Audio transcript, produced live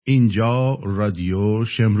اینجا رادیو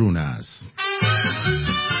شمرون است.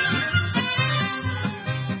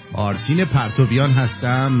 آرتین پرتویان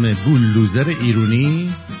هستم، بولدوزر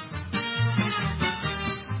ایرونی،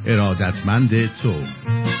 ارادتمند تو.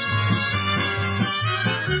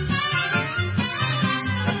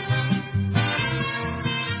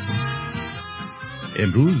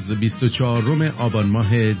 امروز 24 آبان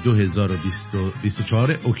ماه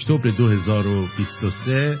 24 اکتبر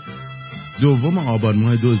 2023، دوم آبان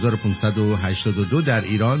ماه 2582 در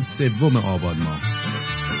ایران، سوم آبان ماه.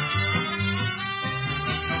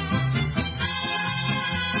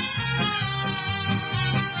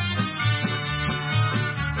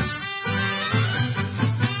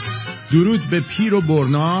 درود به پیر و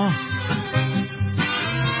برنا،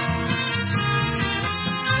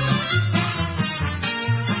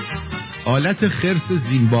 آلت خرس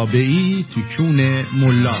زیمبابویی تو کون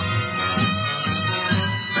ملا.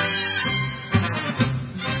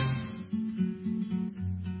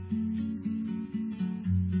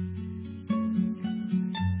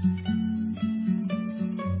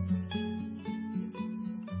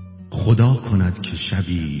 خدا کند که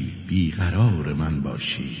شبی بیقرار من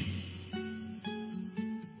باشی،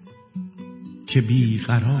 که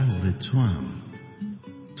بیقرار توام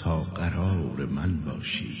تا قرار من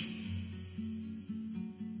باشی.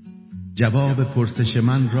 جواب پرسش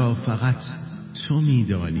من را فقط تو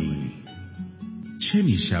میدانی، چه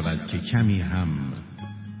می شود که کمی هم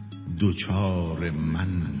دوچار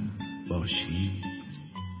من باشی.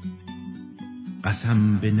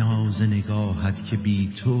 قسم به ناز نگاهت که بی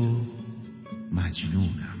تو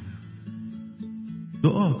مجنونم،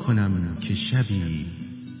 دعا کنم که شبی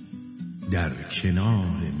در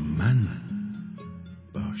کنار من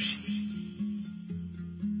باشی.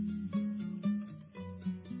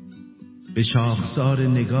 به شاخسار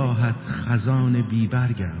نگاهت خزان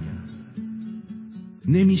بیبرگم،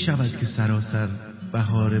 نمی شود که سراسر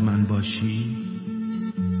بهار من باشی.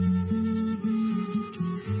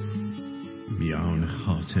 میان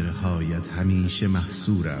خاطرهایت همیشه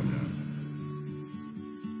محصورم،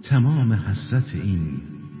 تمام حسرت این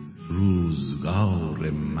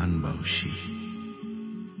روزگار من باشی.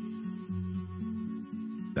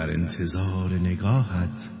 در انتظار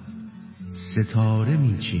نگاهت ستاره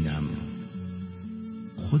میچینم،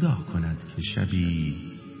 خدا کند که شبی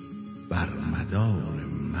بر مدار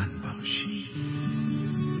من باشی.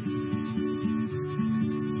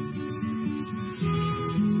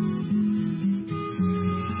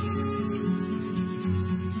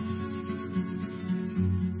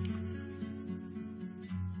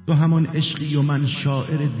 تو همان عشقی و من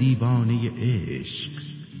شاعر دیوانه عشق،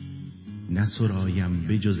 نسرایم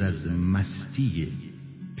بجز از مستی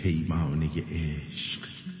پیمانه عشق.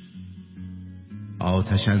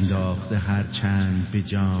 آتش انداخته هر چند به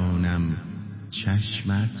جانم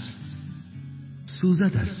چشمت،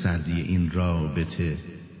 سوزد از سردی این رابطه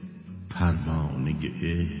پروانه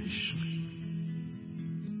عشق.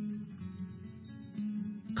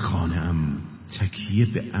 خانه‌ام تکیه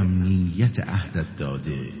به امنیت عهدت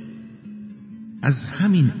داده، از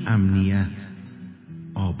همین امنیت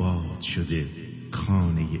آباد شده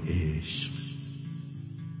خانه عشق.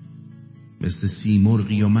 مثل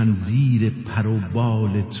سیمرغی و من زیر پر و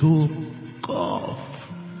بال تو قاف،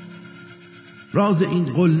 راز این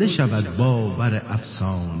قله شود باور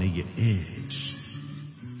افسانه عشق.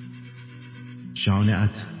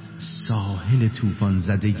 شانه‌ات ساحل طوفان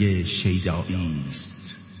زده شیدایی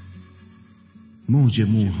است، موج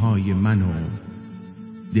موهای من و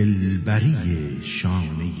دلبری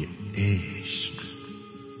شانه عشق.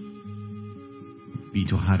 بی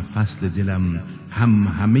تو هر فصل دلم هم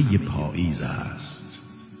همه پاییز است،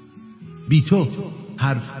 بی تو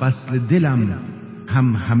هر فصل دلم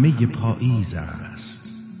هم همه پاییز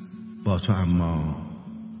است. با تو اما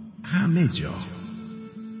همه جا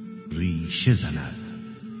ریشه زند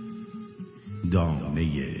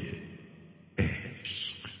دانه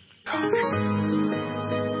عشق.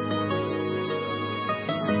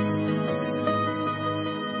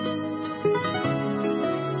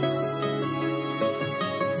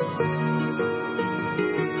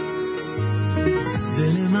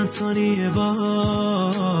 دل من ثانیه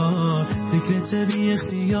بار فکرت بی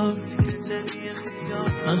اختیار،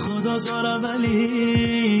 من خدا زارم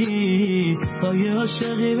ولی پای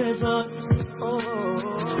عاشقی بذار.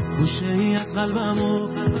 گوشه ای از قلبمو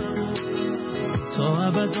تا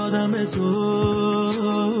ابد دادم به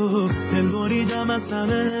تو، دل بریدم از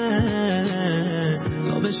همه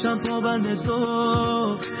تا بشم پابند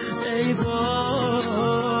تو. ای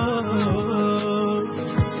وای،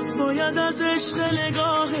 باید از عشق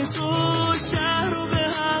نگاه تو شهر رو به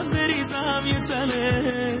هم بریزم یه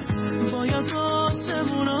تله، باید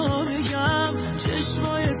آسمونا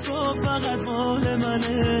فقط مال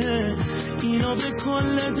منه. اینو به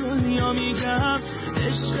کل دنیا میگم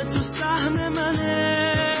عشق تو سهم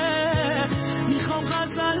منه. میخوام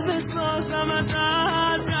غزل بسازم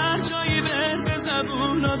ازت در جایی به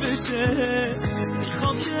زبونا بشه.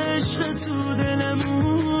 میخوام که عشق تو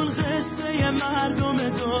دلمون قصه مردم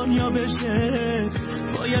دنیا بشه.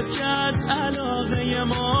 باید که از علاقه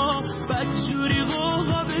ما بدجوری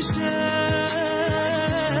غوغا بشه.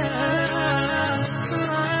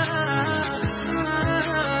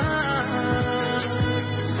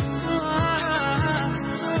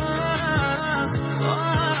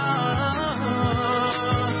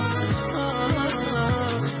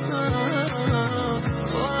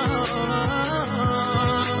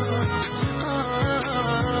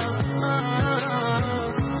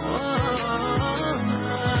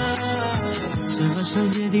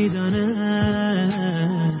 قشنگ دیدنه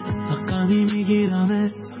حقمی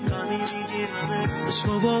میگیرمه.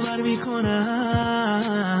 عشقو باور میکنم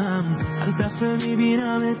هر دفعه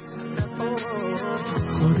میبینمت.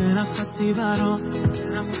 خود رفتی برا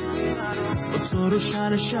با تو رو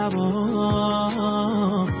شهر شبا.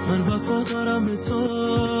 من وفادارم به تو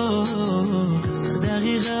هر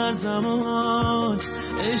دقیقه از زمان.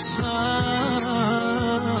 عشقم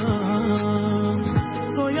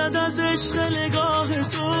باید از عشق نگاه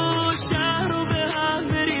تو شهر رو به هم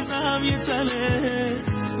بریزم یه تله.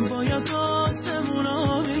 باید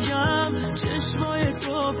آسمونا بگم چشمای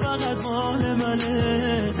تو فقط مال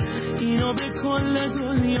منه. اینو به کل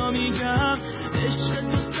دنیا میگم عشق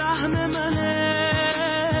تو سهم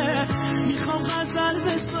منه. میخوام غزل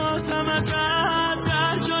بسازم ازت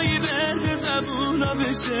در جایی به زبونا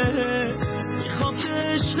بشه. میخوام که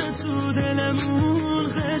عشق تو دلمون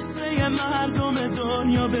قصه مردم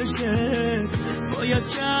دنیا بشه. باید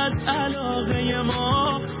که از علاقه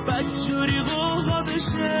ما بدجوری غوغا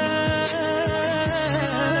بشه.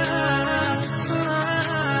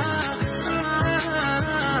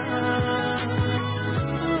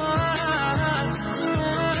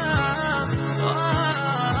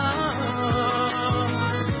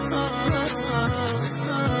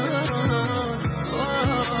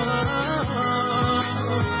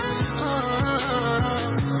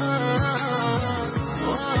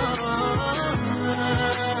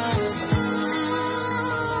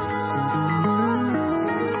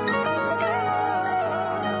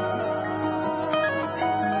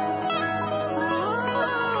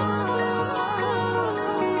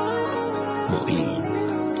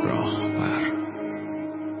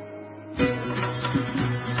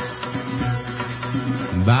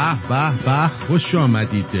 به به خوش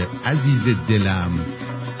آمدید عزیز دلم،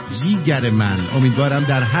 جیگر من. امیدوارم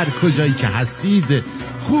در هر کجایی که هستید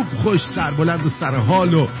خوب خوش سربلند و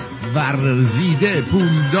سرحال و ورزیده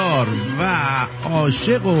پولدار و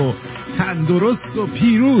عاشق و تندرست و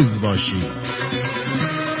پیروز باشید.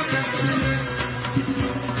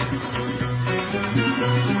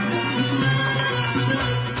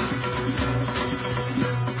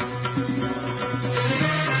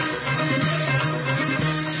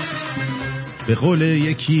 به قول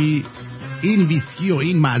یکی این ویسکی و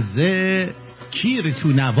این مزه کیر تو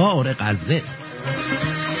نوار غزه.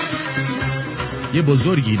 یه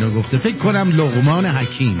بزرگی اینو گفته، فکر کنم لقمان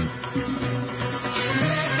حکیم.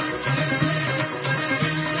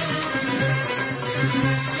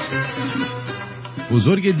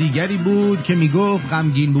 بزرگ دیگری بود که میگفت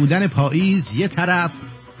غمگین بودن پاییز یه طرف،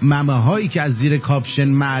 ممه هایی که از زیر کاپشن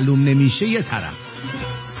معلوم نمیشه یه طرف.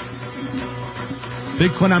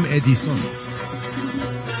 فکر کنم ادیسون.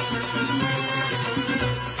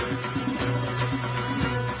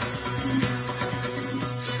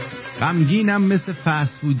 غمگینم مثل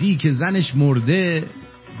فسفودی که زنش مرده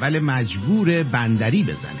ولی مجبور بندری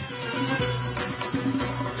بزنه.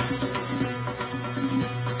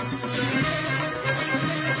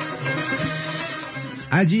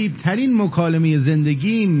 عجیب ترین مکالمه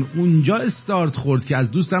زندگیم اونجا استارت خورد که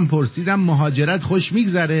از دوستم پرسیدم مهاجرت خوش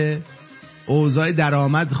میگذره؟ اوضاع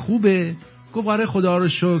درآمد خوبه؟ گفت آره خدا رو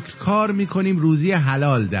شکر کار میکنیم روزی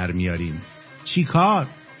حلال در میاریم. چی کار؟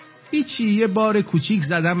 هیچی، یه بار کوچیک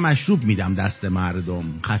زدم مشروب میدم دست مردم.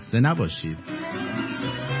 خسته نباشید.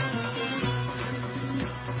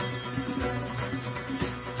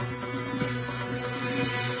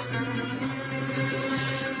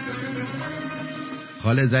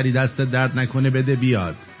 خاله زری دست درد نکنه بده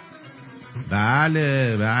بیاد.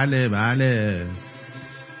 بله بله بله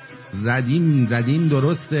زدیم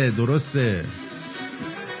درسته.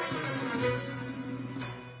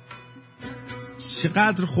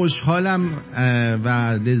 چقدر خوشحالم و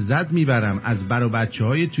لذت میبرم از برا بچه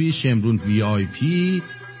های توی شمرون VIP،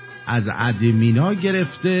 از ادمینا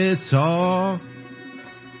گرفته تا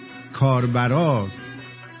کاربر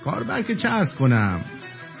که چه عرض کنم،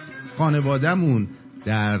 خانوادمون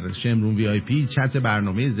در شمرون وی آی پی، چت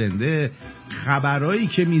برنامه زنده، خبرایی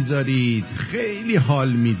که میذارید خیلی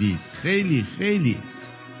حال میدید. خیلی خیلی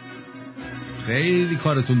خیلی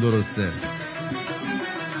کارتون درسته.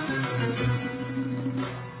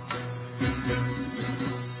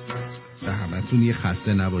 به همتون یه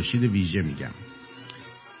خسته نباشید ویژه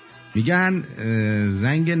میگن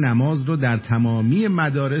زنگ نماز رو در تمامی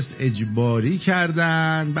مدارس اجباری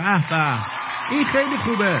کردن. به به، این خیلی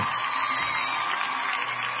خوبه،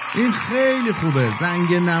 این خیلی خوبه،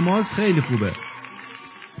 زنگ نماز خیلی خوبه.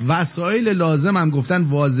 وسایل لازم هم گفتن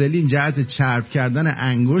وازلین جهت چرب کردن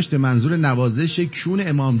انگشت منظور نوازش کون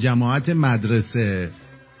امام جماعت مدرسه.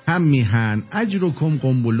 هم میهن اجرکم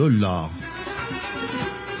قنبل الله.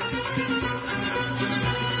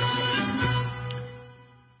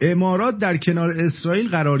 امارات در کنار اسرائیل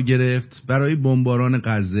قرار گرفت برای بمباران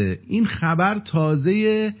غزه. این خبر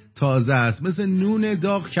تازه است، مثل نون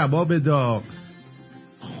داغ کباب داغ.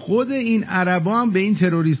 خود این عربا هم به این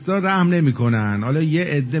تروریستا رحم نمی کنن. حالا یه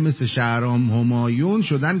عده مثل شهرام همایون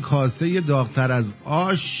شدن کاسه داغتر از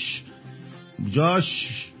آش،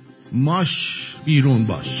 جاش ماش بیرون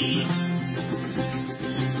باش.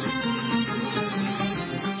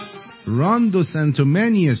 ران دو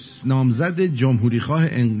سنتومنیس، نامزد جمهوریخواه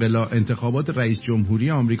انتخابات رئیس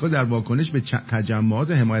جمهوری آمریکا، در واکنش به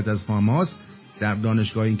تجمعات حمایت از حماس در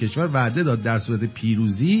دانشگاه این کشور وعده داد در صورت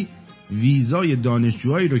پیروزی ویزای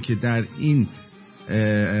دانشجوهایی رو که در این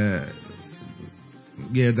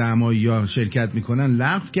گردهمایی‌ها شرکت میکنن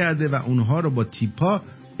لغو کرده و اونها رو با تیپا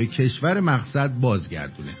به کشور مقصد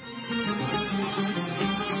بازگردونه.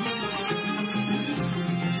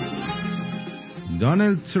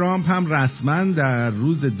 دونالد ترامپ هم رسما در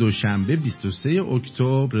روز دوشنبه 23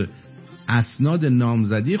 اکتبر اسناد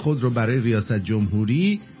نامزدی خود رو برای ریاست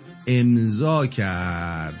جمهوری امضا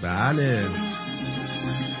کرد. بله.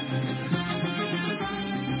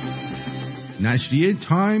 نشریه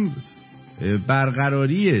تایم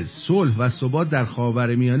برقراری صلح و ثبات در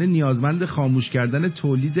خاورمیانه نیازمند خاموش کردن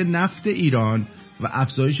تولید نفت ایران و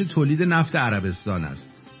افزایش تولید نفت عربستان است.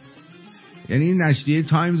 یعنی نشریه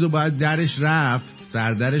تایمز رو باید درش رفت،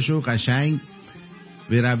 سردرش رو قشنگ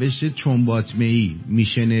به روش چنباتمه‌ای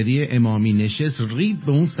میشنری امامی نشست رید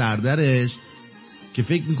به اون سردرش که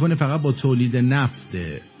فکر میکنه فقط با تولید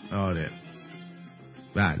نفته. آره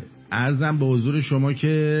بله. عرضم به حضور شما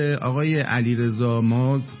که آقای علیرضا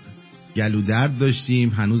ما گلو درد داشتیم،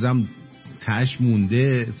 هنوزم تش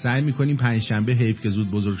مونده، سعی میکنیم پنجشنبه حیف که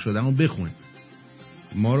زود بزرگ شدم و بخونیم.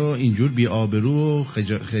 ما رو اینجور بی آبرو و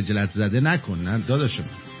خجلت زده نکن داداشم.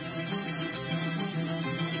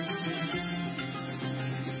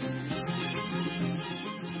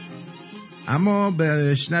 اما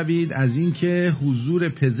بشنوید از این که حضور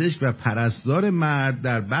پزشک و پرستار مرد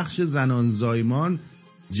در بخش زنان زایمان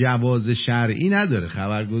جواز شرعی نداره.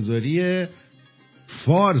 خبرگزاری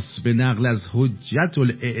فارس به نقل از حجت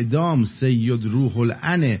الاعدام سید روح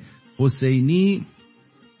العین حسینی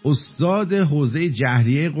استاد حوزه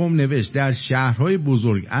جهریه قم نوشت در شهرهای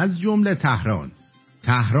بزرگ از جمله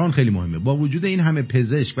تهران خیلی مهمه، با وجود این همه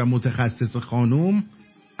پزشک و متخصص خانوم،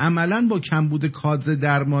 عملاً با کمبود کادر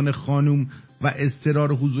درمان خانوم و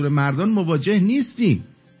اضطرار حضور مردان مواجه نیستیم.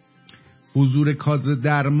 حضور کادر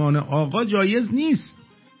درمان آقا جایز نیست.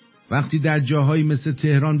 وقتی در جاهایی مثل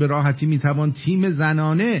تهران به راحتی میتوان تیم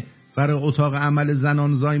زنانه برای اتاق عمل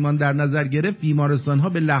زنان زایمان در نظر گرفت، بیمارستان‌ها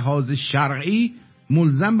به لحاظ شرعی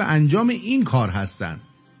ملزم به انجام این کار هستند.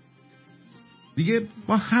 دیگه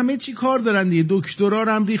با همه چی کار دارن دیگه. دکترا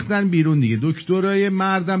رو هم ریختن بیرون دیگه. دکترای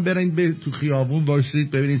مردم برین تو خیابون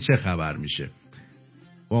باشید ببینید چه خبر میشه.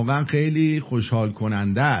 واقعا خیلی خوشحال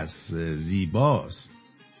کننده است، زیباست.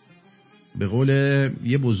 به قول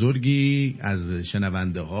یه بزرگی از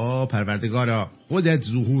شنونده ها، پروردگارا خودت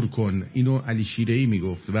ظهور کن، اینو علی شیره‌ای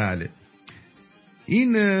میگفت. بله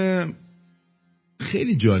این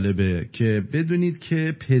خیلی جالبه که بدونید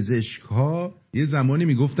که پزشک ها یه زمانی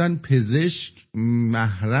میگفتن پزشک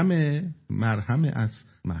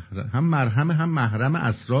هم محرم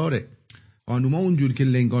اسراره. خانوما اونجور که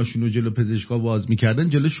لنگاشون رو جلو پزشکا باز میکردن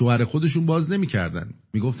جلو شوهر خودشون باز نمیکردن.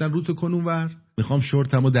 میگفتن روتو کن اونور، میخوام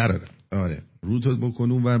شورتمو درارم. آره روتو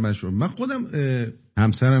بکن اونور. من خودم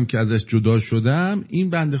همسرم که ازش جدا شدم، این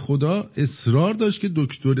بنده خدا اصرار داشت که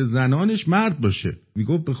دکتر زنانش مرد باشه.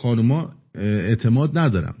 میگفت به خانوما اعتماد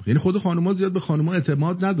ندارم. یعنی خود خانوما زیاد به خانوما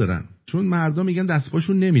اعتماد ندارن، چون مردا میگن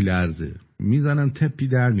دستپاشون نمیلرزه، میزنن تپی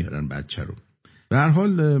در میارن بچه رو. به هر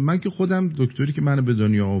حال من که خودم دکتری که منو به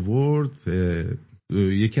دنیا آورد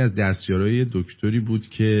یکی از دستیارای دکتری بود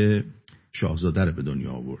که شاهزاده رو به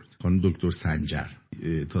دنیا آورد، خانم دکتر سنجر.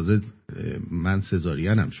 تازه من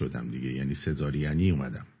سزارینم شدم دیگه، یعنی سزارینی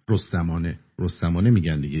اومدم. رستمانه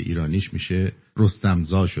میگن دیگه، ایرانیش میشه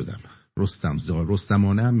رستمزا شدم.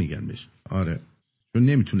 رستمانه هم میگن بهش. آره، چون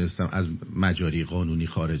نمیتونستم از مجاری قانونی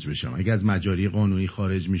خارج بشم. اگه از مجاری قانونی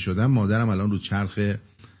خارج میشدم مادرم الان رو چرخ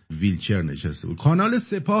ویلچر نشسته بود. کانال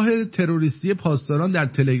سپاه تروریستی پاسداران در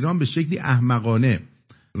تلگرام به شکلی احمقانه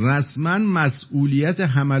رسما مسئولیت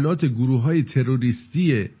حملات گروه‌های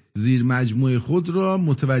تروریستی زیر مجموعه خود را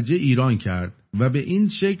متوجه ایران کرد و به این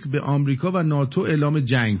شکل به آمریکا و ناتو اعلام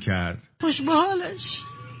جنگ کرد. خوش به حالش.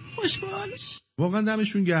 واقعا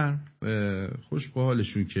دمشون گرم، خوش به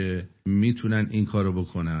حالشون که میتونن این کارو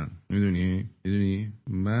بکنن. میدونی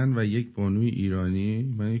من یک بانوی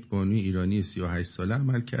ایرانی 38 ساله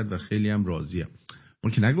عمل کرد و خیلی هم راضیم.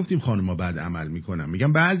 ما که نگفتیم خانوما بعد عمل میکنن،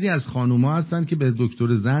 میگم بعضی از خانوما هستن که به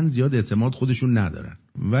دکتر زن زیاد اعتماد خودشون ندارن،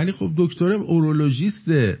 ولی خب دکتر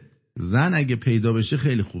اورولوژیست زن اگه پیدا بشه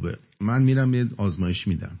خیلی خوبه. من میرم یه آزمایش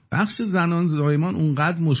میدم. بخش زنان زایمان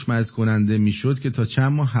اونقدر مشمئز کننده میشد که تا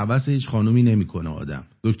چند ماه هوس هیچ خانومی نمیکنه آدم.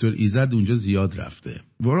 دکتر ایزد اونجا زیاد رفته.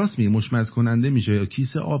 وراست میگه مشمئز کننده میشه، یا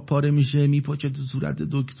کیسه آب پاره میشه میپاچه تو صورت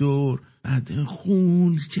دکتر، بعد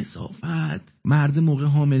خون، کثافت. مرد موقع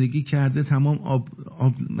حاملگی کرده تمام آب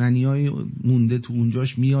منیای مونده تو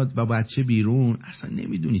اونجاش میاد و بچه بیرون، اصلا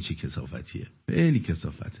نمیدونی چه کثافتیه، خیلی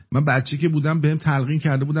کثافته. من بچه که بودم بهم تلقین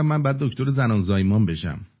کرده بودم من بعد دکتر زنان زایمان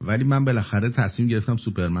بشم، ولی من بالاخره تصمیم گرفتم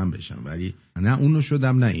سوپرمن بشم، ولی نه اونو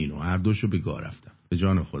شدم نه اینو، هر دوشو به گاه رفتم. به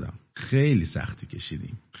جان خودم خیلی سختی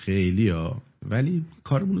کشیدیم، خیلی ها، ولی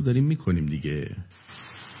کارمونو داریم میکنیم دیگه.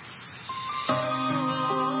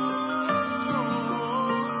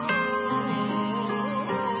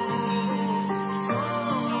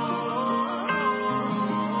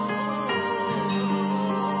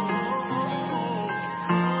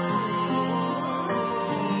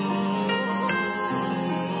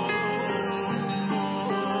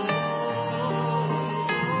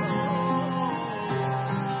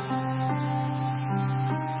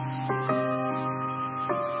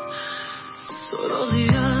 سراغی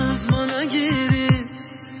از ما نگیری،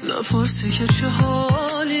 نپرسی که چه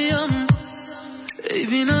حالیم،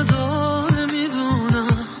 عیبی نداره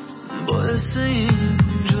میدونم، باعث این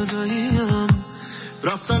جداییم.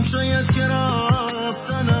 رفتم شاید که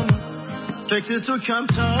رفتنم فکر تو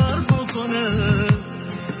کمتر بکنه،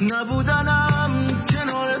 نبودنم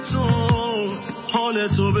کنار تو حال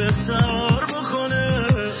تو بهتر بکنه.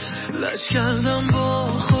 لج کردم با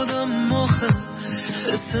خودم مخم،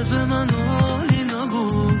 حست به من حالی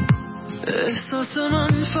نبود، احساس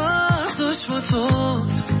من فرق داشت با تو،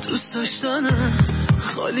 دوست داشتن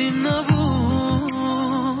خالی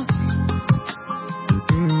نبود.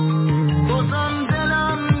 بازم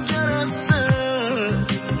دلم گرفته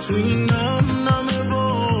تو این نم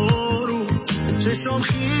بارو، چشم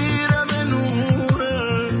خیره به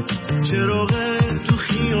نوره چراغ تو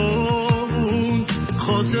خیابون،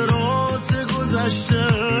 خاطرات گذشته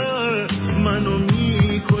منو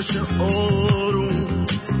میکشه آروم.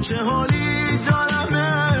 چه حالی دارم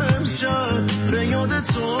امشب به یاد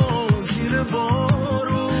تو زیر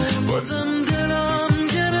بارون، بازم دلم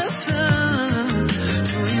گرفته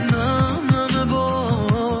تو این نم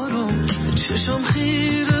بارون، چشم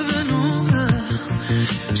خیره به نوره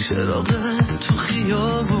چراغ تو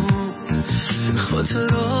خیابون،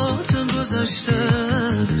 خاطرات گذشته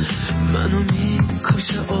منو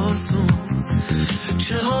میکشه آسون.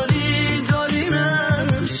 چه حالی داریم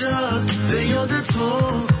امشب به یاد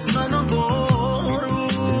تو منو بارون.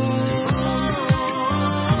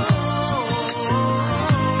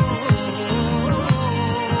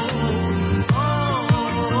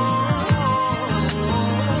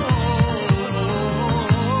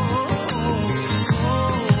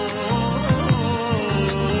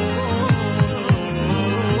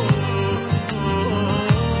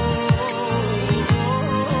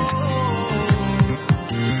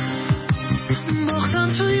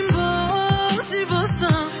 باختم تو این بازی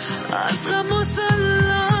باستم، عقلم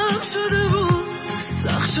مسلم شده بود،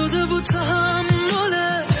 سخت شده بود تحمل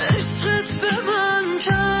عشقت به من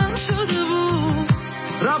کم شده بود.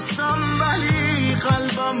 رفتم ولی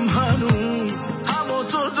قلبم هنوز هوا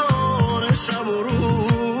تو داره شب و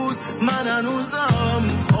روز، من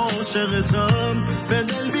هنوزم عاشقتم، به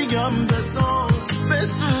دل بیگم بساز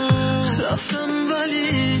بسوز. رفتم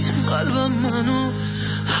ولی قلبم هنوز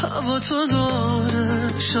هوا تو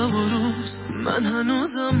داره شب و روز، من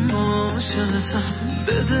هنوزم عاشقتم،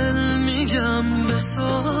 به دل میگم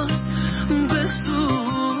بساز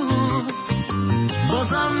بسوز.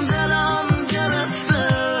 بازم دلم گرفته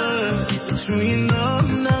تو این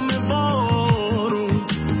نم بارون،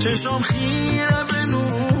 چشم خیلی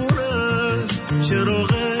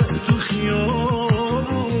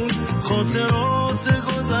خاطرات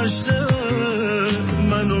گذشته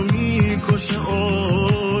منو میکشه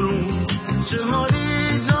آروم. چه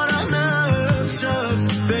حالی دارم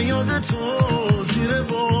امشب به یاد تو زیر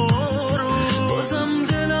بارون. بازم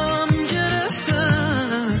دلم گرفته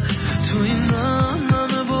تو این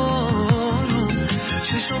نم بارون.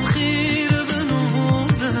 چشم خیره به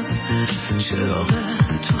نوره چراغ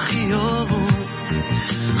تو خیابون.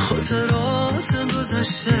 خاطرات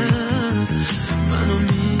گذشته منو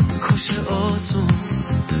میکشه آسون.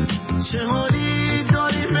 چه حالی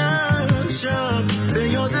داریم امشب به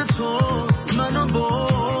یاد تو منو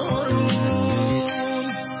بارون.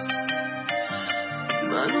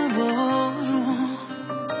 منو بارون.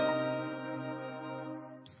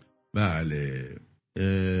 بله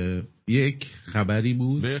یک خبری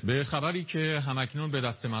بود به خبری که همکنون به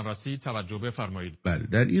دست من رسید توجه بفرمایید. بله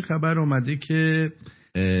در این خبر آمده که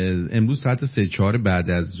امروز ساعت 3-4 بعد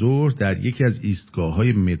از ظهر در یکی از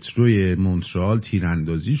ایستگاه‌های متروی مونترال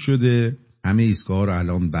تیراندازی شده. همه ایستگاه‌ها رو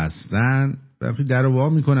الان بستن. وقتی در رو وا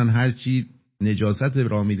میکنن هر چی نجاست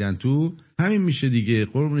راه میدن تو همین میشه دیگه.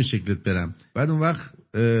 قربون شکلت برم. بعد اون وقت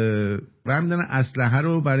برمیدن اسلحه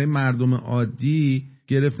رو برای مردم عادی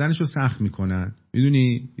گرفتنش رو سخت میکنن.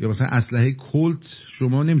 میدونی یا مثلا اسلحه کلت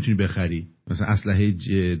شما نمیتونی بخری، مثلا اسلحه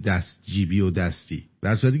دست جیبی و دستی،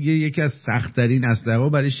 در صورتی که یکی از سخت‌ترین اسلحه‌ها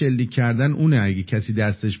برای شلیک کردن اونه. اگه کسی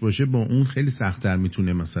دستش باشه با اون خیلی سخت‌تر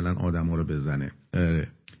میتونه مثلا آدم‌ها رو بزنه.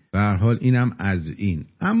 به هر حال اینم از این.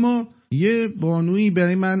 اما یه بانویی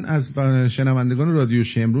برای من از شنوندگان رادیو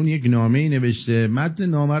شمرون یک نامه‌ای نوشته. متن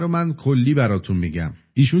نامه رو من کلی براتون میگم.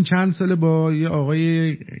 ایشون چند ساله با یه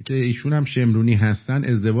آقای که ایشون هم شمرونی هستن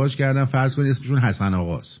ازدواج کردن. فرض کنید اسمشون حسن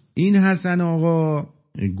آقاست. این حسن آقا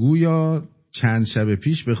گویا چند شب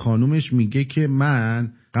پیش به خانومش میگه که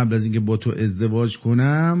من قبل از اینکه با تو ازدواج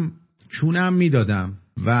کنم چونم میدادم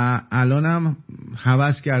و الانم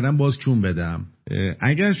هوس کردم باز چون بدم.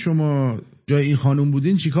 اگر شما جای این خانوم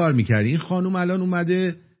بودین چیکار میکردی؟ این خانوم الان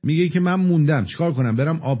اومده میگه که من موندم، چیکار کنم؟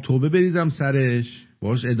 برم آب توبه بریزم سرش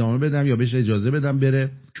باش ادامه بدم یا بهش اجازه بدم بره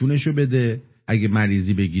چونشو بده؟ اگه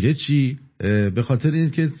مریضی بگیره چی؟ به خاطر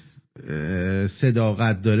اینکه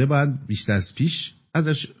صداقت داره باید بیشتر از پیش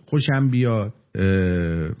ازش خوشم بیاد،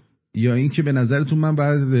 یا اینکه به نظرتون من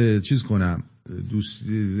باید چیز کنم، دوست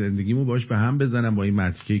زندگیمو باش به هم بزنم با این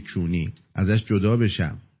مرتیکه کونی، ازش جدا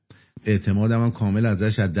بشم، اعتمادم هم کامل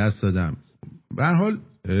ازش از دست دادم؟ به هر حال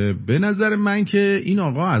به نظر من که این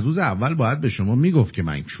آقا از روز اول باید به شما میگفت که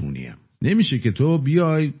من کونیم. نمیشه که تو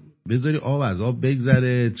بیای بذاری آب از آب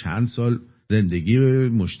بگذره، چند سال زندگی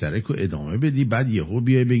مشترک رو ادامه بدی، بعد یهو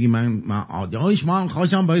بیای بگی من آدایش من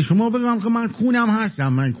خواستم برای شما بگم که من کونم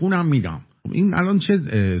هستم، من کونم میدم. این الان چه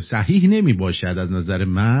صحیح نمی باشد از نظر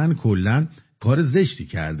من. کلا کار زشتی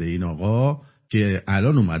کرده این آقا که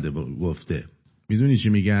الان اومده گفته. میدونی چی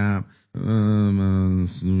میگم؟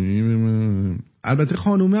 البته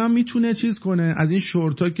خانومه هم میتونه چیز کنه، از این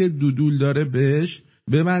شورتا که دودول داره بهش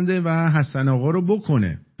ببنده و حسن آقا رو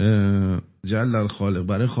بکنه. جلال الخالق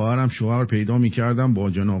برای خواهرم شوهر پیدا میکردم با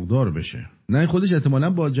جناقدار بشه. نه خودش احتمالاً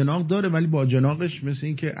با جناق داره ولی با جناقش مثل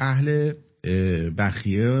این که اهل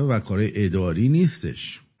بخیه و کار اداری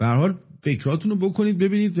نیستش. به هر حال فکراتونو بکنید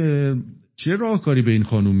ببینید چه راهکاری به این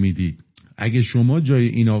خانوم میدید. اگه شما جای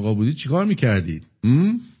این آقا بودید چیکار میکردید؟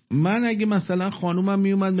 من اگه مثلا خانومم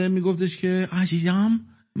میومد بهم میگفتش که عزیزم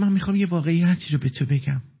من میخوام یه واقعیتی رو به تو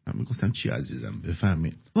بگم، من میگفتم چی عزیزم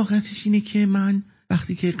بفرمایید. واقعیتش اینه که من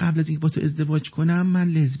وقتی که قبل از اینکه با تو ازدواج کنم من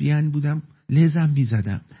لزبیان بودم، لزم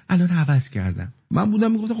میزدم، الان عوض کردم. من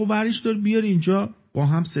بودم میگفتم خب ورش دار بیار اینجا با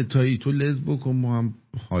هم ستایی، تو لز بکن ما هم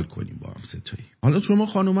حال کنیم با هم ستایی. حالا شما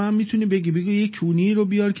خانومه هم میتونی بگی یه کونی رو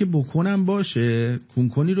بیار که بکنم باشه،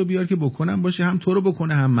 کونکنی رو بیار که بکنم باشه، هم تو رو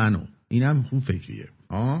بکنه هم منو. اینم خوب فکریه.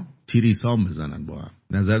 تیریسام بزنن با هم.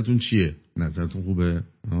 نظرتون چیه؟ نظرتون خوبه؟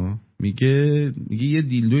 میگه یه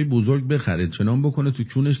دیلدوی بزرگ بخره چنان بکنه تو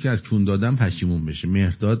کونش که از کون دادن پشیمون بشه.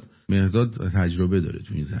 مهرداد تجربه داره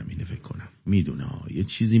تو این زمینه فکر کنم، میدونه یه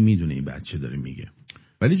چیزی میدونه این بچه داره میگه.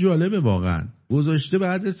 ولی جالبه واقعا گذاشته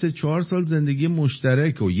بعد 3-4 سال زندگی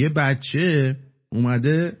مشترک و یه بچه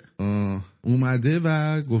اومده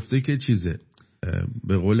و گفته که چیزه،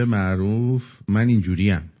 به قول معروف من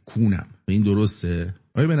اینجوریم کونم. این درسته؟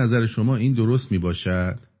 آیا به نظر شما این درست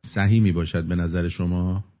میباشد؟ صحیح میباشد به نظر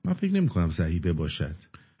شما؟ من فکر نمی کنم صحیح باشد.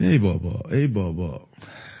 ای بابا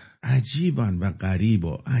عجیبن و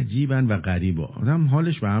غریبا آدم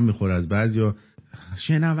حالش به هم میخوره. از بعضیا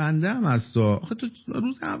شنونده هم هست آخه تو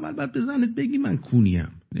روز اول باید بزنت بگی من کونیم،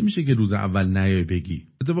 نمیشه که روز اول نیای بگی.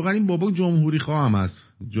 اتفاقا این بابا جمهوری خواه هم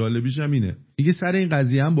هست، جالبیش هم اینه دیگه. سر این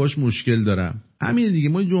قضیه هم باش مشکل دارم. همین دیگه،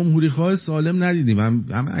 ما جمهوری خواه سالم ندیدیم، هم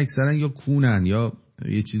اکثرا یا کونن یا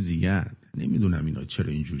یه چیز دیگه نمیدونم اینا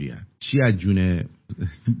چرا اینجوری هست. چی از جون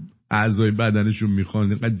اعضای بدنشون میخوان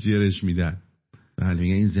اینقدر جرش میدن. بله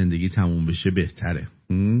میگن این زندگی تموم بشه بهتره.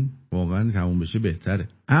 واقعا تموم بشه بهتره.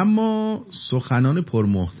 اما سخنان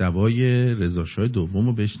پرمحتوای رضا شاه دوم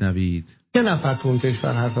رو بشنوید. یه نفر تو اون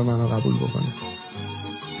کشور حرف منو قبول بکنه.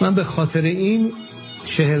 من به خاطر این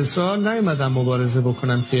 40 سال نیومدم مبارزه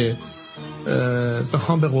بکنم که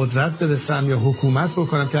بخوام به قدرت برسم یا حکومت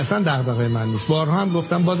بکنم که اصلا دغدغه من نیست. بارها هم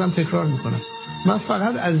گفتم بازم تکرار میکنم. من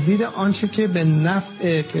فقط از دید آنچه که به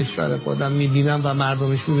نفع کشور خودم میبینم و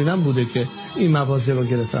مردمش میبینم بوده که این مواضع رو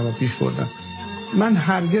گرفتم و پیش بردم. من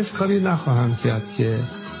هرگز کاری نخواهم کرد که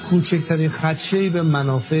کوچکترین خدشه‌ای به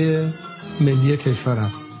منافع ملی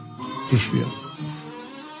کشورم پیش بیاد.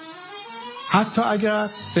 حتی اگر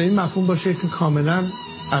به این مفهوم باشه که کاملا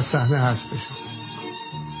از صحنه حذف بشه.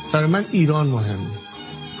 برای من ایران مهمه.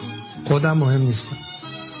 خودم مهم نیستم.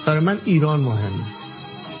 برای من ایران مهمه.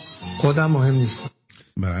 خودم مهم نیستم.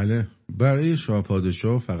 بله برای شاه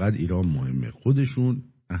پادشاه فقط ایران مهمه. خودشون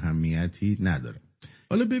اهمیتی نداره.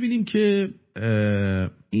 حالا ببینیم که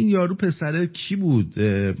این یارو پسره کی بود؟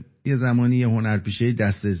 یه زمانی یه هنرپیشه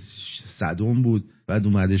دست صدام بود، بعد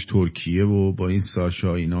اومدش ترکیه و با این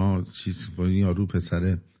ساشا اینا با این یارو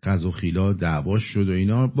پسر قزوخیلا دعواش شد و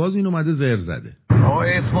اینا، باز این اومده زر زده.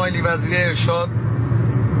 آقای اسماعیلی وزیر ارشاد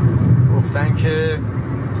گفتن که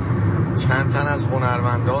چند تن از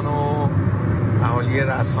هنرمندان و اهالی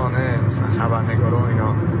رسانه مثلا خبرنگارا و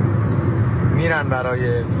اینا میرن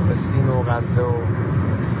برای فلسطین و غزه و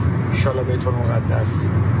انشالله بیت المقدس.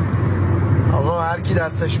 آقا هر کی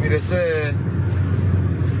دستش میرسه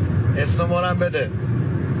اسم ما رو بده،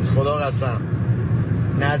 خدا قسم.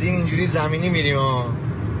 ندین اینجوری زمینی میریم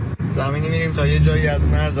زمینی میریم تا یه جایی از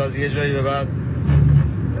مرز، از یه جایی به بعد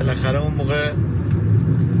بالاخره اون موقع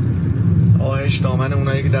آهش دامن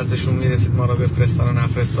اونایی که دستشون میرسید ما رو بفرستن و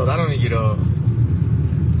نفرستادن رو میگیره.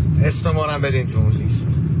 اسم ما رو بدین تو اون لیست.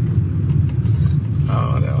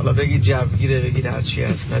 آره حالا بگید جوگیره، بگید هرچی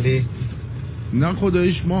هست، ولی نه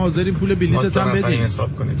خداییش ما حاضرین پول بلیتت هم بدیم.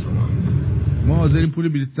 حساب کنید رو ما حاضرین پول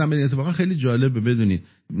بلیتت هم بدیم. اتفاقا خیلی جالبه بدونید،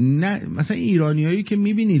 نه مثلا ایرانیایی که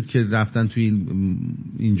میبینید که رفتن توی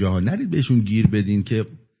اینجاها نرید بهشون گیر بدین که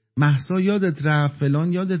مهسا یادت رفت،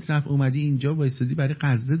 فلان یادت رفت، اومدی اینجا وایسادی برای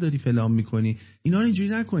غزه داری فلان میکنی. اینا رو اینجوری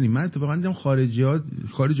نکنیم. من اتفاقا دیدم خارجی‌ها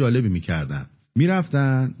کار جالبی میکردن،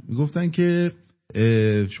 میرفتن میگفتن که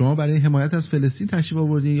شما برای حمایت از فلسطین تشریف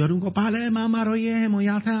آوردین. یارو میگه بله من برای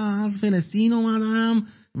حمایت از فلسطین اومدم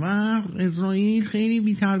و اسرائیل خیلی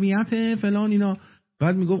بی‌تربیته فلان اینا.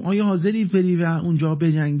 بعد میگفت آیا حاضری بری و اونجا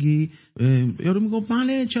بجنگی؟ یارو میگفت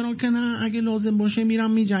بله چرا که نه، اگه لازم باشه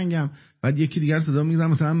میرم میجنگم. بعد یکی دیگر صدا میزنه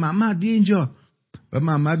مثلا محمد بیا اینجا، و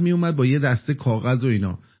محمد میومد با یه دسته کاغذ و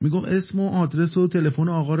اینا میگفت اسم و آدرس و تلفن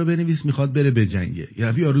آقا رو بنویس میخواد بره بجنگه.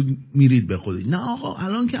 یارو میرید به خودش نه آقا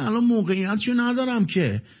الان موقعیتشو ندارم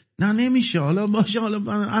که، نه نمیشه، حالا باشه،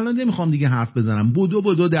 حالا الان نمیخوام دیگه حرف بزنم.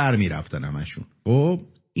 بدو در میرفتن همشون. خب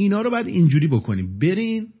اینا رو بعد اینجوری بکنیم،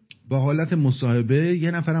 برین با حالت مصاحبه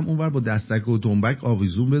یه نفرم اونور با دستک و دنبک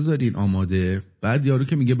آویزون بذارین آماده. بعد یارو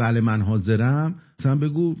که میگه بله من حاضرم مثلا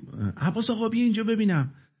بگو عباس آقا بیا اینجا ببینم،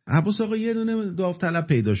 عباس آقا یه دونه داوطلب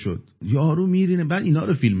پیدا شد. یارو میرینه. بعد اینا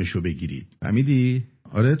رو فیلمشو بگیرید. فهمیدی؟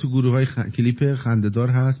 آره تو گروه‌های کلیپ خنده‌دار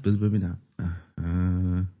هست. ببینم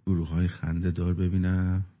گروه‌های خنده‌دار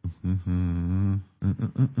ببینم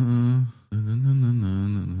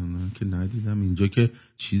که ندیدم اینجا که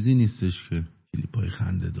چیزی نیستش که کلیپ‌های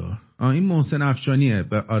خنده‌دار. این محسن افشانیه.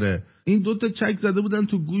 آره این دوتا چک زده بودن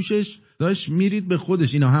تو گوشش داشت میرید به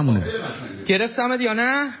خودش. اینا همونه. گرفتمت یا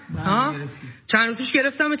نه؟ ها؟ چند روز پیش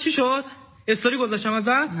گرفتمت چی شد؟ استوری گذاشتم ازت؟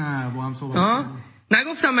 نه با هم صحبت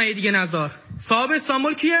نگفتم من یه دیگه نزار. صاحب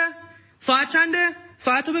استانبول کیه؟ ساعت چنده؟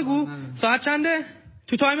 ساعتو بگو. ساعت چنده؟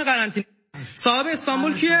 تو تایم قرنطینه. صاحب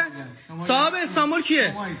استانبول کیه؟ صاحب استانبول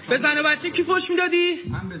کیه؟ به زن و بچه کی فوش میدادی؟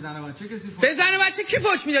 من به زن و بچه کسی فوش. به زن و بچه کی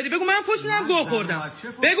فوش میدادی؟ بگو من فوش میدم گوه خوردم.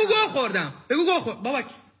 بگو گوه خوردم. بگو گوه خوردم. بابا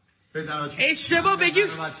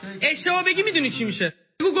اشتباه بگی میدونی چی میشه؟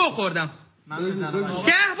 بگو گوه خوردم. 10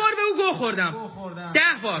 بار بگو گوه خوردم. 10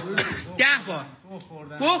 بار.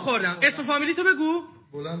 گوه خوردم. اسم فامیلی تو بگو.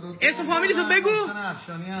 اسم فامیلی تو بگو.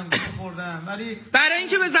 برای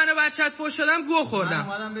اینکه به زن و بچه‌ت فوش شدم گوه خوردم. من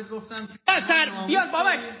اومدم بهت گفتم بیا بابا.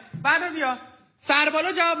 بعد بیا.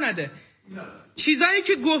 سربالا جواب نده. چیزایی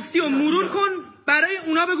که گفتی و مرور کن برای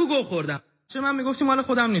اونا بگو گوه خوردم. چه من میگفتی مال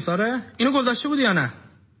خودم نیست؟ آره اینو گذاشته بودی یا نه؟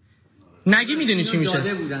 نگی میدونی چی میشه؟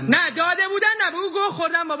 نه داده بودن نه. بگو گوه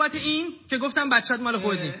خوردم بابت این که گفتم بچت مال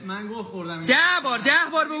خودت نیست. من گوه خوردم. 10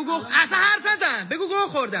 بار بگو گوه. اصلا حرف نزن. بگو گوه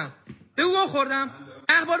خوردم.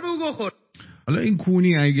 10 بار بگو گوه خوردم. حالا این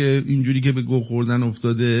کونی اگه اینجوری که به گوه خوردن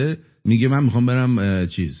افتاده میگه من میخوام برم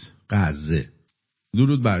غزه.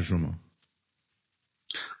 درود بر شما.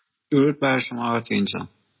 درود بر شما آرتین جان.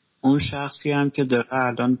 اون شخصی هم که داره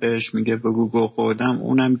الان بهش میگه بگو گوه خوردم،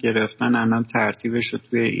 اونم گرفتن الان ترتیبشو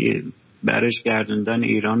توی برش گردوندن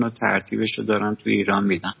ایران و ترتیبشو دارن توی ایران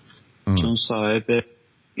میدن. چون صاحب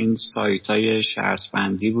این سایتای شرط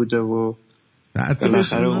بندی بوده و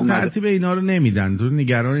ترتیب اینا رو نمیدن، تو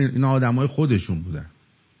نگران این آدمای خودشون بودن.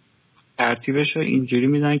 ترتیبشو اینجوری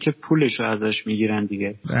میدن که پولشو ازش میگیرن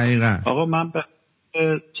دیگه. دقیقاً. آقا من به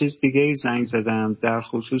چیز دیگه ای زنگ زدم در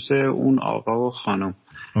خصوص اون آقا و خانم.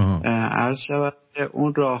 عرض شود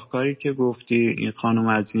اون راهکاری که گفتی این خانم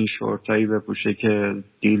از این شورتایی بپوشه که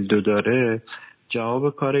دیلدو داره،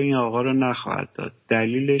 جواب کار این آقا رو نخواهد داد.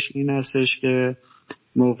 دلیلش این هستش که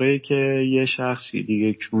موقعی که یه شخصی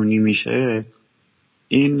دیگه کونی میشه،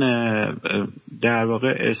 این در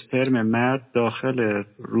واقع اسپرم مرد داخل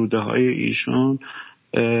روده های ایشون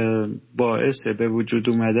باعث به وجود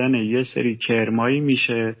اومدن یه سری کرمایی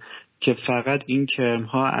میشه که فقط این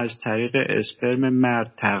کرمها از طریق اسپرم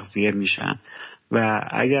مرد تغذیه میشن و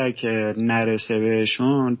اگر که نرسه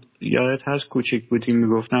بهشون، یادت هست کوچیک بودی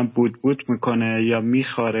میگفتن بود میکنه یا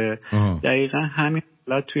میخاره. دقیقا همین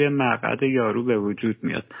حالت توی مقعد یارو به وجود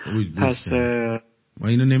میاد. پس ما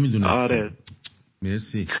اینو نمیدونم. آره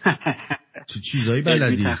مرسی. چه چیزایی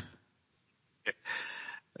بلدی؟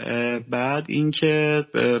 بعد اینکه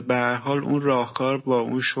به هر حال اون راهکار با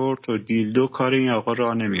اون شورت و دیلدو کار این آقا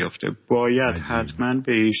راه نمیافته. باید حتما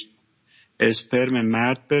بهش اسپرم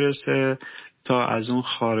مرد برسه تا از اون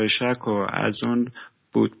خارشک و از اون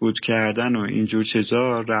بود کردن و اینجور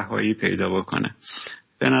چیزا رهایی پیدا بکنه.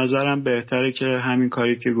 به نظرم بهتره که همین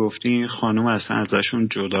کاری که گفتین خانم اصلا ازشون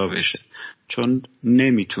جدا بشه، چون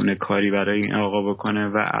نمیتونه کاری برای این آقا بکنه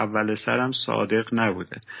و اول سرم صادق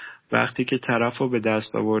نبوده. وقتی که طرفو به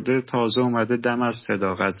دست آورده تازه اومده دم از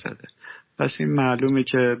صداقت زده. پس این معلومه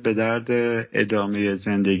که به درد ادامه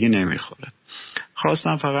زندگی نمیخوره.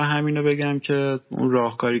 خواستم فقط همینو بگم که اون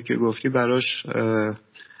راهکاری که گفتی براش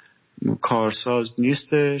کارساز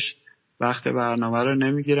نیستش. وقت برنامه رو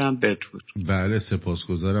نمیگیرم. بدرود. بله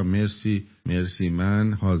سپاسگزارم. مرسی.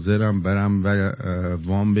 من حاضرم برم و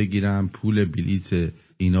وام بگیرم پول بلیت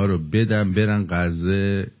اینا رو بدم برن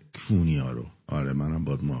غزه کونیا رو. آره منم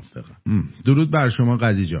باید موافقم. درود بر شما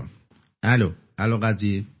قضی جان. الو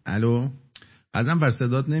قضی. الو ازم بر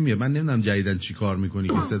صدات نمیاد. من نمیدونم جدیدن چی کار میکنی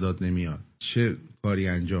که صدات نمیاد، چه کاری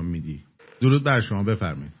انجام میدی؟ درود بر شما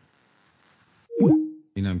بفرمایید.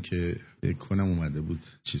 اینم که کنم اومده بود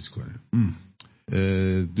چیز کنه.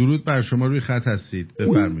 درود بر شما، روی خط هستید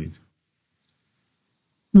بفرمایید.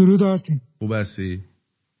 درود آرتین. خوب هستی؟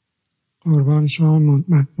 قربان شما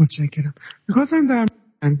متشکرم. میخواستم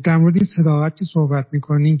در مورد این صداقت که صحبت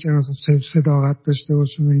میکنین که مثلا صداقت داشته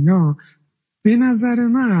باشم اینا، به نظر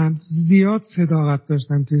من زیاد صداقت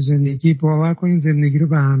داشتم توی زندگی. باور کنین زندگی رو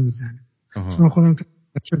به هم میزنه. چون خودم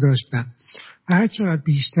تجربه داشتم. هر چقدر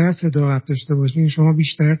بیشتر صداقت داشته باشین شما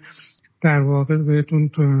بیشتر در واقع بهتون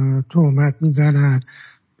تهمت میزنن،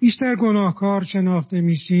 بیشتر گناهکار شناخته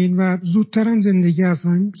میشین و زودتر هم زندگی از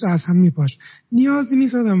هم میپاشه. نیازی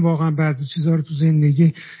نیست آدم واقعا بعضی چیزا رو تو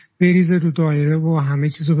زندگی بریزه رو دایره و همه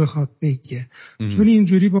چیزو بخواد بگه، چون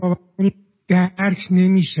اینجوری باور کنید درک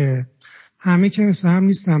نمیشه. همه که مثل هم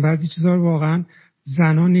نیستن. بعضی چیزا رو واقعا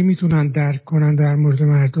زنا نمیتونن درک کنن در مورد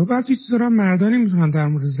مردا، بعضی چیزا رو مردا نمیتونن در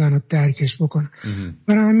مورد زنا درکش بکنن.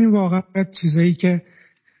 برای همین واقعا چیزایی که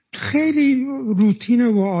خیلی روتینه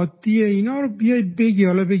و عادیه اینا رو بیای بگی،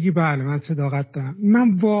 حالا بگی بله من صداقت دارم.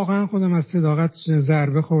 من واقعا خودم از صداقت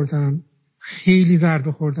ضربه خوردم، خیلی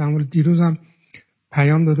ضربه خوردم. ولی دیروزم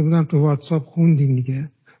پیام داده بودم تو واتساپ، خوندین دیگه.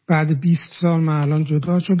 بعد 20 سال من الان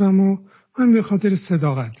جدا شدم و من به خاطر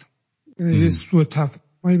صداقت یه سوء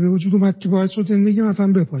تفاهمی به وجود اومد که باعث شد زندگی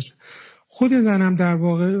مثلا بپاشه. خود زنم در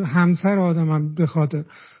واقع همسر آدمم بخاطر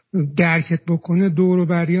درکت بکنه دور و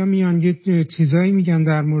بریا میان یه چیزایی میگن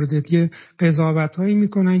در موردت، یه قضاوتایی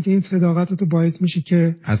میکنن که این صداقتتو باعث میشه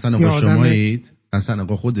که حسن آقا شمایید؟ حسن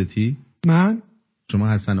آقا خودتی؟ من؟ شما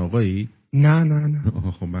حسن آقایی؟ نه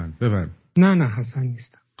خب من ببر. نه حسن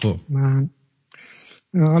نیستم. خب من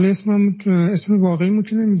حالا اسم واقعی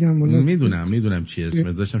ممکنه میگم. میدونم چی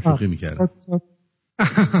اسمت، داشتم شوخی میکردم.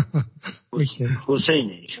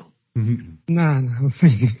 حسینه ایشون؟ نه حسین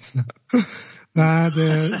نیستم. بعد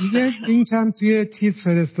این کم توی چیز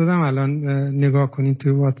فرستادم الان نگاه کنین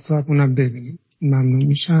توی واتساپ، اونم ببینید ممنون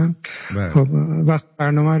میشم. خب وقت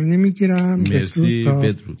برنامه رو نمیگیرم. مرسی.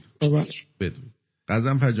 بدرود.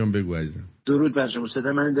 قزنفر جان بگو عزیزم. درود بر شما.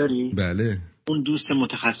 صدا من داری؟ بله. اون دوست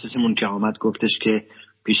متخصصمون که آمد گفتش که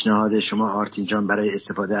پیشنهاد شما آرتین جان برای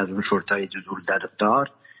استفاده از اون شورتای دور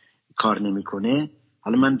کار نمیکنه،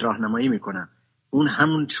 حالا من راهنمایی میکنم اون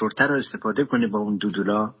همون شورت رو استفاده کنه با اون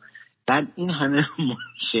دودولا. بعد این همه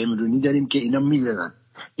شمرونی داریم که اینا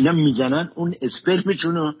میزنن اون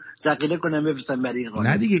اسپرمشون رو زقیله کنن بفرستن برای این خانم.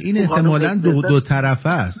 نه دیگه این احتمالاً دو طرفه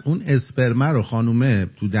است. اون اسپرمه رو خانومه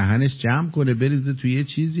تو دهنش جمع کنه بریزه توی یه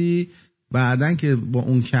چیزی، بعدن که با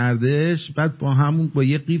اون کردش بعد با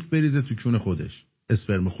یه قیف بریزه تو کون خودش،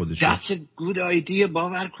 اسپرم خودش. That's a good idea.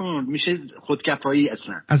 باور کن میشه خودکفایی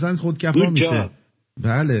اصلا خودکفا میشه.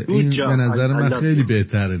 بله این به نظر من خیلی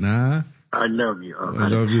بهتره. نه I love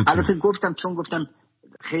you. البته گفتم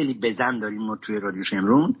خیلی بزن داریم ما توی رادیو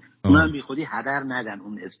شمرون، من بی خودی هدر ندن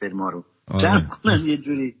اون اسپرما رو جمع کنن یه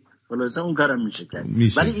جوری، خلاصه اون کارم میشه کرد.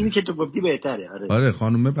 ولی اینی که تو گفتی بهتره. آره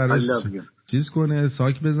خانومه براش چیز کنه،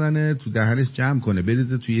 ساک بزنه تو دهنش جمع کنه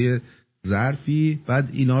بریزه توی ظرفی، بعد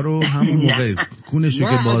اینا رو همون موقع کونشو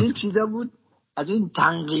که باز این چیزا بود، از این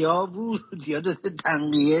تنقیه بود، یادت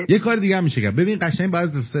تنقیه. یه کار دیگه هم میشه کرد. ببین قشنگ باید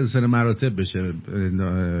سلسله مراتب بشه.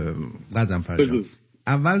 قدم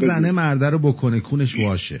اول زنه مرده رو بکنه کونش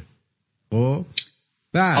واشه، خب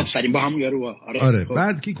بعد آفرین با هم یارو آره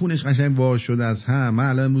بعد که کونش قشنگ واش شده از هم، من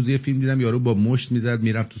الان امروز یه فیلم دیدم یارو با مشت میزد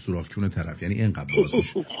میرفت تو سوراخ کون طرف، یعنی اینقدر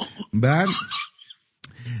بازش. بعد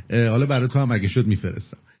حالا برای تو هم اگه شد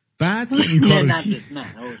میفرستم. بعد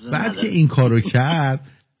که این کارو کرد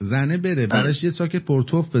زنه بره براش یه ساکت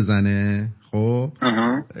پرتوف بزنه، خب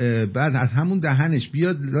بعد از همون دهنش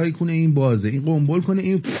بیاد لای کنه این بازه، این قنبل کنه،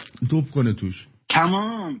 این توف کنه توش.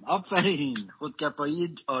 تمام. آفرین.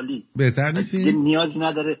 خودکفایی عالی. بهتر نیستی؟ نیازی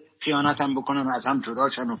نداره خیانت هم بکنن از هم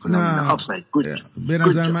جداشن و فلان. آفرین. به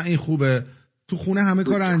نظر من این خوبه. تو خونه همه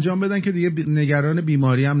کار انجام بدن که دیگه نگران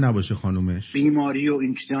بیماری هم نباشه خانومش. بیماری و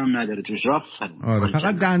این چیزا هم نداره توش. آفرین. آره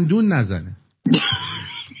فقط دندون نزنه.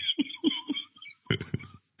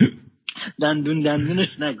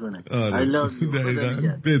 دندونش نکنه. آره. I love you.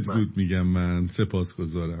 بدرود میگم من.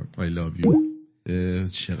 سپاسگزارم. I love you.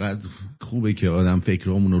 چقدر خوبه که آدم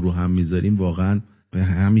فکرامونو رو هم میذاریم، واقعا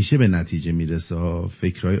همیشه به نتیجه میرسه.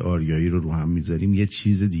 فکرهای آریایی رو هم میذاریم یه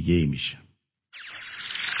چیز دیگه ای میشه.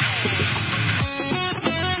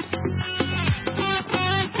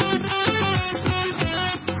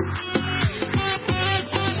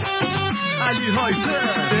 علی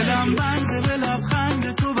هایپر دلم بنده به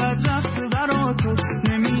لبخند تو بد رفته برا تو،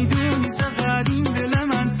 نمیدونی چقدر این دل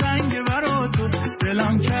من سنگ برا تو،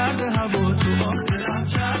 دلم کرده هوا تو، دلم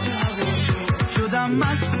کرده هوا تو، شدم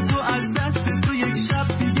مست تو از دست تو، یک شب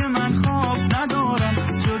دیگه من خواب ندارم،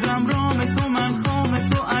 شدم رام تو من خام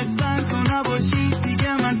تو، اصلا تو نباشی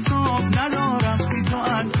دیگه من صاحب ندارم، بی تو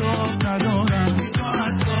اصاب ندارم، بی تو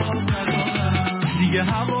اصاب ندارم دیگه.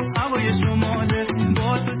 هوای شماله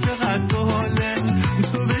با تو چقدر تو حاله،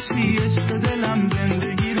 تو بشی عشق دلم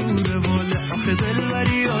زندگی رو رواله، آخه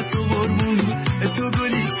دلبری ها تو برمونی، تو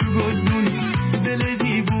گلی تو گلدونی، دل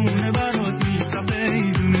دیوونه برات میسقه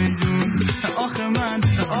ایدونه جون.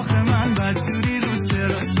 آخه من بدجوری رو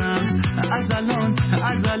چراشم،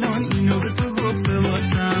 از الان اینو به تو گفته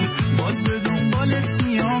باشم، باز به دنبالت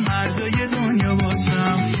میام هر جای دنیا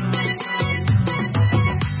باشم.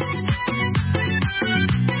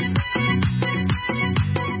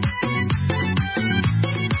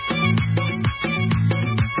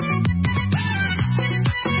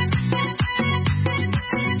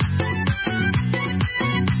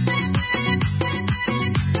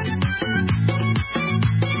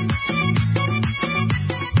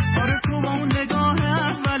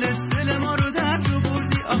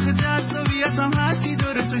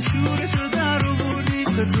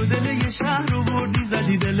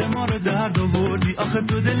 آخه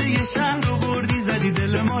تو دل یه شهر رو بردی، زدی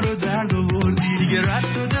دل ما رو درد و بردی، دیگه رد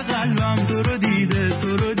شده قلبم تو رو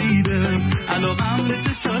دیده، علاقم به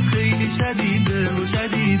چشات خیلی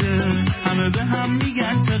شدیده، همه به هم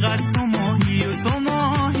میگن چقدر تو ماهی و تو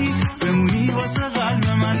ماهی، بمونی واسه قلب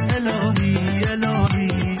من الهی.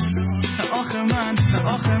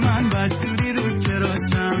 آخه من بدجوری روز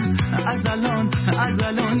کراشم، از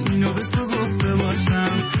الان اینو به تو گفته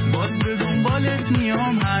باشم، باز به دنبالت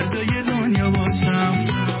میام هر جای دنیا باشم.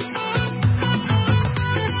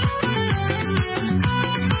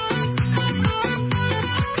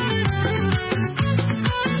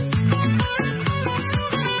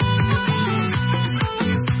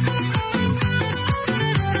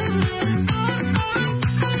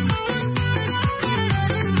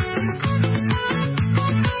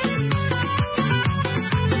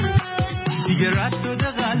 رد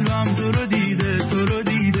شده قلبم تو رو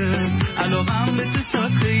دیده، علاقم به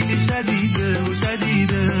چشات خیلی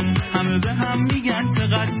شدیده، همه به هم میگن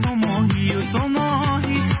چقدر تو ماهی و تو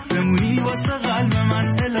ماهی، بمونی واسه واسه قلب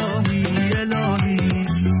من الهی الهی.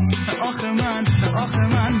 آخه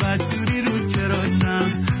من بدجوری رو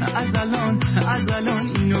کراشم، از الان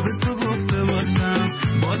اینو به تو گفته باشم،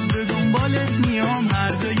 باز به دنبالت میام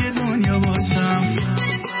هر جای دنیا باشم.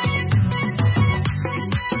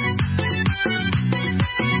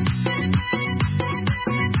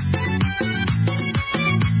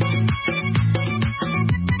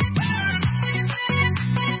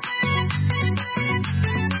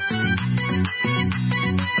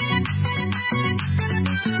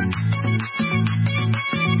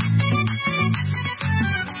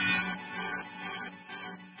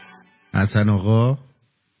 حسن آقا،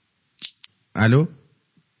 الو.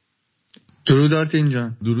 درود آرتین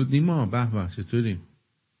جان. درود نیما. به به، چطوری؟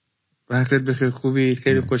 وقتت بخیر، خوبی؟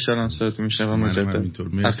 خیلی خوشحالم صداتو میشنوم مجدد.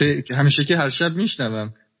 همیشه که هر شب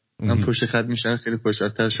میشنوم، من پشت خط میشنوم، خیلی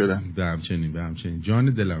خوشحال‌تر شدم. به همچنین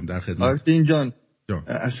جان دلم در خدمت. آرتین جان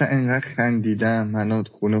اصلا انقدر خندیدم، من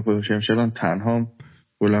خونه خودم شبم تنهام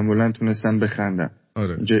بلند تونستم بخندم.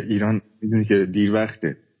 آره. اینجا ایران میدونی که دیر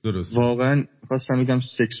وقته. درست. واقعا خواستم بگم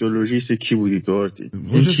سکسولوژیست کی بودی تو آرتین؟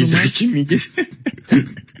 این چیزی که میگه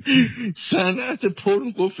صنعت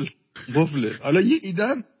پرن قفله. حالا یه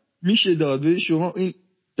ایدم میشه داد به شما، این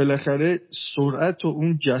بالاخره سرعت و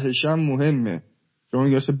اون جهش هم مهمه. شما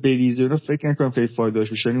میگه اصلا بریزه رو فکر نکنم خیلی فایده داشت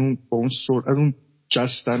باشه، اون با اون سرعت اون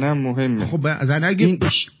جستنه هم مهمه. خب مثلا اگه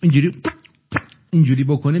اینجوری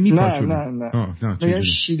بکنه میپاچونه. نه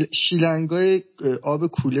شیلنگای آب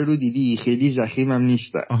کوله رو دیدی خیلی زخیم هم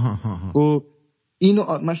نیستن. خب اینو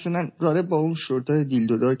مثلا داره با اون شورتای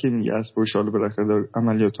دیلدودار که میگه از پرشالو بالاخره داره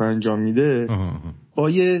عملیاتو انجام میده، با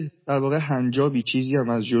یه در واقع هنجابی چیزی هم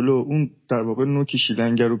از جلو اون در واقع نوکی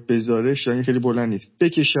شیلنگ رو بذاره، شیلنگ خیلی بلند نیست،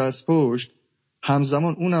 بکشه از پشت،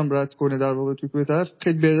 همزمان اونم رد کنه در واقع تو به طرف،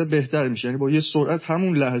 خیلی بهتر میشه. یعنی با یه سرعت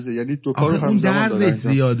همون لحظه، یعنی دو کارو همزمان داره. اون دردش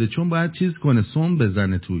زیاده چون باید چیز کنه، سم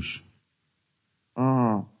بزنه توش.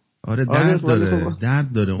 آره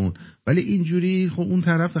درد داره اون. ولی اینجوری خب اون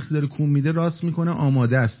طرف وقتی داره کون میده راست میکنه،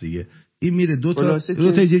 آماده است دیگه. این میره دو تا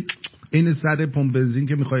این سر پمپ بنزین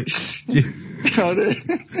که میخوای. آره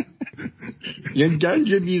یعنی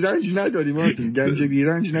گنج بیرنج نداریم آرتین، گنج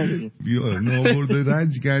بیرنج نداریم. بیا ناورده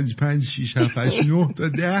رنج گنج 5 6 7 8 9 تا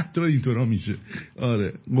 10 تا اینطورا میشه.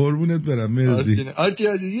 آره قربونت برم، مرسی. آرتین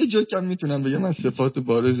یه جا کم میتونم بگم از صفات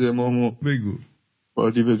بارز امامو. بگو.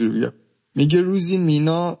 بادی بگم. میگه روزی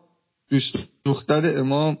مینا دوست دختر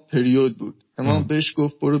امام پریود بود، امام بهش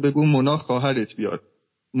گفت برو بگو مونا خواهرت بیاد.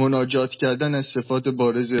 مناجات کردن از صفات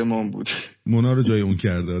بارز امام بود. مونا رو جای اون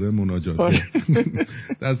کرده. آره مناجات.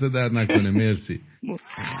 دست در نکنه، مرسی.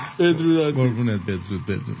 بدرود قربونت.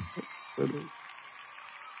 بدرود.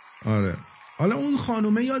 آره حالا اون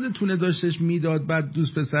خانومه یادتونه داشتش میداد، بعد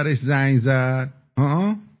دوست پسرش زنگ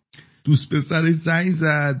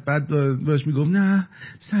زد، بعد باش میگفت نه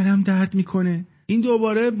سرم درد میکنه. این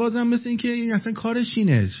دوباره بازم مثل این که این اصلا کارش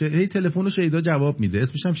اینه، هی تلفن رو شیدا جواب میده،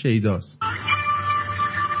 اسمش هم شیداست.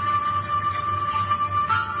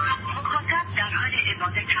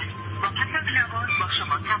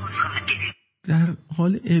 در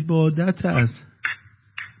حال عبادت است.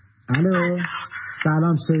 الو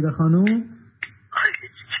سلام شیدا خانوم،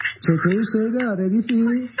 چطوری شیدا؟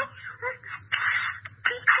 ردیفی؟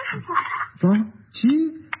 چی؟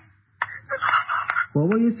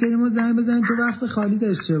 بابا یه سری ما زنگ بزنیم تو وقت خالی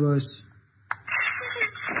داشته باش.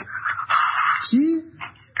 چی؟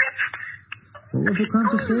 بابا تو کام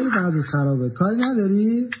تو خیلی وضعیت خرابه، کاری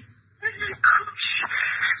نداری؟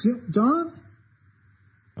 جان؟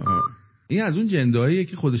 این از اون جندهاییه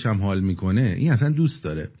که خودش هم حال میکنه، این اصلا دوست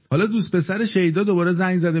داره. حالا دوست پسر شیدا دوباره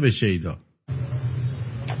زنگ زده به شیدا.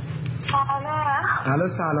 الو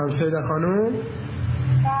سلام شیدا خانوم.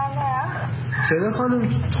 شیدا خانوم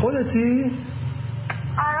خودتی؟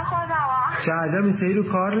 آره خودم. چه عجب این سری رو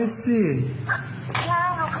کار نیستی؟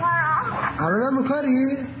 نه رو کارم. الانم رو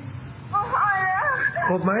کاری؟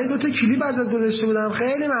 خب من این 2 تا کلیپ ازت گذاشته بودم،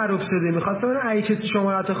 خیلی معروف شدی، میخواستم ببینم اگه کسی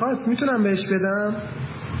شماره‌تو خواست میتونم بهش بدم.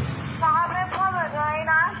 فقط به پا بگاهی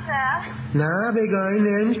نشه. نه بگاهی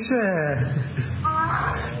نمیشه.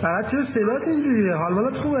 فقط چرا صدات اینجوریه؟ حال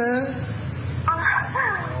مالت خوبه؟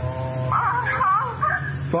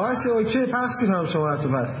 باشه اوکی، پخش میکنم شماره‌تو.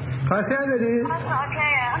 پس کاری نداری؟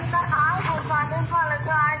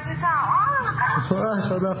 خدا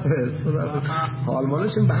حال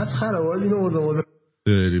مالش این بحث خرابه، اینو اوزا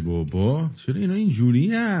داری بابا چرا اینا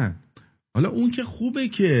اینجوری هن؟ حالا اون که خوبه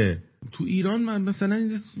که تو ایران من مثلا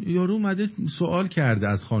یارو اومده سوال کرده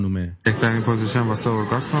از خانومه بهترین پوزیشن واسه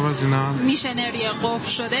اورگاسم واسینا میشنری قفل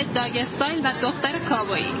شده، داگ استایل و دختر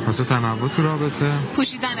کاوایی، واسه تنوع تو رابطه،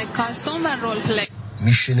 پوشیدن کاستوم و رول پلی.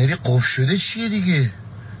 میشنری قفل شده چیه دیگه؟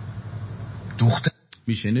 دختر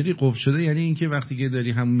میشنری قفل شده یعنی اینکه وقتی که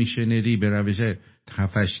داری هم میشنری به روش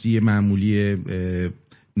هفشتی معمولی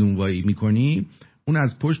نونوایی میکنی، اون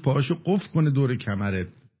از پشت پاهاشو قفل کنه دور کمرت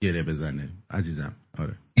گره بزنه عزیزم.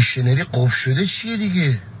 آره میشنری قفل شده چیه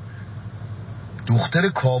دیگه؟ دختر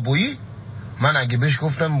کابویی؟ من اگه بهش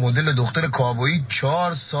گفتم مدل دختر کابویی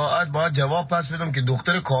 4 ساعت باید جواب پس بدم که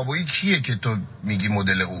دختر کابویی کیه که تو میگی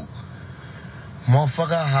مدل او. ما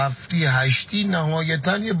فقط هفتی هشتی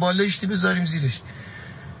نهایتاً یه بالشتی بذاریم زیرش.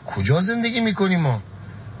 کجا زندگی میکنیم ما؟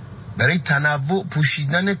 برای تنوع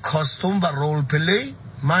پوشیدن کاستوم و رول پلی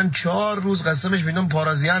من 4 روز قسمش میدم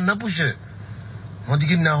پارازیان نپوشه. ما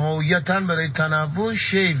دیگه نهایتاً برای تنوع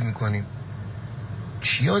شیو میکنیم.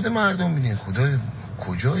 چی یاد مردم بینید؟ خدا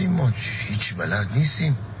کجاییم ما؟ هیچ بلد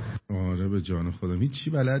نیستیم. آره به جان خودم هیچی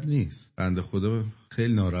بلد نیست. بنده خدا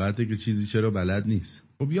خیلی ناراحته که چیزی چرا بلد نیست.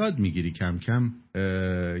 خب یاد میگیری کم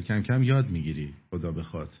کم یاد میگیری خدا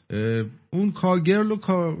بخواد. اون کاگرل و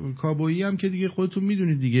کابویی هم که دیگه خودتون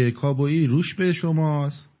میدونید دیگه، کابویی روش به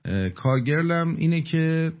شماست، کاگرل هم اینه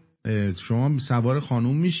که شما سوار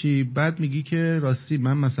خانوم میشی بعد میگی که راستی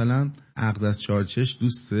من مثلا عقد از چارچش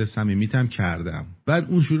دوست صمیمیتم کردم، بعد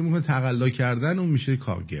اون شروع میکنه تقلا کردن، اون میشه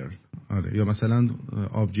کاگرل. آره یا مثلا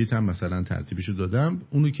آبجیت هم مثلا ترتیبشو دادم،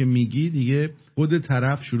 اونو که میگی دیگه خود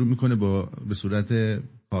طرف شروع میکنه به صورت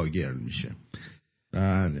کاگرل میشه.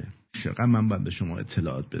 بله چقدر من باید به شما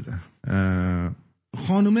اطلاعات بدم.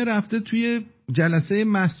 خانومه رفته توی جلسه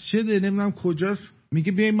مسجد نمیدونم کجاست،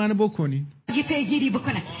 میگه بیاین منو بکنین پیگیری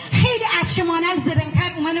بکنه. خیلی از شمانل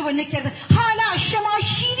زرنگتر اومنه و نکرده. حالا شما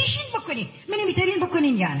شیریشین بکنین منو میترین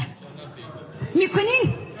بکنین یا نه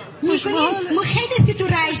میکنین ما خیلی سی تو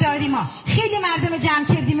رای داریم، ما خیلی مردم جمع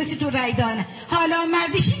کردیم سی تو رای داریم، حالا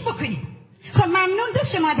مردشین بکنین. خب ممنون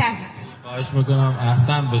دست شما در خواهش میکنم.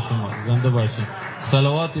 احسن به شما، زنده باشین.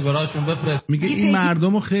 صلواتی براشون بفرست. میگه این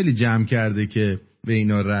مردمو خیلی جمع کرده که به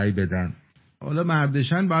اینا رای بدن، حالا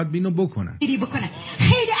مردشن باید بینو بکنن.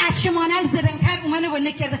 خیلی از شمانل زرنگتر اومنه و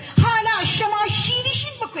نکرده. حالا شما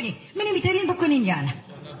شیریشین بکنین منو میترین بکنین یا نه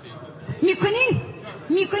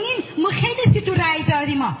میکنین ما خیلی سی تو رای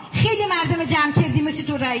داریم، ما خیلی مردم جمع کردیم سی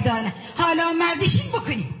تو رای داریم، حالا مردشین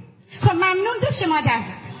بکنین. خب ممنون دست شما در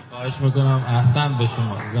خواهش میکنم. احسن به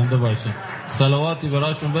شما، زنده باشین. صلواتی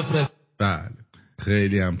براشون بفرست. بله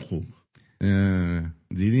خیلی هم خوب.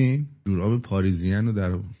 دیدین جوراب پاریزیان رو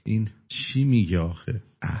در این چی میگه آخه؟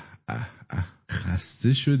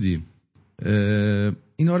 خسته شدیم.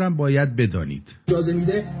 اینا رو هم باید بدانید. اجازه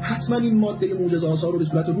میده حتما این ماده معجزه‌آسا رو به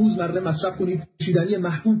صورت روزمره مصرف کنید. نوشیدنی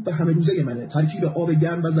محبوب به همه روزه منه. ترکیب آب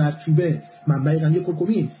گرم و زردچوبه، منبع غنی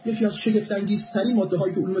کرکمین، یکی از شگفت‌انگیزترین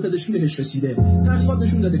ماده‌هایی که علوم پزشکی بهش رسیده. تحقیقات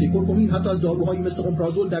نشون داده که کرکمین حتی از داروهایی مثل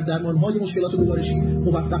اومپرازول در درمان‌های مشکلات گوارشی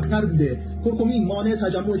موفق‌تر بوده. کرکمین مانع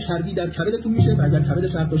تجمع چربی در کبدتون میشه و اگر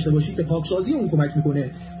کبد چرب داشته باشید به پاکسازی اون کمک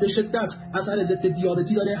میکنه. به شدت اثر ضد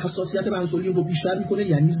دیابتی داره، حساسیت به انسولین رو بیشتر میکنه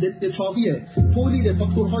یعنی ضد چاقیه. تولید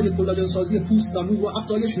فاکتورهای کلاژن سازی پوست و مو رو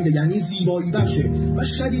افزایش میده یعنی زیبایی بخشه و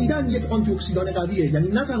شدیداً یک آنتی اکسیدان قویه، یعنی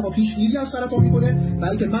نه تنها پیشگیری از سرطان میکنه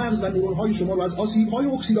بلکه مغز و نورون‌های شما رو از آسیب‌های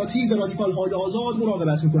اکسیداتیو و رادیکال‌های آزاد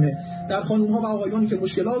مراقبت میکنه. در خانم‌ها و آقایانی که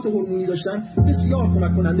مشکلات هورمونی داشتن بسیار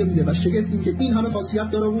کمک کننده بوده و شگفت این که این همه خاصیت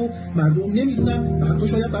داره و مردم نمیدونن و حتی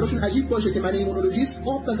شاید براشون عجیب باشه که من ایمونولوژیست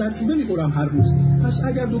آب و زردچوبه میخورم هر روز. پس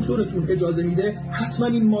اگر دکترتون اجازه میده حتما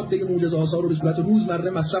این ماده معجزه‌آسا رو به صورت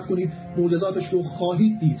روزمره مصرف کنید. معجزاتش رو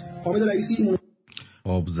خواهید دید. حامد رئیسی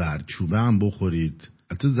آب زردچوبه هم بخورید.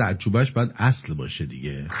 البته زردچوبهش باید اصل باشه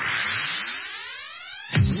دیگه.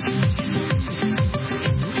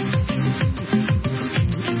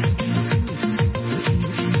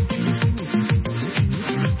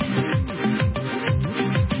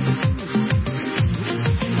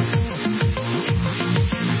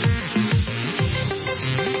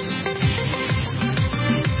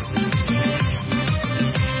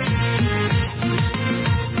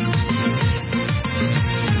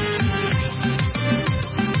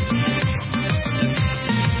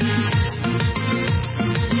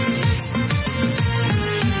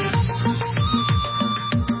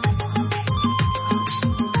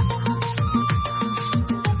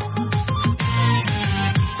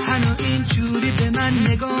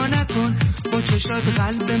 چشات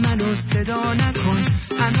قلب منو صدا نکن،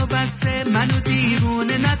 هنو بسته منو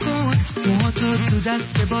دیوونه نکن، موهاتو تو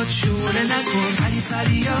دست باد شونه نکن. پری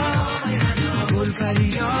پریا گل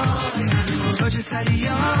پریا تاج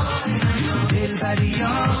سریا دل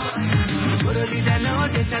بریا برو دیدنا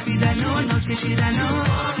دل تبیدنا ناز کشیدنا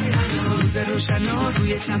روز روشنا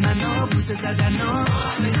روی چمنا بوسه زدنا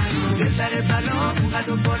دل در بلا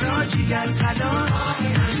اونقدر بالا جیگر طلا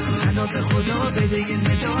تنها به خدا بده یه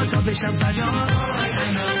ندا تا بشم فدا.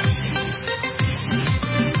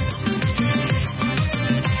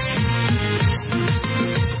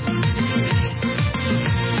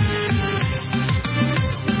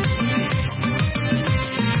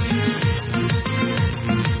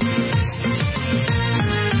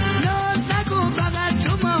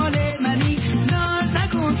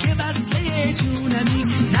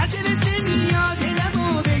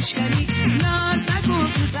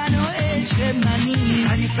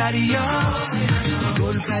 فریا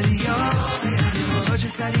گل فریا تاج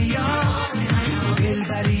سریا دل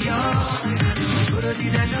بریا تو رو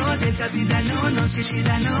دیدن و دل تپیدن و ناز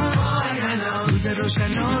کشیدن و روز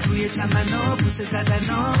روشن و روی چمن و بوسه زدن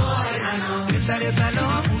و بسر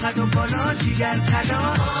بلا اومد و بالا جیگر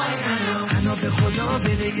طلا حنا به خدا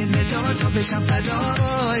بده یه ندا تا بشم فدا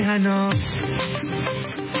حنا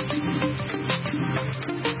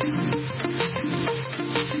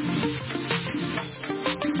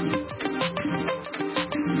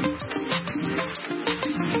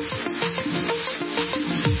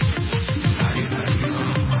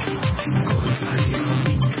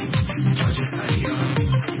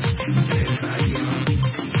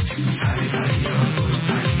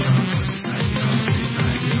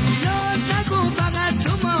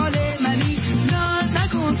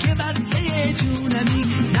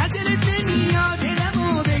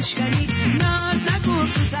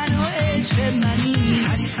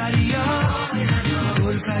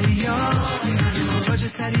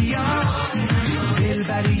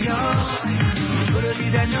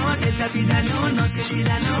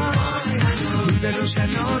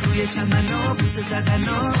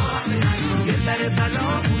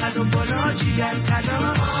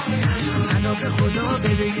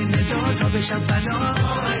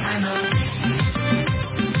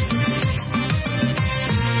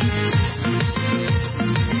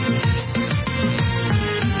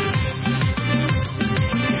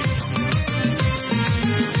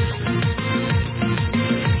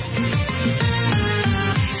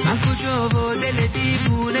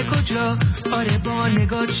آره با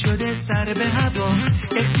نگات شده سر به هوا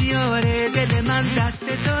اختیار دل من دست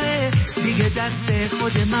توه دیگه دست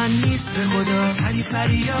خود من نیست به خدا پری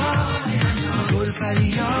پریا گل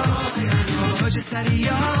پریا تاج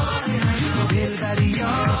سریا دل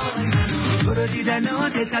بریا تو رو دیدن و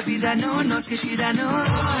دل تپیدن و ناز کشیدن و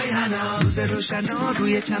روز روشن و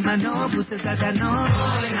روی چمن و بوسه زدن و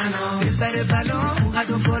دل بر بلا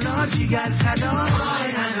اومد و بالا جیگر طلا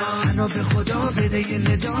حنا به خدا بده یه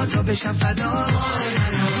ندا تا بشم فدا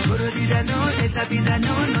تو رو دیدن و دل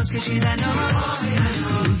تپیدن و ناز کشیدن و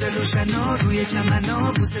روز روشن و روی چمن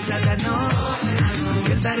و بوسه زدن و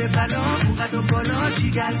دل بر بلا اومد و بالا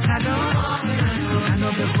جیگر طلا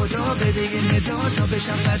حنا به خدا بده یه ندا تا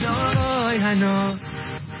بشم فدا حنا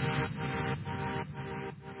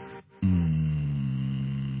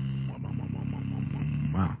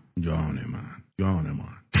جان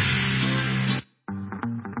من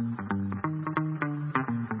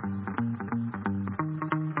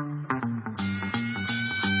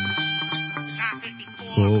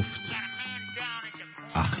گفت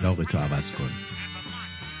اخلاق تو عوض کن.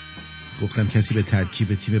 گفتم کسی به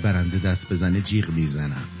ترکیب تیم برنده دست بزنه جیغ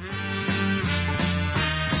میزنم.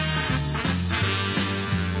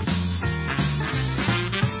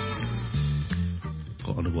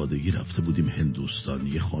 خانوادگی رفته بودیم هندوستان.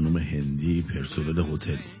 یه خانم هندی پرسنل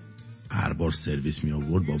هتل هر بار سرویس می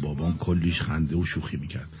آورد با بابام کلیش خنده و شوخی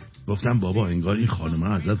میکرد. گفتم بابا انگار این خانمه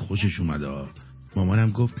ازت خوشش اومده.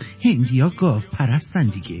 مامانم گفت هندیا گاو پرستن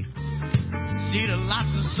دیگه.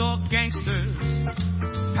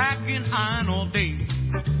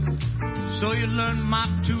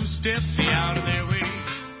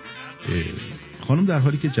 خانم در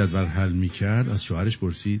حالی که جدول حل میکرد از شوهرش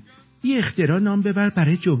پرسید یه اختراع نام ببر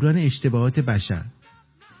برای جبران اشتباهات بشر.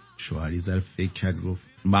 شوهری ذره فکر کرد گفت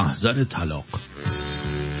محضر طلاق.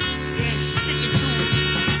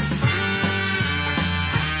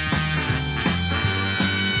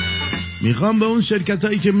 میخوام به اون شرکت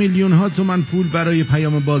هایی که میلیون ها تومن پول برای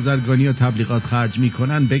پیام بازرگانی و تبلیغات خرج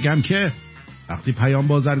میکنن بگم که وقتی پیام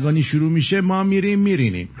بازرگانی شروع میشه ما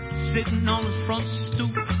میرینیم.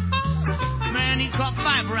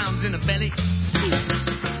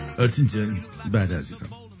 آرتین جان بعد عزیزم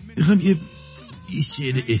میخوام یه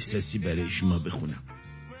شعر احساسی برای شما بخونم.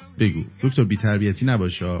 بگو دکتر بی تربیتی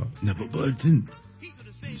نباشه. نه بابا آرتین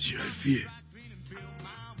چه حرفیه.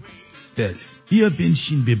 بله بیا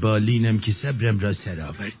بنشین به بالینم که صبرم را سر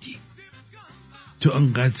آوردی. تو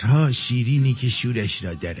انقدرها شیرینی که شورش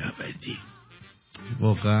را در آوردی.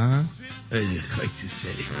 واقعا خاک تو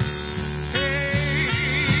سری.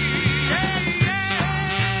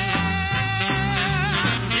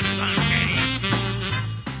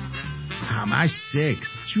 همش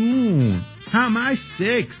سکس جون. همش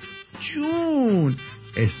سکس جون.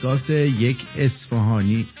 احساس یک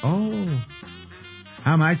اصفهانی.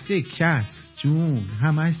 همش سکس جون.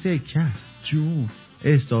 همش سکس جون.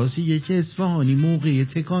 احساس یک اصفهانی موقع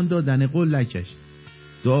تکان دادن قلکش.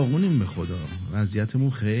 داغونیم به خدا.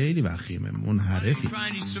 وضعیتمون خیلی وخیمه. منحرفیم.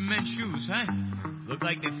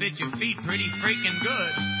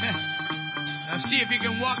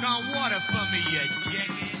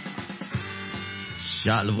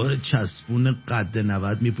 شلوار چسبون قد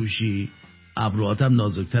 90 میپوشی، ابروهاتم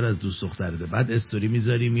نازکتر از دوست دخترته، بعد استوری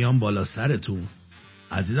میذاری میام بالا سرتون.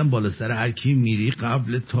 عزیزم بالا سر هر کی میری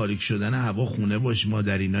قبل تاریک شدن هوا خونه باش،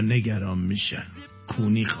 مادرینا نگران میشن.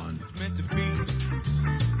 کونی خان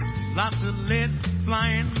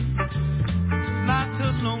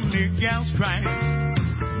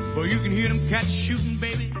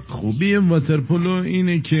خوبی واترپولو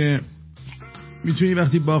اینه که میتونی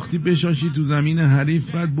وقتی باختی بشاشی تو زمین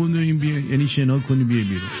حریف، بعد بندوین بیا، یعنی شنا کنی بیای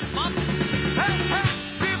بیرون.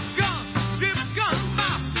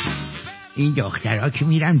 این دخترها که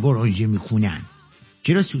میرن برنجه میخونن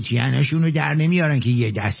چرا سوتیانشون رو در نمیارن که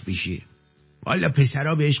یه دست بشه؟ والا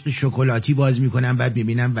پسرها به عشق شکلاتی باز میکنن بعد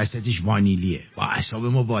ببینن وسطش وانیلیه. با اعصاب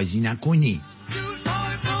ما بازی نکنی.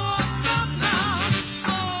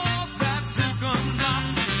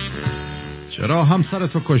 چرا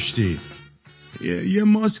همسرتو کشتی؟ یه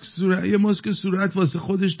ماسک صورت واسه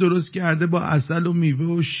خودش درست کرده با عسل و میوه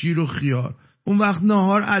و شیر و خیار. اون وقت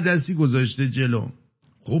ناهار عدسی گذاشته جلو.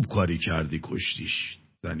 خوب کاری کردی کشتیش،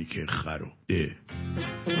 زنی که خرو.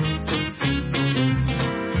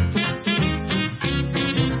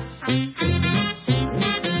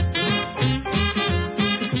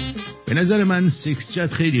 به نظر من سکس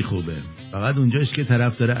چت خیلی خوبه، فقط اونجاش که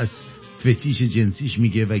طرف داره از فتیش جنسیش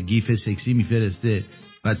میگه و گیف سکسی میفرسته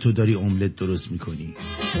و تو داری املت درست میکنی.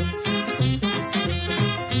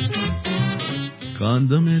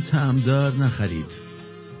 کاندوم طعمدار نخرید،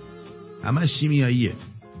 همش شیمیاییه.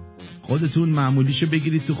 خودتون معمولیشو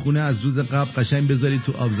بگیرید تو خونه، از روز قبل قشنگ بذارید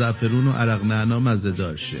تو آب زعفرون و عرق نعنا مزه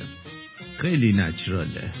دار شه. خیلی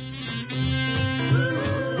نچراله.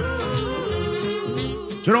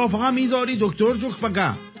 چرا فقط میذاری دکتر جوک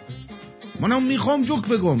بگم؟ منم میخوام جوک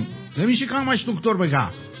بگم، نمیشه که همش دکتر بگم.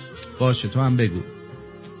 باشه تو هم بگو،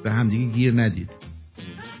 به همدیگه گیر ندید.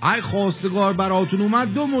 ای خواستگار براتون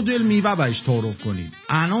اومد 2 مدل میوه بهش تعارف کنید،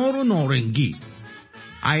 انار و نارنگی.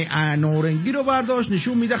 ای نارنگی رو برداشت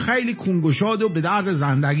نشون میده خیلی کنگوشاد و به درد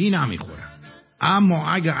زندگی نمیخوره، اما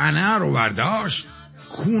اگه انار رو برداشت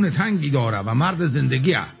کون تنگی داره و مرد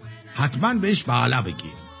زندگیه، حتما بهش بله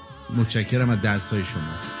بگید. متشکرم از درسای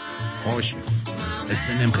شما. آش میخون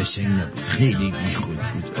استنم قشنگ نبود، خیلی بیخود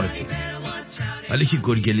بود آرتین، ولی که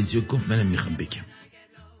گرگلیجو گفت منم میخوام بگم.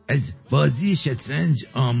 از بازی شطرنج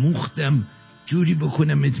آموختم جوری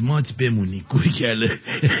بکنم اتمات بمونی گرگله.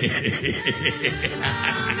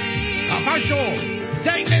 کافاشو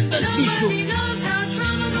زنگندت بیشو.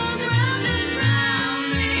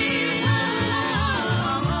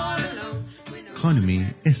 خانمی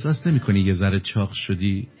احساس نمی کنی یه ذره چاق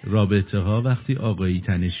شدی؟ رابطه ها وقتی آقایی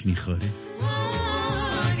تنش میخوره.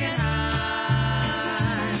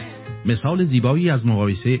 مثال زیبایی از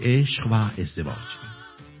مقایسه عشق و ازدواج.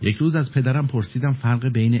 یک روز از پدرم پرسیدم فرق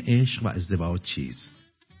بین عشق و ازدواج چیست.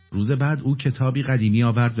 روز بعد او کتابی قدیمی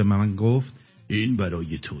آورد و من گفت این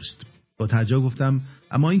برای توست. با تعجب گفتم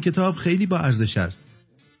اما این کتاب خیلی با ارزش است.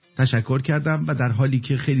 تشکر کردم و در حالی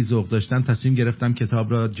که خیلی ذوق داشتم تصمیم گرفتم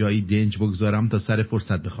کتاب را جایی دنج بگذارم تا سر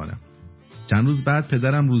فرصت بخوانم. چند روز بعد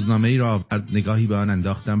پدرم روزنامه‌ای را آورد، نگاهی به آن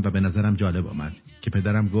انداختم و به نظرم جالب آمد که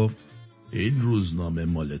پدرم گفت این روزنامه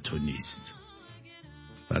مال تو نیست،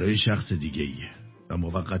 برای شخص دیگه ایه و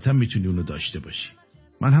موقتا میتونی اونو داشته باشی.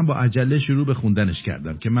 من هم با عجله شروع به خوندنش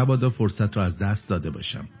کردم که مبادا فرصت رو از دست داده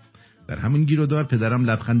باشم. در همون گیرودار پدرم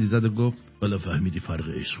لبخندی زد و گفت حالا فهمیدی فرق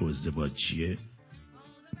عشق و ازدواج چیه؟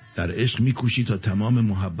 در عشق میکوشی تا تمام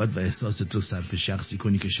محبت و احساس تو صرف شخصی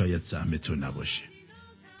کنی که شاید سهم تو نباشه،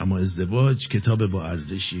 اما ازدواج کتاب با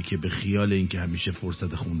ارزشیه که به خیال اینکه همیشه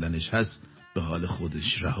فرصت خوندنش هست به حال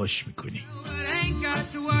خودش رهاش میکنی.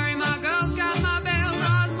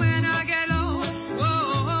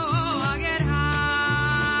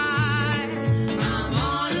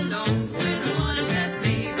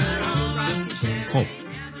 خب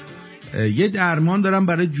یه درمان دارم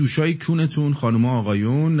برای جوشای کونتون خانوما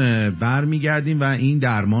آقایون، برمیگردیم و این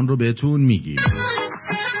درمان رو بهتون میگیم.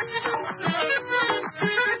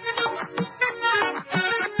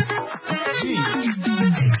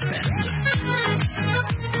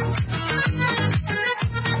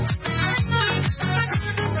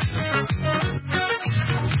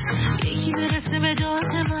 یکی برسه به داد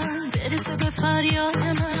من، برسه به فریاد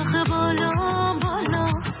من، آخه بالا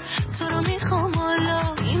بالا تو رو میخوام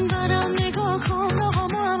بالا، این برم نگاه کن آقا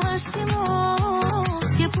ما هم هستیم،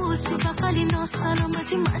 یه بوسی بقلی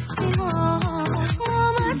ناسلامتی مستیم،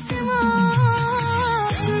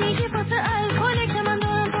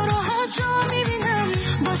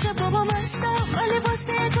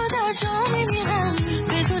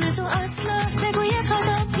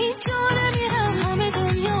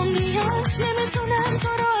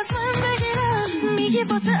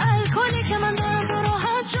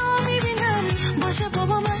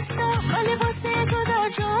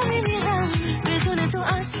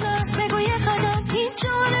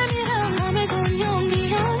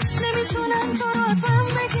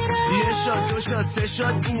 واسه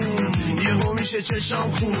شاد بوم یهو میشه چشام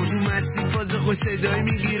خون اومد فاز خوش صدایی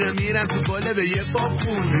میگیره میرم تو باله به یه پاپ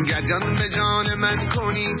خون گجان به جان من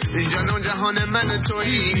کنی اینجا نو جهان من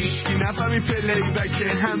تویی هیچکی نفهمی پلی بکه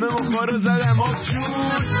همه مخا رو زدم آف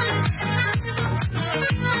جون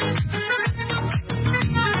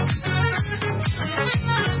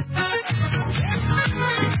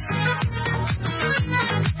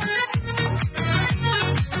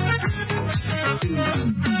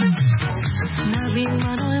نبین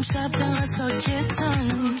منو امشب دقیقا ساکتم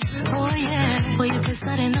اویه با یه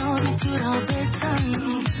پسر نابی تو رابطم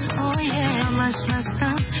اویه همش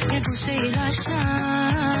مستم یه گوشه ای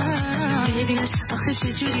لشم ببینش آخه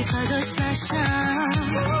چجوری فداش نشم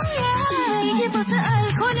میگه واسه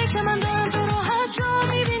الکلی که من دارم تو رو هر جا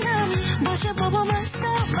میبینم باشه بابا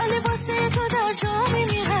مستم ولی واسه تو در جا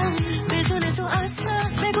میمیرم بدون تو اصلا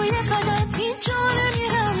بگو یه قدر هیچ جا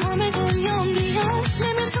نمیرم همه دنیام بیان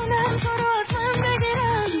نمیتونم تو رو از من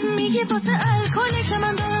بگیرم میگه واسه الکلی که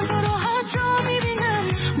من دارم تو رو هر جا میبینم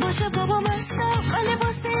باشه بابا مستم ولی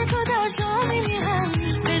واسه تو در جا میمیرم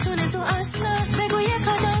بدون تو اصلا بگو یه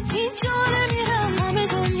قدر هیچ جا نمیرم همه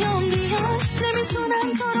دنیام بیان نمیتونم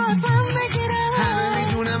تو رو از من بگیرم همه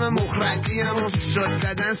میدونم مخرجیم و شد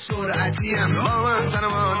زدن سرعتیم با من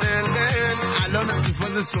سنم دل الانم تو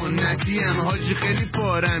فاز سنتیم حاجی خیلی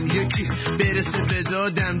پارم یکی برسه به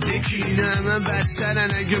دادم دکی نه من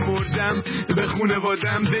بدترن اگه مردم به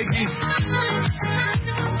خونوادم بگی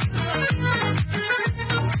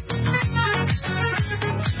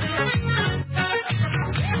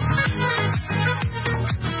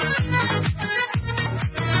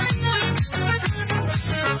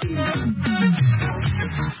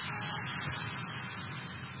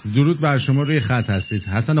درود بر شما، روی خط هستید.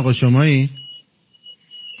 حسن آقا شمایی؟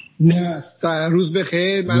 نه روز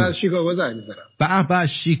بخیر، من از شیکاگو زنگ میزنم. به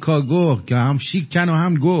شیکاگو که هم شیکن و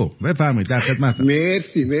هم گو. بفرمایید در خدمتم.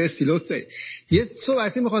 مرسی لطفه. یه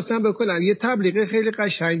صحبتی میخواستم بکنم. یه تبلیغ خیلی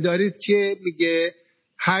قشنگ دارید که میگه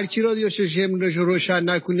هر کی رادیو شمرش روشن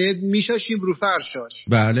نکنه میشاشیم رو فرشاش.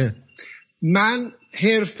 بله. من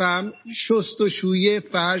حرفم شستشوی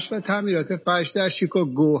فرش و تعمیرات فرش در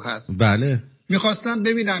شیکاگو هست. بله. میخواستم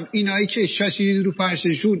ببینم اینایی که شاشیدید رو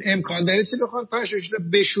فرششون امکان داره چه بخوان فرششون رو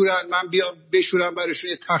بشورن، من بیام بشورم براشون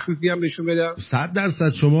یه تخفیفی هم بهشون بدم.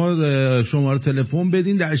 100% شما شماره تلفن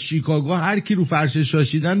بدین در شیکاگو، هر کی رو فرشش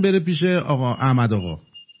شاشیدن بره پیش آقا احمد آقا.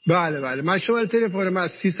 بله من شماره تلفنم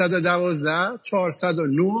از 312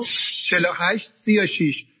 409 48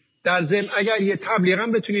 36. در ضمن اگر یه تبلیغ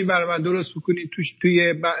هم بتونین برای من درست بکنین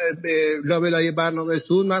توی لابلای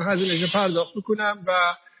برنامه‌تون، من هزینه‌اش پرداخت میکنم و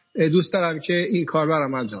دوست دارم که این کار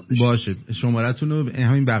برام انجام بشه. باشه، شماره‌تون رو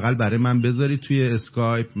همین بغل برای من بذارید توی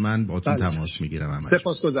اسکایپ، من باهاتون تماس میگیرم.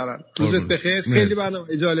 سپاسگزارم. روزت بخیر. خیلی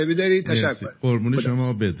برنامه جالبی داری. تشکر. قربون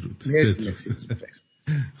شما. بدرود. مرسی.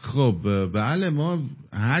 خب بله، ما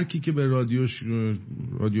هر کی که به رادیوش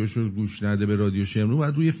رو گوش نده به رادیو شمرو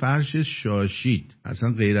باید روی فرش شاشید.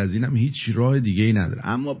 اصلا غیر از اینم هیچ راه دیگه ای نداره.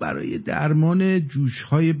 اما برای درمان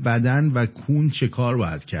جوش‌های بدن و کون چه کار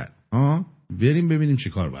باید کرد؟ بریم ببینیم چه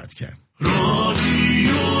کار باید کرد.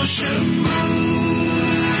 رادیو شمرو.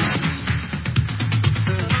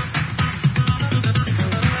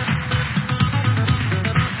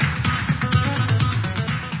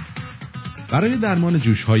 برای درمان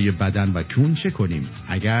جوش‌های بدن و کون چه کنیم؟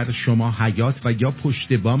 اگر شما حیاط و یا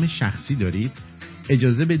پشت بام شخصی دارید،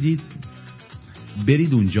 اجازه بدید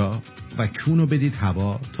برید اونجا و کونو بدید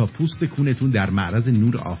هوا تا پوست کونتون در معرض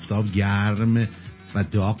نور آفتاب گرم و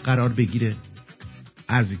داغ قرار بگیره.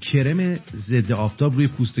 از کرم ضد آفتاب روی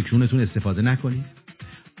پوست کونتون استفاده نکنید.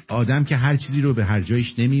 آدم که هر چیزی رو به هر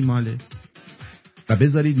جایش نمیماله. و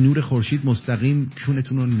بذارید نور خورشید مستقیم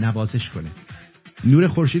کونتون رو نوازش کنه. نور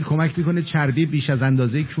خورشید کمک میکنه چربی بیش از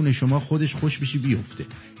اندازه کون شما خودش خوش بشی بیفته.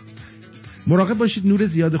 مراقب باشید نور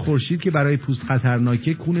زیاد خورشید که برای پوست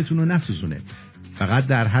خطرناکه کونتون رو نسوزونه. فقط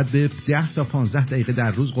در حد 10 تا 15 دقیقه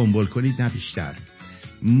در روز قنبل کنید، نه بیشتر.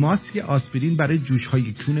 ماسک آسپرین برای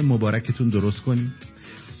جوش‌های کون مبارکتون درست کنید.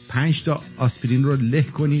 5 تا آسپرین رو له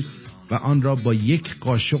کنید و آن را با 1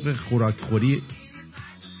 قاشق خوراکخوری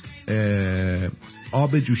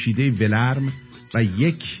آب جوشیده ولرم و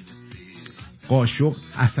 1 قاشق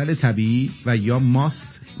عسل طبیعی و یا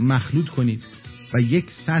ماست مخلوط کنید و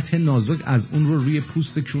 1 سطح نازک از اون رو روی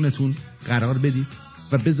پوست کونتون قرار بدید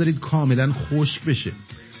و بذارید کاملا خشک بشه.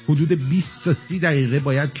 حدود 20 تا 30 دقیقه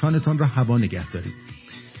باید کانتان را هوا نگه دارید.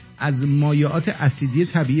 از مایعات اسیدی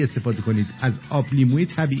طبیعی استفاده کنید. از آب لیموی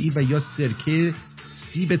طبیعی و یا سرکه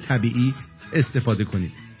سیب طبیعی استفاده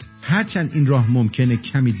کنید. هرچند این راه ممکنه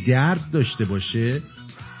کمی درد داشته باشه،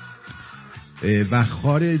 و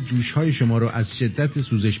خار جوش‌های شما رو از شدت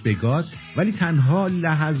سوزش به گاز، ولی تنها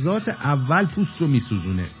لحظات اول پوست رو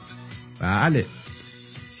میسوزونه. بله،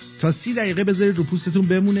 تا 30 دقیقه بذارید رو پوستتون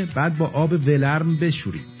بمونه، بعد با آب ولرم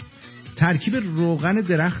بشورید. ترکیب روغن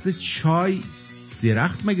درخت چای،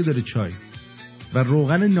 درخت مگه داره چای، و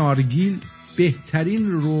روغن نارگیل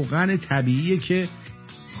بهترین روغن طبیعیه که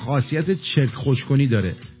خاصیت چرک خشک‌کنی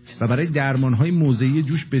داره و برای درمان‌های موضعی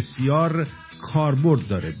جوش بسیار کاربرد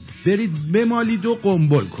داره. برید بمالید و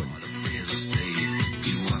قنبل کنید.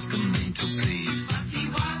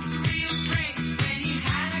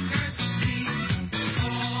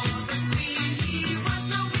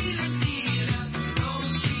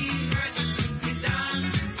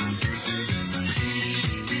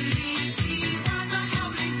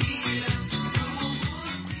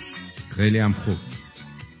 خیلی هم خوب.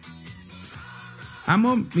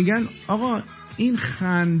 اما میگن آقا این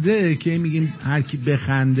خنده که میگیم هر کی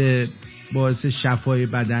بخنده باعث شفای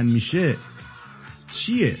بدن میشه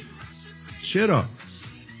چیه؟ چرا؟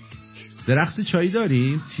 درخت چایی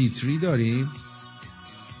داریم؟ تیتری داریم؟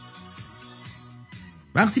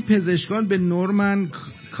 وقتی پزشکان به نورمن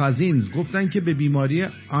کازینز گفتن که به بیماری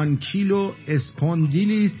آنکیلو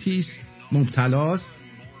اسپوندیلیتیس مبتلاست،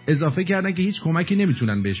 اضافه کردن که هیچ کمکی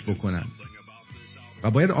نمیتونن بهش بکنن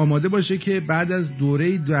و باید آماده باشه که بعد از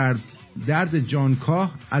دوره درد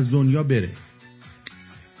جانکاه از دنیا بره.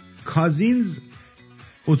 کازینز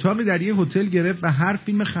اتاقی در یه هتل گرفت و هر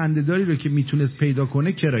فیلم خنده‌داری رو که میتونست پیدا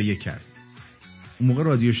کنه کرایه کرد. اون موقع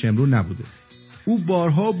رادیو شمرون نبوده. او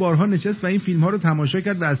بارها و بارها نشست و این فیلم‌ها رو تماشا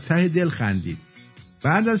کرد و از ته دل خندید.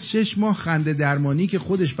 بعد از 6 ماه خنده درمانی که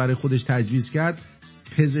خودش برای خودش تجویز کرد،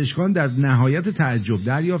 پزشکان در نهایت تعجب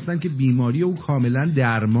دریافتند که بیماری او کاملا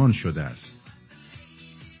درمان شده است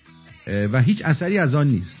و هیچ اثری از آن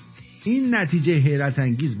نیست. این نتیجه حیرت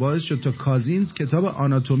انگیز باعث شد تا کازینز کتاب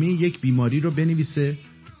آناتومی یک بیماری رو بنویسه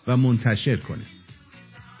و منتشر کنه.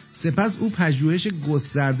 سپس او پژوهش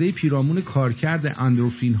گسترده پیرامون کارکرد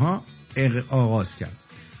اندورفین ها آغاز کرد.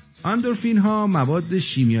 اندورفین ها مواد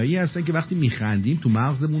شیمیایی هستن که وقتی میخندیم تو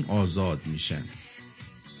مغزمون آزاد میشن.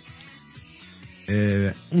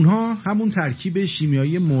 اونها همون ترکیب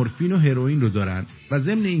شیمیایی مورفین و هروئین رو دارن و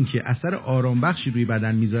ضمن اینکه اثر آرامبخشی روی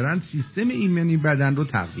بدن میذارن، سیستم ایمنی بدن رو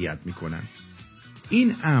تقویت میکنن.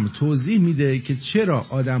 این امر توضیح میده که چرا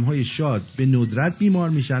آدمهای شاد به ندرت بیمار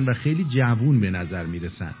میشن و خیلی جوون به نظر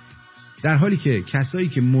میرسن، در حالی که کسایی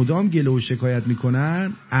که مدام گله و شکایت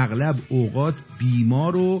میکنن اغلب اوقات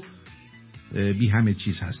بیمار و بی همه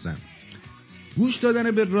چیز هستن. گوش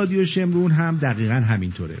دادن به رادیو شمرون هم دقیقاً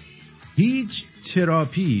همینطوره. هیچ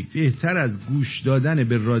تراپی بهتر از گوش دادن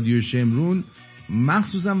به رادیو شمرون،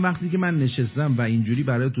 مخصوصا وقتی که من نشستم و اینجوری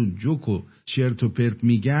براتون جوک و چرت و پرت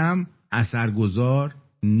میگم، اثرگذار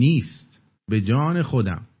نیست. به جان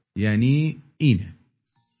خودم. یعنی اینه.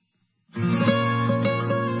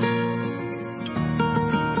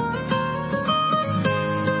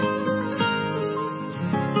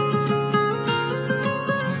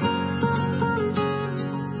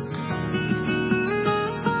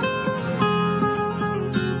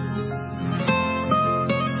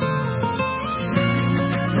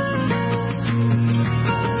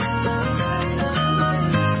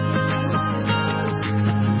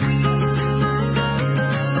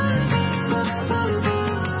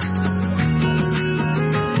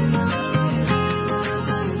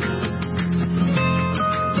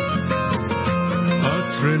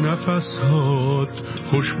 نفسات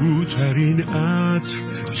خوشبوترین عطر،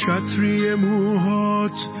 چتری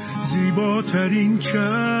موهات زیباترین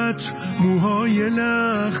چتر، موهای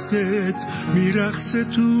لختت میرقصه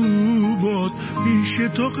تو باد، پیش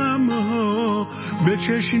تو غمها به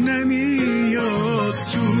چشم نمیاد،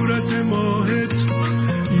 صورت ماهت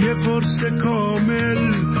یه قرص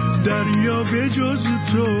کامل، دریا به جز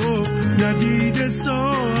تو ندید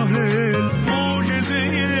ساحل،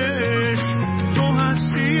 معجزه تو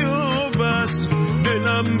هستی و بس،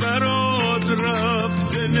 دلم برات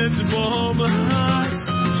رفت، دلت بام هست،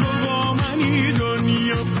 تو با منی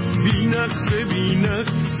دنیا بی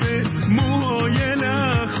نقصه، موهای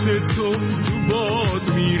لخت تو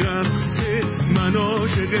باد میرقصه، من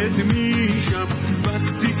عاشقت میشم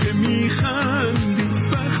وقتی که میخندی،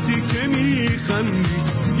 وقتی که میخندی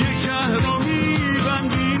یه شهر رو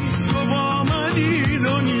میبندی، تو با منی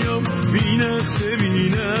دنیا بی نقصه،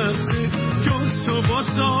 جز تو با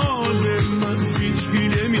ساز من هیچکی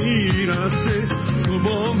نمیرسه، تو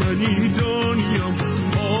با منی دنیا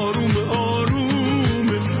آروم آروم،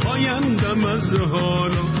 آیندم از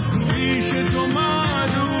حالا پیش تو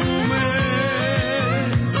معلومه.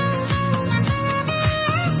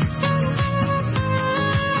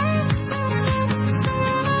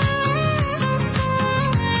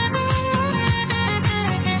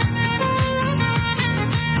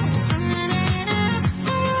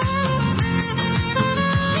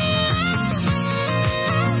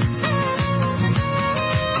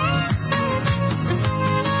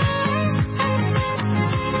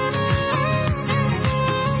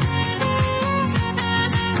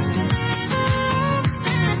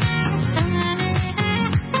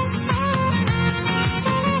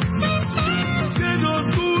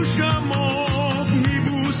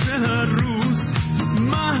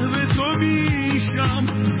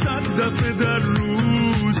 صد دفعه در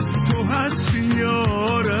روز تو هستی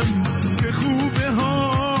یارم، به خوب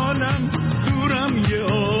حالم دورم یه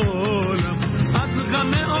عالم از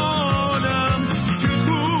غم عالم، که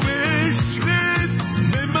خوب عشقت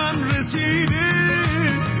به من رسیده،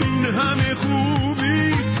 این همه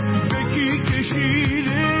خوبی به کی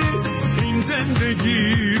کشیده، این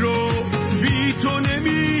زندگی رو بی تو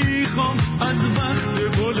نمیخوام، از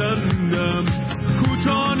وقت بلندم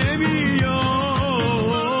کوتاه نمیام،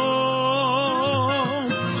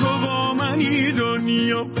 تو با منی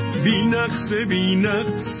دنیا بی نقصه بی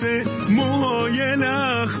نقصه، موهای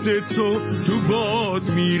لخت تو باد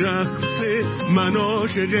میرقصه، من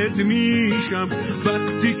عاشقت میشم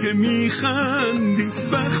وقتی که میخندی،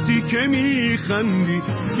 وقتی که میخندی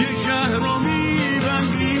یه شهر رو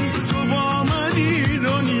میبندی، تو با منی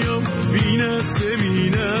دنیا بی نقصه بی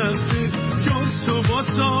نقصه، جز تو با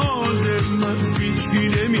ساز من هیچکی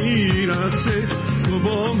نمیرقصه، تو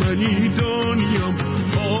با منی دنیا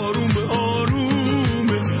آروم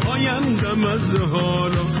آرومه، آیندم از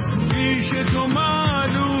حالا پیش تو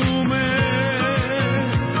معلومه.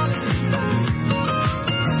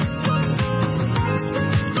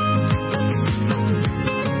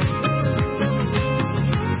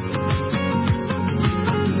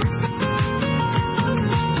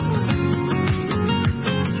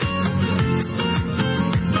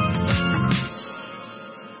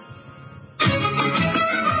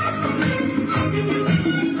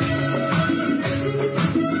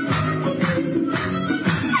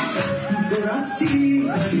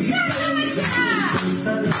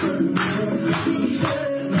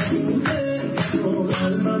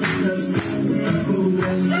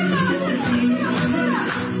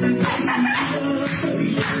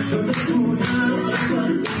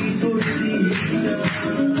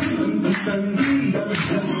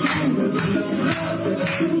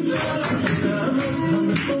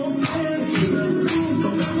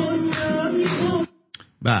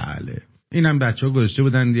 بله اینم بچه ها گذاشته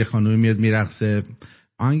بودن یه خانومی میاد میرقصه.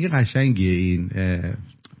 آهنگ قشنگیه این،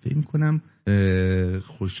 فکر میکنم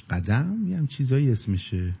خوش قدم یه هم چیزایی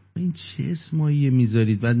اسمشه. این چه اسماییه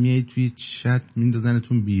میذارید بعد میایید توی چت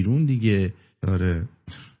میندازنتون بیرون دیگه. آره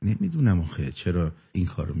نمیدونم آخه چرا این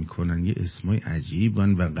کارو میکنن، یه اسمای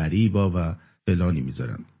عجیبن و غریبا و فلانی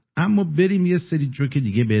میذارن. اما بریم یه سری جوک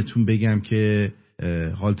دیگه بهتون بگم که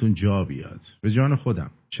حالتون جا بیاد. به جان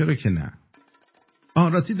خودم چرا که نه.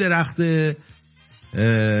 راستی درخت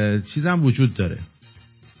چیزم وجود داره،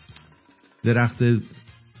 درخت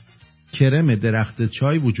کرم، درخت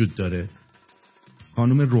چای وجود داره.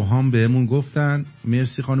 خانم روحام بهمون گفتن،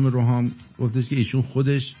 مرسی خانم روحام، گفتش که ایشون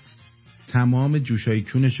خودش تمام جوشای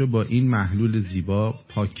کونشو با این محلول زیبا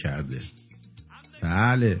پاک کرده.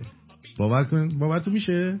 بله باور کن، باورتون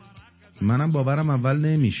میشه؟ منم باورم اول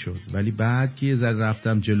نمیشد ولی بعد که یه ذره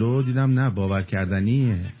رفتم جلو دیدم نه باور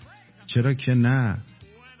کردنیه. چرا که نه،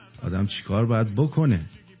 آدم چیکار باید بکنه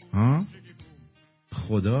ها؟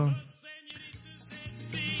 خدا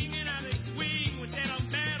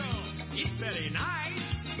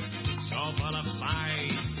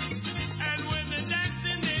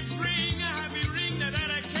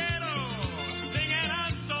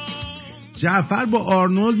جعفر با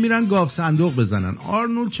آرنولد میرن گاف صندوق بزنن.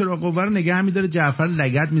 آرنولد چراغو رو نگه میداره، جعفر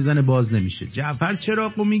لگد میزنه باز نمیشه. جعفر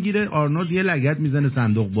چراغو میگیره، آرنولد یه لگد میزنه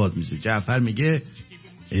صندوق باز میشه. جعفر میگه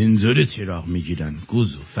اینجوری چراغ میگیرن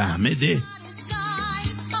گوزو فهمده.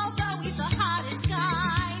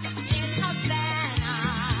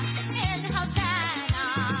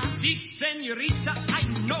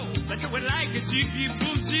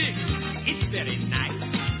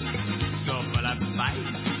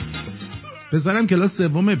 پسرم کلاس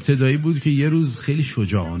سوم ابتدایی بود که یه روز خیلی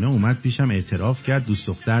شجاعانه اومد پیشم اعتراف کرد دوست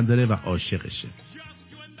دختر داره و عاشقشه.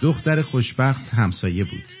 دختر خوشبخت همسایه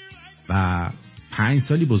بود و 5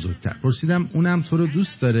 سالی بزرگتر. پرسیدم اونم تو رو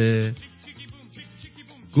دوست داره؟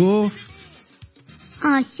 گفت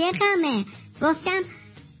عاشقمه.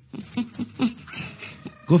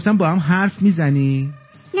 گفتم با هم حرف میزنی؟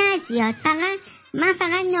 نه زیاد، من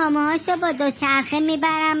فقط نامه‌هاشو با 2 چرخه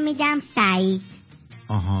میبرم میدم سعید.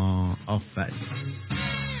 آها آفرین.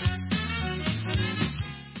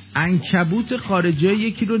 عنکبوت خارجی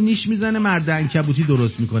یکی رو نیش میزنه، مرد عنکبوتی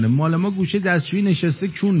درست میکنه. مال ما گوشه دستشویی نشسته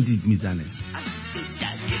کون دید میزنه.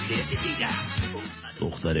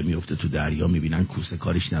 دختره میفته تو دریا، میبینن کوسه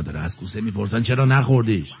کاریش نداره، از کوسه میپرسن چرا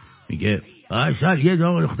نخوردیش؟ میگه شاید یه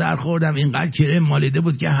داغ دختر خوردم اینقدر کرم مالیده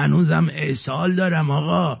بود که هنوزم اسهال دارم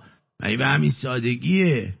آقا. ای به همین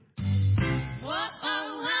سادگیه.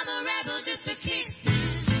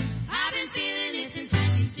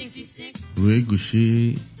 روی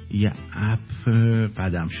گوشی یه اپ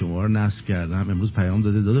قدم شمار نصب کردم. امروز پیام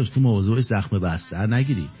داده داداش تو موضوع زخم بستر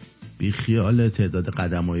نگیری، بی خیال تعداد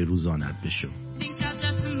قدم‌های روزانت بشو.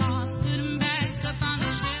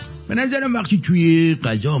 به نظرم وقتی توی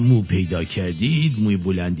غذا مو پیدا کردید، موی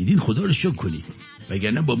بلند دیدین، خدا رو شکر کنید،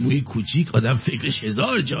 وگرنه با موی کوچیک آدم فکرش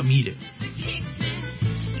 1000 جا میره.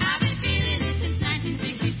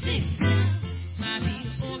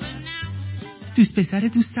 دوست پسر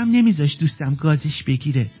دوستم نمیذاش دوستم گازش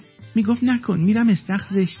بگیره، میگفت نکن، میرم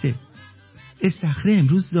استخر زشته. استخره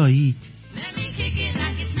امروز زایید.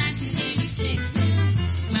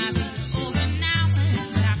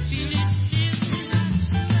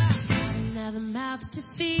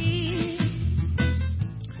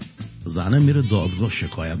 زنه میره دادگاه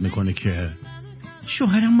شکایت میکنه که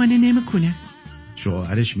شوهرم منو نمیکنه.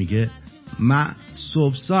 شوهرش میگه من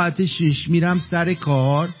صبح ساعت 6 میرم سر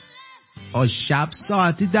کار، شب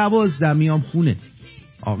ساعت 12 میام خونه.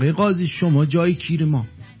 آقای قاضی شما جای کیر ما،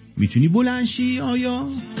 میتونی بلند شی آیا؟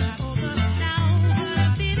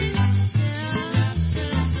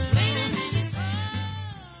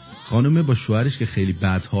 خانم با شوهرش که خیلی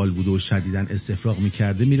بد حال بوده و شدیداً استفراغ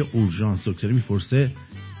میکرده میره اورژانس. دکتر میپرسه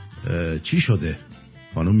چی شده؟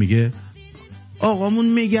 خانم میگه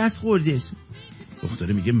آقامون مگس خورده است.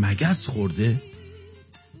 دکتر میگه مگس خورده؟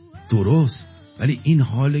 درست، ولی این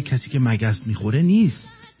حال کسی که مگس میخوره نیست.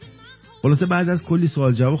 خلاصه بعد از کلی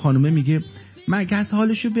سوال جواب خانومه میگه مگس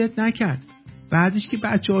حالشو بد نکرد، بعدش که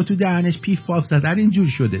بچه ها تو دهنش پیف پاف زدن اینجور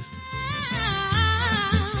شده است.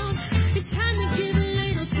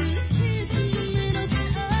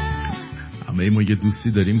 همه ما یه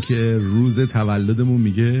دوستی داریم که روز تولدمون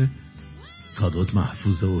میگه کادوت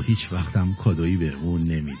محفوظه و هیچ وقتم کادویی بهمون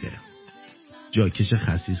نمیده. جاکش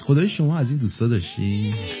خسیس. خدای شما از این دوستا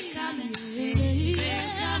داشتین؟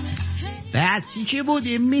 بچی که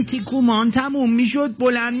بودیم میتی کومان تموم میشد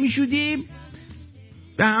بلند میشدیم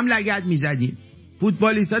به هم لگد میزدیم،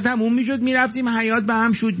 فوتبالیستا تموم میشد میرفتیم حیات به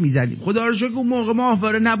هم شوت میزدیم. خدا رو شکر اون موقع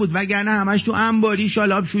ماهواره نبود، وگرنه همش تو انباری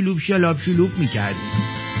شالاب شلوب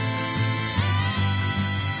میکردیم.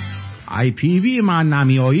 ای پیوی من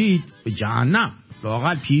نمیایید به جهنم،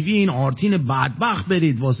 لااقل پیوی این آرتین بدبخت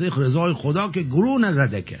برید واسه رضای خدا که گروه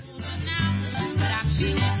نزده که.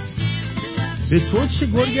 به تو چه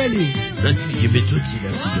گرگلی؟ راست میگه به تو چی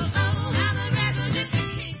رسیده؟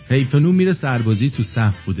 حیفنون میره سربازی، تو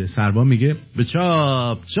صف بوده. سربا میگه به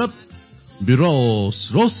چپ به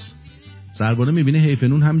راست. سربانه میبینه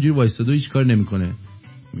حیفنون همینجوری وایستاده و هیچ کار نمیکنه.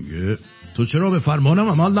 میگه تو چرا به فرمانم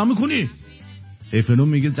عمل نمیکنی؟ حیفنون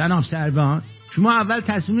میگه جناب سربان شما اول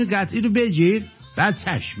تصمیم قطعی رو بگیر، بعد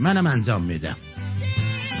چشم منم انجام میدم.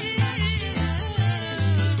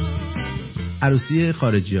 عروسی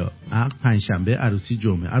خارجی ها عقد پنجشنبه، عروسی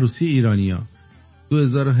جمعه. عروسی ایرانی ها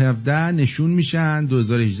 2017 نشون میشن،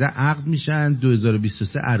 2018 عقد میشن،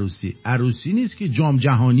 2023 عروسی نیست که جام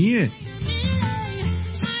جهانیه.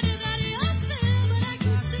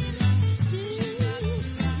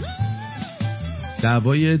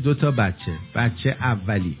 دعوای 2 تا بچه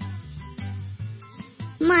اولی.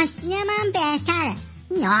 ماشین من بهتره.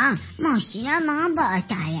 نه ماشین ما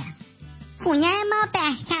بهتره. خونه ما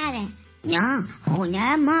بهتره. نه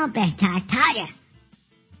خونه ما بهتره.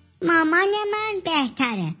 مامان من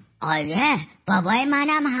بهتره. آره بابای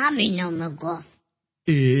منم همینو میگفت.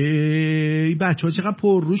 ای بچه ها چقدر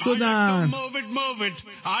پر رو شدن.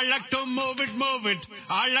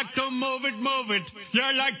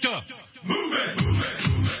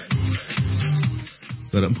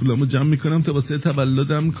 دارم پولامو جمع میکنم تا واسه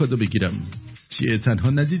تولدم کادو بگیرم. چیه تنها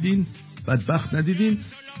ندیدین؟ بدبخت ندیدین؟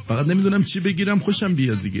 فقط نمیدونم چی بگیرم خوشم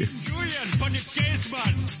بیاد دیگه.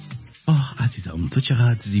 آه عزیزم تو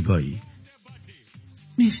چقدر زیبایی.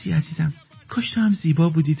 مرسی عزیزم، کاش تو هم زیبا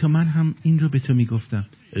بودی تا من هم این رو به تو میگفتم.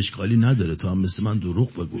 اشکالی نداره، تو هم مثل من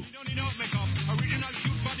دروغ بگو.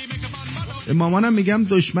 مامانم میگم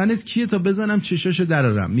دشمنت کیه تا بزنم چشاشو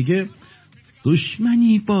درارم. میگه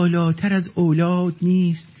دشمنی بالاتر از اولاد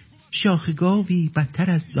نیست، شاخ گاوی بدتر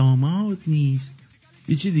از داماد نیست.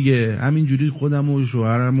 چی دیگه همینجوری خودم و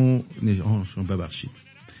شوهرم و شما ببخشید.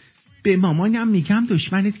 به مامانم میگم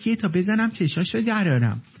دشمنت کیه تا بزنم چشاشو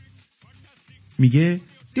درارم. میگه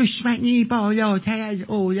دشمنی بالاتر از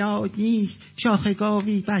اولاد نیست، شاخ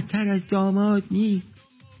گاوی بدتر از داماد نیست.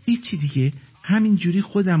 هیچی دیگه همینجوری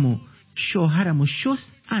خودم و شوهرم و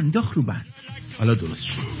شست انداخت رو بند. حالا درست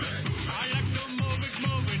شد.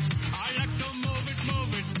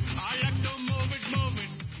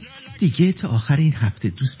 دیگه تا آخر این هفته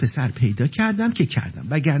دوست پسر پیدا کردم که کردم،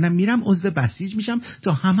 وگرنه میرم عضو بسیج میشم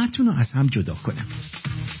تا همتون رو از هم جدا کنم.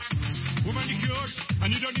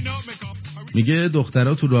 میگه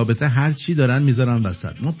دخترها تو رابطه هر چی دارن میذارن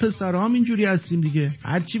وسط. ما پسرها هم اینجوری هستیم دیگه،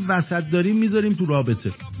 هر چی وسط داریم میذاریم تو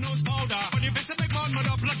رابطه.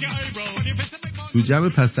 تو جمع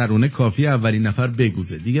پسرونه کافی اولین نفر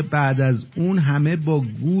بگوزه دیگه، بعد از اون همه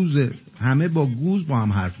با گوز با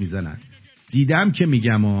هم حرف میزنن. دیدم که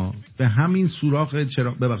میگم به همین سوراخ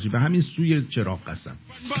چراغ، ببخشید به همین سوی چراغ قسم.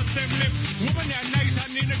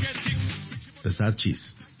 پسر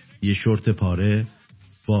چیست؟ یه شورت پاره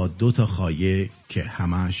با 2 تا خایه که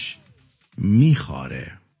همش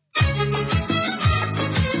میخاره.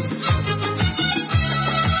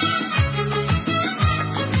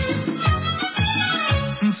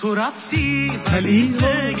 تو رفتی ولی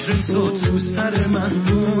فکر تو سر من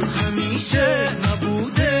بود، همیشه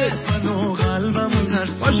نبوده من و قلبم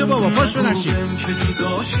ترسون. باشه بابا پاش بنشید که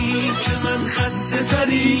جداشی که من خسته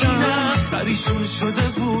ترینم، پریشون شده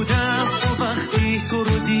بودم تو وقتی تو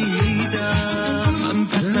رو دیدم. من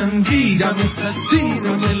پسندیدم و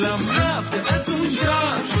تصدیرم دلم رفته از اون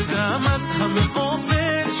شب، شدم از همه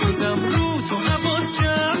قابل شدم رو تو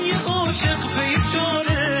حواسم، یه عاشق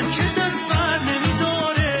پیچاره که دست بر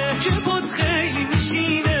نمیداره، که بود خیلی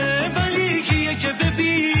میشینه ولی کیه که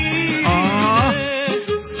ببینه.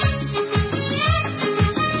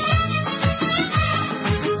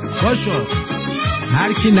 باشو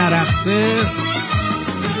هر کی نرقصه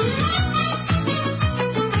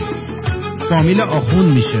فامیل آخون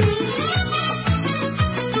میشه.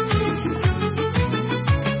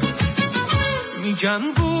 میگن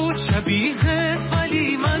بود شبیهت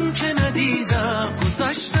ولی من که ندیدم،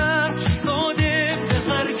 گذشتم چی ساده به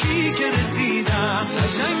هر کی که رسیدم،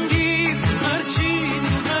 قشنگی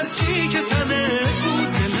هرچی که تنه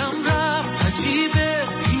بود دلم رفت عجیبه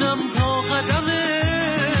اینم تا قدمه.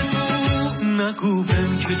 نگو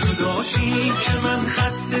بهم که جداشی که من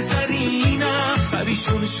خسته ترینم،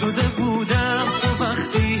 پریشون شده بودم تو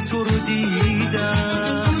وقتی تو رو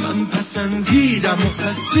دیدم. من پسندیدم و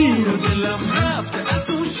تصدیر و دلم رفته از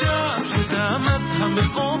اون شب، شدم از همه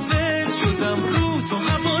قابل شدم رو تو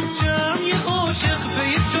حواسم، یه عاشق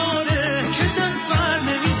بیچاره که دست بر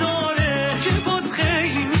نمیداره، که بود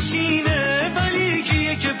خیلی میشینه ولی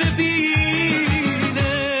کیه که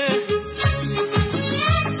ببینه.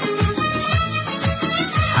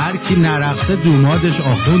 هر کی نرقصه دومادش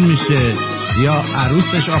آخون میشه، یا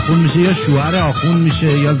عروسش آخون میشه، یا شوهر آخون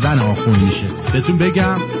میشه، یا زن آخون میشه. بهتون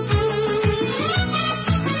بگم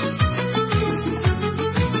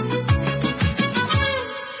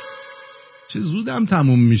چه زودم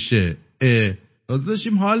تموم میشه.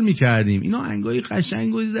 داشتیم حال میکردیم اینا انگایی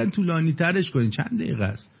قشنگ و زن طولانی ترش کنین. چند دقیقه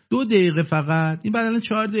است؟ 2 دقیقه فقط. این بعد الان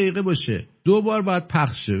 4 دقیقه باشه. 2 بار باید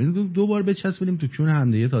پخش شه. 2 بار بچسبونیم تو کون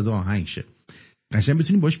هم دیگه تازه آهنگ شه. قشنگ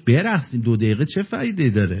بتونیم باش برقصیم. 2 دقیقه چه فایده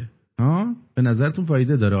داره؟ ها؟ به نظرتون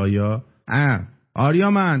فایده داره آیا؟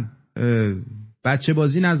 آریا من بچه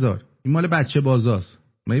بازی نذار. این مال بچه بازاست.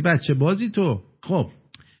 مگه بچه بازی تو؟ خب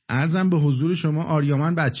عرضم به حضور شما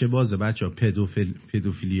آریامن بچه بازه بچه‌ها،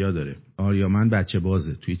 پدوفیلیا داره. آریامن بچه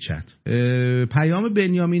بازه توی چت. پیام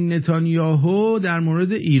بنیامین نتانیاهو در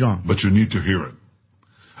مورد ایران. But you need to hear it.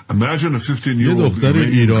 Imagine a 15-year-old دختر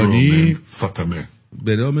ایرانی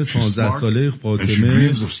به نام 15 ساله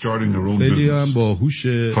فاطمه خیلی هم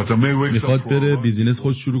باهوشه، میخواد بره بیزینس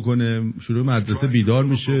خود شروع کنه، شروع مدرسه بیدار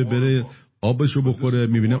میشه، بره آبشو بخوره،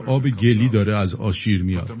 میبینه آب گلی داره از آشیر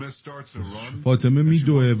میاد. فاطمه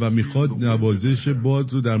میدوه و میخواد نوازش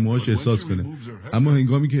باد رو در موهاش احساس کنه، اما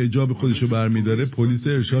هنگامی که حجاب خودشو برمیداره پلیس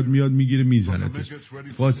ارشاد میاد میگیره میزنتش.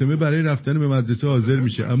 فاطمه برای رفتن به مدرسه حاضر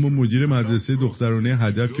میشه، اما مدیر مدرسه دخترانه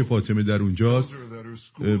هدف که فاطمه در اونجاست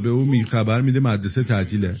به اون خبر میده مدرسه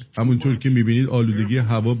تعطیله. همونطور که میبینید آلودگی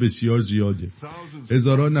هوا بسیار زیاده.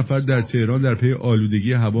 هزاران نفر در تهران در پی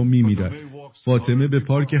آلودگی هوا میمیرن. فاطمه به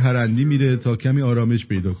پارک هرندی میره تا کمی آرامش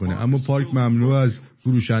پیدا کنه، اما پارک ممنوع از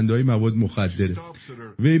فروشنده‌های مواد مخدره.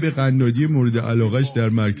 وی به قنادی مورد علاقش در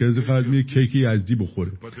مرکز خرج میره کیک یزدی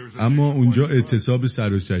بخوره، اما اونجا اعتصاب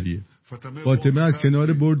سراسریه. فاطمه از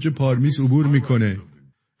کنار برج پارمیس عبور میکنه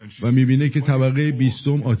و میبینه که طبقه 20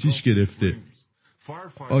 آتیش گرفته.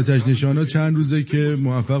 آتش نشانا چند روزه که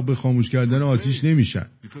موفق به خاموش کردن آتیش نمیشن،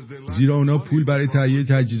 زیرا اونا پول برای تهیه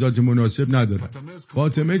تجهیزات مناسب ندارن.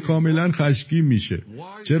 فاطمه کاملا خشمگین میشه.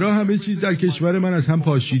 چرا همه چیز در کشور من از هم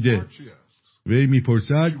پاشیده؟ وی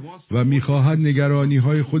میپرسد و میخواهد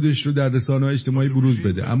نگرانی‌های خودش رو در رسانه‌های اجتماعی بروز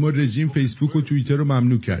بده، اما رژیم فیسبوک و توییتر رو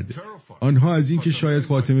ممنوع کرده. آنها از این که شاید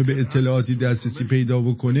فاطمه به اطلاعاتی دسترسی پیدا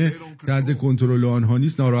بکنه تحت کنترل آنها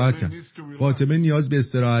نیست ناراحتن. فاطمه نیاز به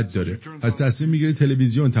استراحت داره، پس تصمیم میگیره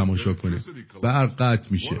تلویزیون تماشا کنه. برق قطع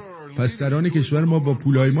میشه. پس سران کشور ما با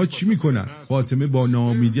پولای ما چی میکنن؟ فاطمه با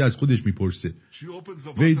ناامیدی از خودش میپرسه.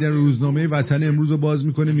 وی در روزنامه وطن امروز رو باز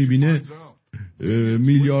میکنه، میبینه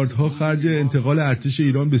میلیاردها خرج انتقال ارتش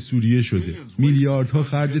ایران به سوریه شده، میلیاردها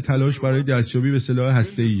خرج تلاش برای دستیابی به سلاح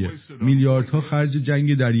هسته‌ایه، میلیاردها خرج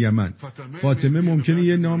جنگ در یمن. فاطمه ممکنه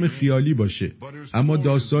یه نام خیالی باشه، اما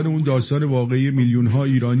داستان اون داستان واقعی میلیون‌ها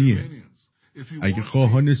ایرانیه. اگه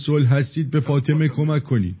خواهان صلح هستید به فاطمه کمک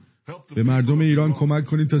کنید، به مردم ایران کمک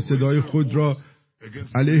کنید تا صدای خود را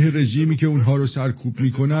علیه رژیمی که اونها رو سرکوب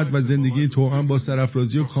می‌کند و زندگی توأم با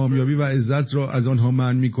سرافرازی و کامیابی و عزت را از آنها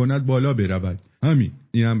منع می‌کند بالا برود. همین.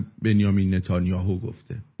 اینم بنیامین نتانیاهو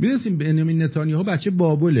گفته. می‌دونید بنیامین نتانیاهو بچه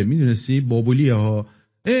بابله، می‌دونستی؟ بابلیه ها.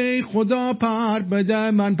 ای خدا پر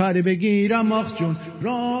بده من پر بگیرم آخ جون،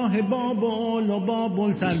 راه بابل و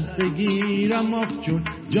بابل سر بگیرم آخ جون،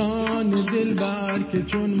 جان دل بر که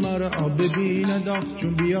چون مرا ببیند آخ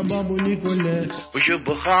جون، بیا بابولی کله بشو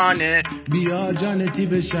بخانه، بیا جانتی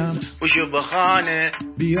بشم بشو بخانه،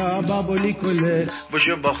 بیا بابولی کله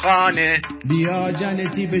بشو بخانه، بیا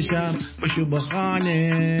جانتی بشم بشو بخانه.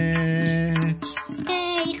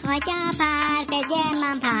 ای خدا پر بده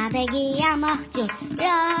من پر بگیرم آخ جون،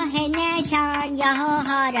 راه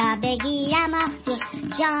نتانیاهوها را بگیرم آخ جون،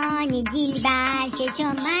 جان دیل بر که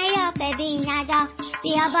چون مرا ببیند آخ،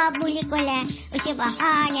 بیا بابولی کله بشو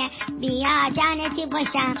بخانه، بیا جانتی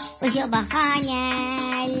باشم بشو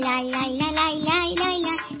بخانه. لای لای لای لای لای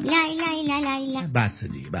لای لای لای لای. بس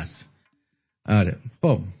دیگه بس. آره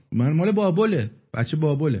خب من مال بابله، بچه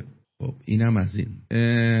بابله. خب اینم از این.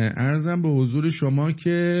 عرضم به حضور شما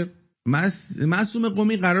که معصوم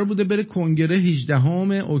قمی قرار بوده بره کنگره 18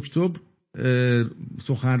 اکتبر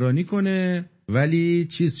سخنرانی کنه، ولی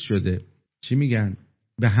چیز شده، چی میگن،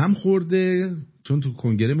 به هم خورده، چون تو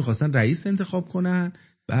کنگره میخواستن رئیس انتخاب کنن.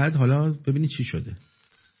 بعد حالا ببینید چی شده.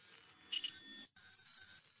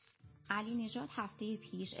 علی نژاد هفته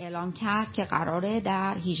پیش اعلام کرد که قراره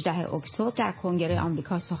در 18 اکتبر در کنگره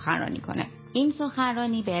آمریکا سخنرانی کنه. این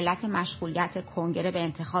سخنرانی به علت مشغولیت کنگره به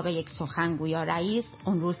انتخاب یک سخنگوی رئیس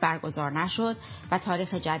اون روز برگزار نشد و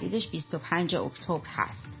تاریخ جدیدش 25 اکتبر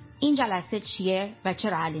هست. این جلسه چیه و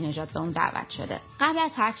چرا علی نژاد به اون دعوت شده؟ قبل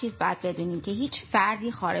از هر چیز باید بدونیم که هیچ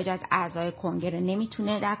فردی خارج از اعضای کنگره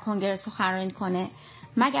نمیتونه در کنگره سخنرانی کنه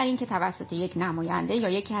مگر اینکه توسط یک نماینده یا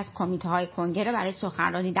یکی از کمیته‌های کنگره برای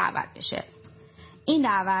سخنرانی دعوت بشه. این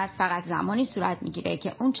دعوت فقط زمانی صورت میگیره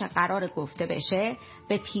که اون چه قرار گفته بشه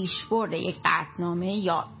به پیشبرد یک قطعنامه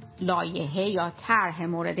یا لایحه یا طرح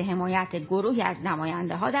مورد حمایت گروهی از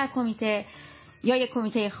نماینده‌ها در کمیته یا یک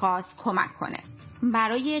کمیته خاص کمک کنه.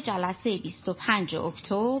 برای جلسه 25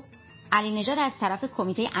 اکتبر علی نژاد از طرف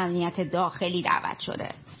کمیته امنیت داخلی دعوت شده.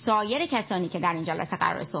 سایر کسانی که در این جلسه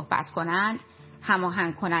قرار صحبت کنند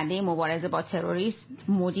هماهنگ کننده مبارزه با تروریسم،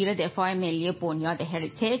 مدیر دفاع ملی بنیاد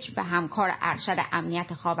هریتیج و همکار ارشد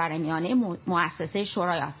امنیت خاورمیانه مؤسسه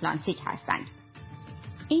شورای آتلانتیک هستند.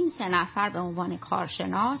 این 3 نفر به عنوان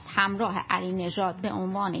کارشناس همراه علی نژاد به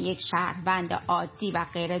عنوان یک شهروند عادی و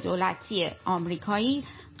غیر دولتی آمریکایی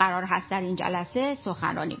قرار هست در این جلسه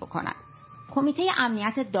سخنرانی بکنند. کمیته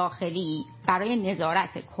امنیت داخلی برای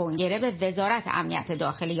نظارت کنگره به وزارت امنیت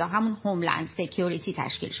داخلی یا همون هوملند سکیوریتی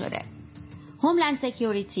تشکیل شده. هوملند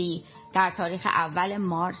سکیوریتی در تاریخ اول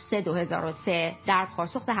مارس 2003 در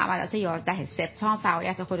پاسخ به حملات 11 سپتامبر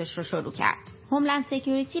فعالیت خودش رو شروع کرد. هوملند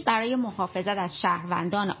سکیوریتی برای محافظت از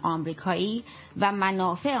شهروندان آمریکایی و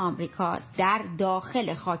منافع آمریکا در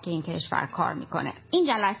داخل خاک این کشور کار میکنه. این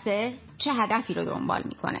جلسه چه هدفی رو دنبال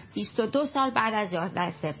میکنه؟ 22 سال بعد از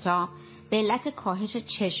 11 سپتامبر به علت کاهش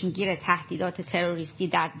چشمگیر تهدیدات تروریستی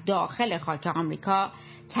در داخل خاک آمریکا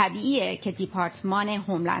طبیعیه که دیپارتمان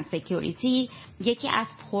هوملند سکیوریتی یکی از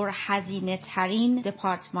پرهزینه ترین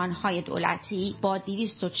دیپارتمان های دولتی با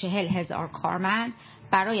 240,000 کارمند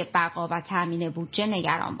برای بقا و تامین بودجه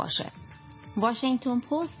نگران باشه. واشنگتن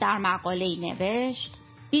پست در مقاله‌ای نوشت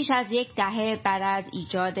بیش از 10 دهه بعد از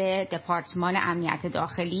ایجاد دپارتمان امنیت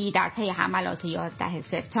داخلی در پی حملات 11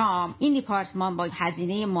 سپتامبر این دیپارتمان با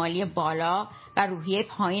هزینه مالی بالا و روحیه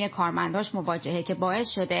پایین کارمنداش مواجهه که باعث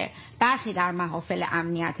شده برخی در محافل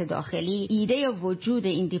امنیت داخلی ایده وجود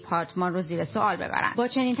این دیپارتمان رو زیر سوال ببرن. با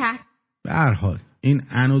چنین به هر حال این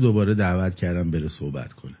انو دوباره دعوت کردم بره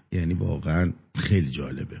صحبت کنه، یعنی واقعا خیلی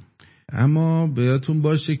جالبه. اما بیاتون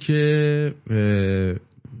باشه که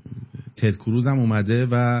تد کروز هم اومده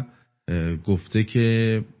و گفته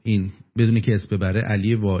که این بدونی که اسم ببره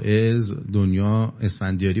علی واعظ، دنیا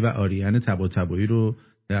اسفندیاری و آریان طباطبایی رو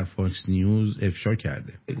در فاکس نیوز افشا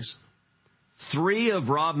کرده.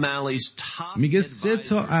 میگه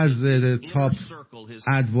 3 از تاپ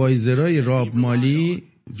ادوایزرای راب مالی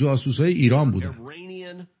جاسوسای ایران بودن.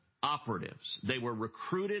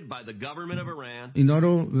 اینا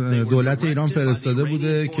رو دولت ایران فرستاده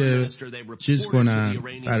بوده که چیز کنن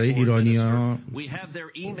برای ایرانی‌ها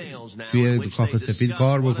توی کاخ سفید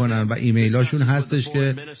کار بکنن و ایمیلاشون هستش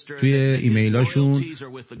که توی ایمیلاشون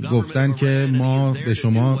گفتن که ما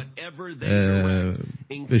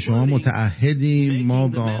به شما متعهدیم، ما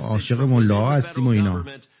با عاشق ملاها هستیم و اینا.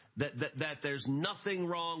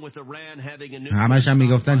 همش هم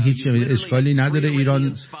میگفتن هیچ اشکالی نداره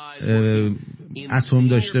ایران اتم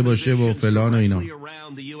داشته باشه و فلان و اینا.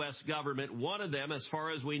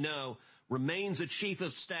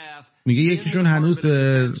 میگه یکیشون هنوز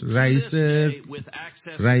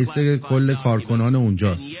رئیس کل کارکنان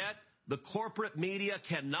اونجاست.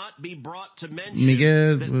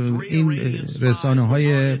 میگه این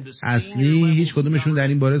رسانه‌های اصلی هیچ کدومشون در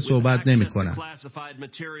این باره صحبت نمی‌کنن.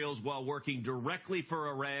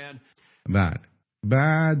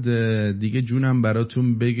 بعد دیگه جونم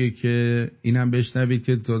براتون بگه که اینم بشنوید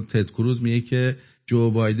که تد کروز میگه که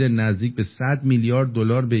جو بایدن نزدیک به 100 میلیارد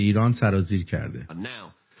دلار به ایران سرازیر کرده.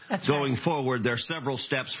 Going forward, there are several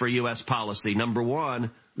steps for U.S. policy. Number one,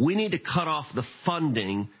 we need to cut off the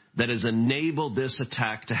funding that has enabled this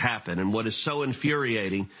attack to happen. And what is so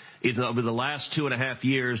infuriating is that over the last 2.5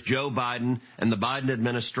 years, Joe Biden and the Biden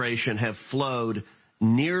administration have flowed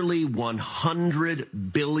nearly $100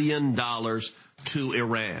 billion to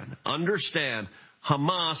Iran. Understand,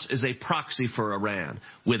 Hamas is a proxy for Iran.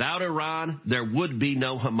 Without Iran, there would be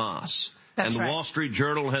no Hamas. And the Wall Street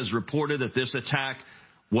Journal has reported that this attack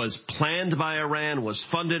was planned by Iran, was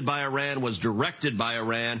funded by Iran, was directed by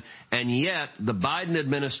Iran, and yet the Biden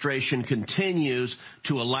administration continues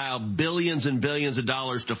to allow billions and billions of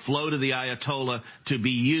dollars to flow to the Ayatollah to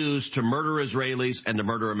be used to murder Israelis and to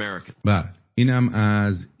murder Americans. اینم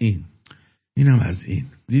از این.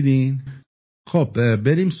 دیدین؟ خب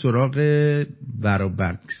بریم سراغ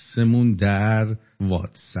برابکسمون در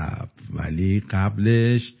واتساپ، ولی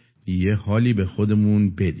قبلش یه حالی به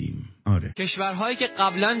خودمون بدیم. آره. کشورهایی که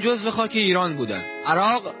قبلا جزو خاک ایران بودن: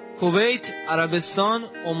 عراق، کویت، عربستان،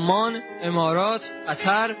 عمان، امارات،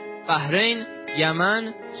 قطر، بحرین،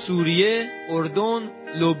 یمن، سوریه، اردن،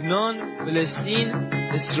 لبنان، فلسطین،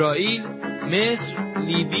 اسرائیل، مصر،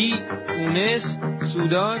 لیبی، تونس،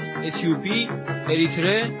 سودان، اتیوپی،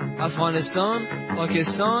 اریتره، افغانستان،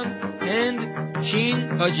 پاکستان، هند،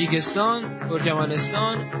 چین، تاجیکستان،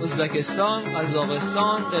 ترکمنستان، ازبکستان،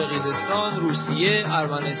 قزاقستان، قرقیزستان، روسیه،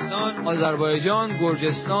 ارمنستان، آذربایجان،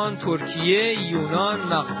 گرجستان، ترکیه، یونان،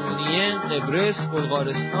 مقدونیه، قبرس،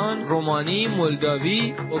 بلغارستان، رومانی،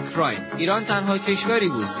 مولداوی، اوکراین. ایران تنها کشوری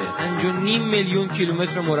بود که 5.5 میلیون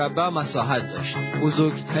کیلومتر مربع مساحت داشت.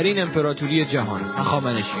 بزرگترین امپراتوری جهان،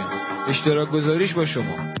 هخامنشیان. اشتراک گذاریش با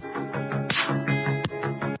شما.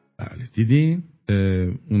 بله دیدین؟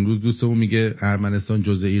 اون روز دوستمون میگه ارمنستان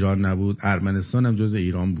جزء ایران نبود. ارمنستان هم جزء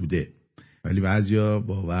ایران بوده، ولی بعضیا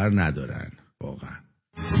باور ندارن واقعا.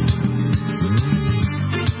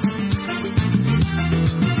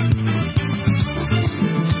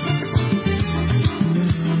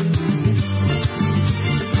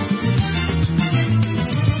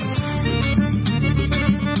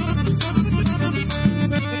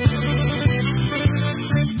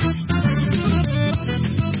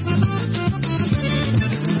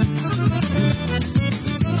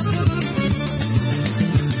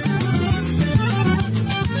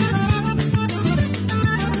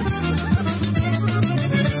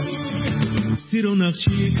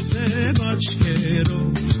 Naqshikse bachkero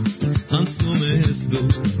ansnomesto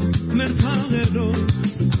mertagero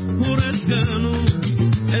horesgano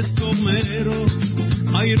eskomero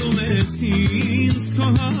ayromesinsko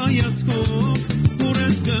hayasko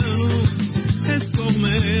horesgano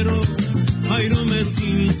eskomero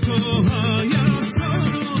ayromesinsko hayasko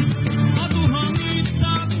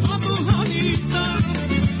aduhanita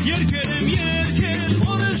yerkerem yerker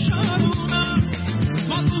horesharuna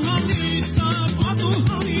aduhanita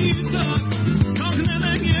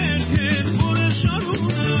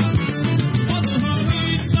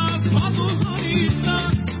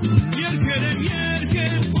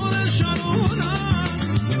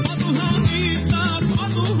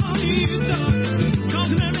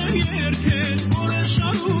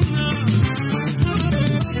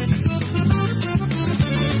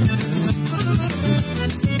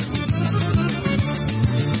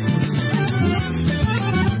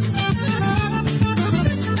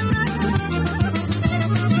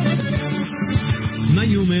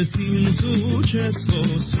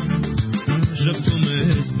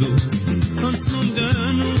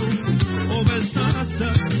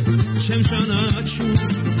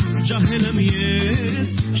Jahelam yes,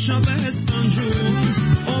 Shabestan Ju,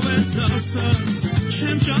 Ovesasa,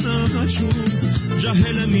 چم جانچو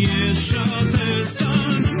جهلم یه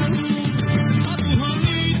شاتستان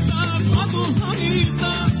ابو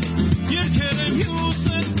حمیدا یه کرم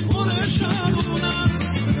یوسف اون شابونا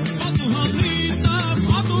ابو حمیدا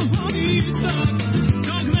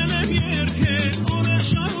کاغملم یه که اون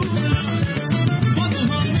شابونا ابو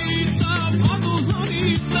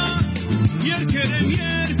حمیدا یه کرم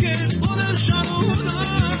یه که اون شابونا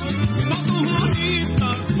ابو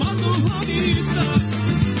حمیدا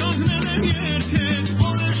کاغملم یه که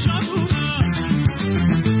اون شابونا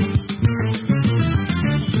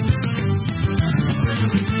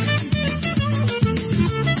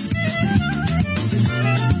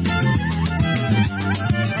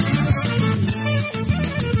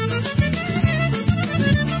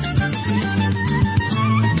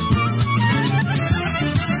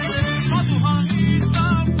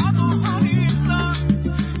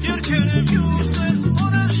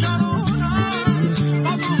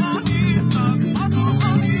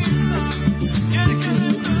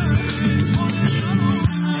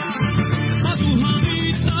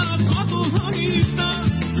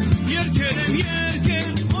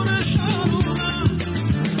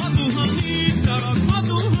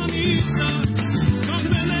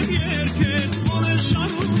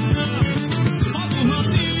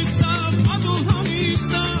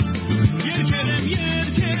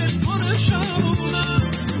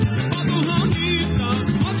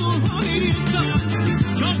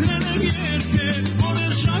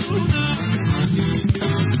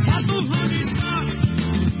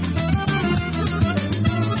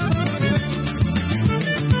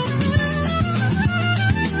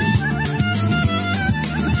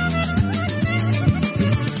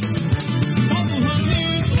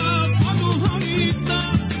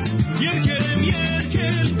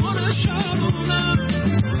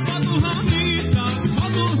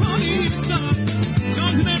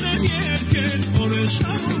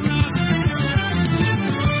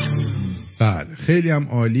خیلی هم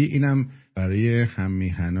عالی. اینم برای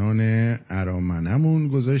هممیهنان ارامنمون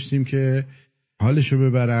گذاشتیم که حالشو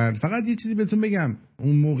ببرن. فقط یه چیزی بهتون بگم،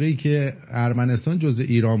 اون موقعی که ارمنستان جزء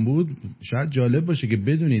ایران بود شاید جالب باشه که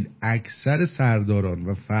بدونید اکثر سرداران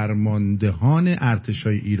و فرماندهان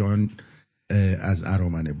ارتشای ایران از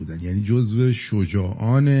ارامنه بودن، یعنی جزء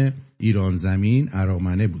شجاعان ایران زمین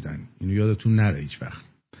ارامنه بودن. اینو یادتون نره هیچ وقت.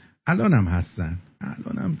 الان هم هستن،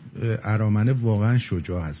 الان هم ارامنه واقعا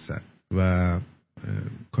شجاع هستن و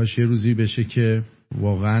کاش یه روزی بشه که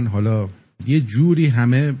واقعا حالا یه جوری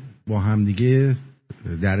همه با همدیگه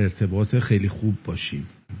در ارتباط خیلی خوب باشیم،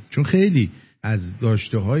 چون خیلی از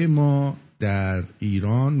داشته های ما در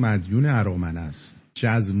ایران مدیون ارامنه است، چه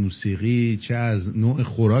از موسیقی، چه از نوع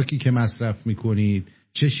خوراکی که مصرف میکنید،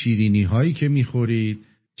 چه شیرینی هایی که میخورید،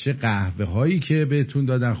 چه قهوه هایی که بهتون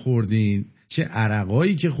دادن خوردین، چه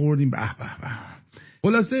عرقایی که خوردین. به به به.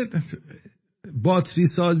 خلاصه باتری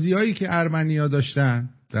سازی هایی که ارمنیا داشتن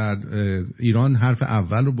در ایران حرف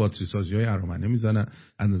اول رو باتری سازی های ارامنه میزنن.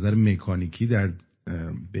 از نظر مکانیکی در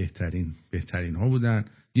بهترین ها بودن.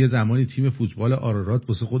 یه زمانی تیم فوتبال آرارات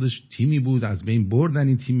واسه خودش تیمی بود، از بین بردن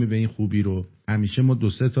این تیم به این خوبی رو. همیشه ما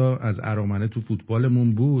 2-3 تا از ارامنه تو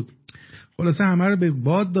فوتبالمون بود. خلاصه همه رو به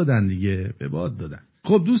باد دادن دیگه، به باد دادن.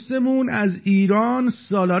 خب دوستمون از ایران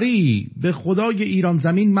سالاری: به خدای ایران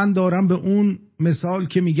زمین من دارم به اون مثال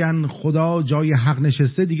که میگن خدا جای حق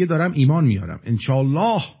نشسته، دیگه دارم ایمان میارم.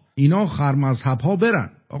 انشالله اینا خرمذهب ها برن.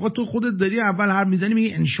 آقا تو خودت داری اول حرف میزنی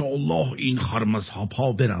میگی انشالله این خرمذهب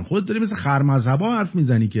ها برن، خودت داری مثل خرمذهب ها حرف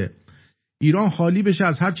میزنی که ایران خالی بشه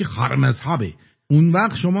از هرچی خرمذهبه. اون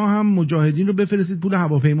وقت شما هم مجاهدین رو بفرستید، پول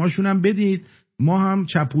هواپیماشون هم بدید، ما هم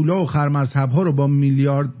چپولا و خرمذهب ها رو با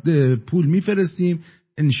میلیارد پول میفرستیم.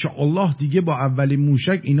 انشاءالله دیگه با اولین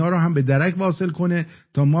موشک اینا رو هم به درک واصل کنه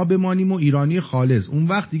تا ما بمانیم و ایرانی خالص. اون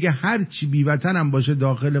وقت دیگه هر چی بیوطن هم باشه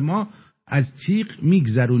داخل ما از تیغ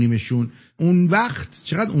میگذرونیمشون. اون وقت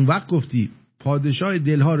چقدر اون وقت گفتی پادشاه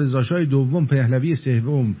دلها رضاشاه دوم پهلوی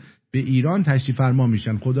سوم به ایران تشریف فرما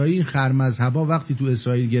میشن. خدایی این خرمذهبا وقتی تو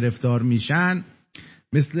اسرائیل گرفتار میشن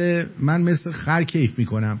مثل خر کیف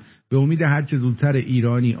میکنم، به امید هر چه زودتر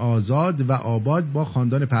ایرانی آزاد و آباد با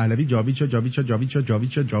خاندان پهلوی جاوید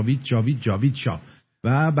شاه.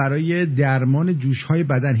 و برای درمان جوش‌های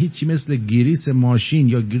بدن هیچی مثل گریس ماشین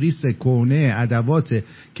یا گریس کهنه ادوات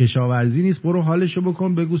کشاورزی نیست. برو حالشو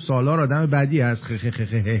بکن، بگو سالار آدم بدی است.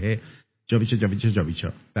 جاوید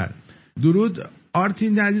شاه. درود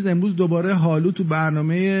آرتین عزیز امروز دوباره حالو تو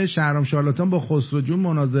برنامه شهرام شارلاتان با خسرو جون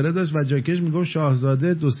مناظره داشت و جاکش میگفت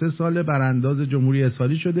شاهزاده 2-3 سال برانداز جمهوری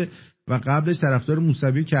اسحاقی شده و قبلش طرفدار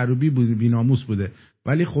موسوی کروبی بود، بی‌ناموس بوده،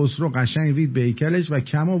 ولی خسرو قشنگ رید به هیکلش و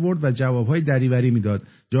کم آورد و جوابهای دریوری میداد.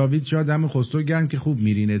 جاوید شاه دم خسرو گرم که خوب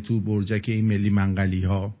میرینه تو برجک این ملی منقلی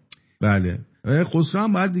ها. بله خسرو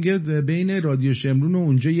هم باید دیگه بین رادیو شمرون و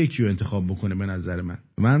اونجا یکی رو انتخاب بکنه. به نظر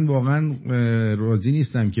من واقعا راضی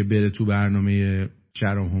نیستم که بره تو برنامه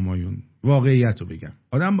شهرام همایون. واقعیت رو بگم،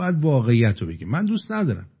 آدم باید واقعیت رو بگه. من دوست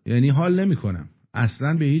ندارم، یعنی حال نمیکنم،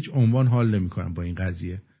 اصلا به هیچ عنوان حال نمیکنم با این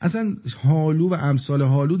قضیه. اصلا حالو و امثال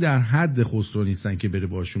حالو در حد خسرو نیستن که بره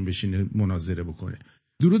باشون بشینه مناظره بکنه.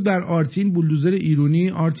 درود بر آرتین بولدوزر ایرونی.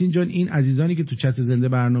 آرتین جان، این عزیزانی که تو چت زنده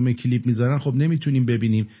برنامه کلیپ میذارن خب نمیتونیم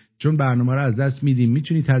ببینیم چون برنامه رو از دست میدیم.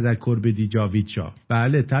 میتونی تذکر بدی جاوید شاه؟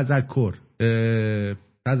 بله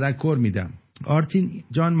تذکر میدم. آرتین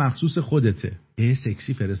جان مخصوص خودته.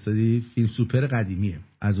 سکسی فرستادی، فیلم سوپر قدیمیه،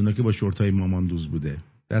 از اونا که با شورتای ماماندوز بوده.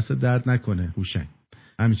 دست درد نکنه هوشنگ.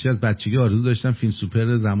 همیشه از بچگی آرزو داشتم فیلم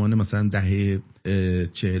سوپر زمان مثلا دهه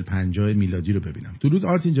 40-50 میلادی رو ببینم. درود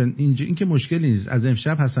آرتین جان، این که مشکلی نیست. از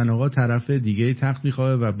امشب حسن آقا طرف دیگه تخت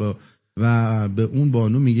میخواه و به اون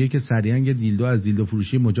بانو میگه که سریعا یه دیلدو از دیلدو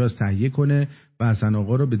فروشی مجاز تهیه کنه و حسن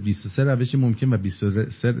آقا رو به 23 روش ممکن و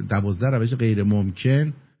 12 روش غیر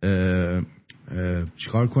ممکن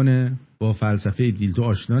چیکار کنه؟ با فلسفه دیلدو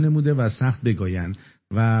آشنا نموده و سخت بگاین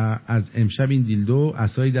و از امشب این دیلدو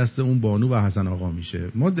عصای دست اون بانو و حسن آقا میشه.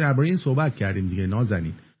 ما درباره این صحبت کردیم دیگه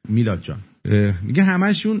نازنین. میلاد جان میگه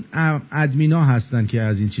همشون ادمینا هستن که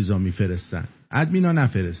از این چیزا میفرستن. ادمینا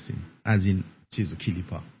نفرستین از این چیزو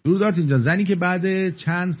کلیپا. درود آرتین جان، زنی که بعد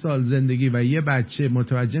چند سال زندگی و یه بچه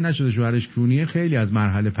متوجه نشده شوهرش کونیه خیلی از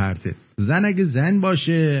مرحله پرته. زن اگه زن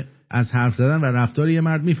باشه از حرف زدن و رفتار یه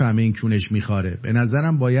مرد میفهمه این کونش میخاره. به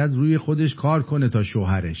نظرم باید روی خودش کار کنه تا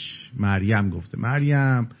شوهرش. مریم گفته.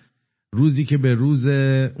 مریم روزی که به روز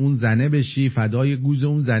اون زنه بشی فدای گوز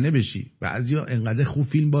اون زنه بشی. بعضیا انقدر خوب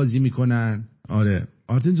فیلم بازی میکنن. آره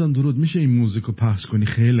آرتین جان درود، میشه این موزیکو پخش کنی؟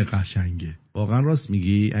 خیلی قشنگه. واقعا راست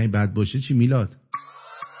میگی؟ این بد باشه چی میلاد؟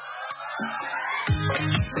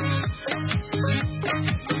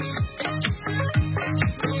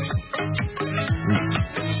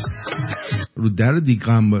 رو در دیگه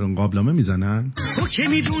قابلمه میزنن. تو که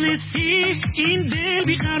میدونستی این دل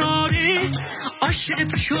بیقراره، عاشق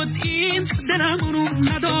تو شد این دلم رو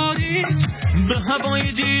نداره. به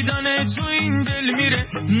هوای دیدن تو این دل میره،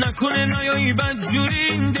 نکنه نیایی بدجوری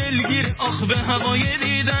این دل گیره. آخ به هوای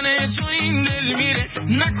دیدن تو این دل میره،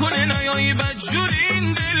 نکنه نیایی بدجوری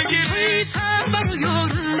این دل گیره. سر برو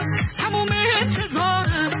یارم تموم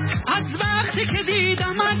انتظارم، از وقتی که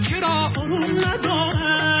دیدم من کرا اون ندارم.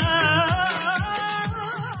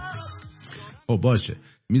 خب باشه،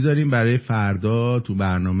 میذاریم برای فردا تو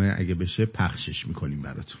برنامه اگه بشه پخشش میکنیم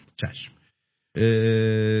براتون. چشم.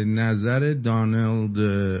 نظر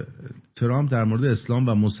دونالد ترامپ در مورد اسلام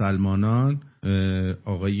و مسلمانان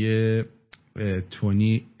آقای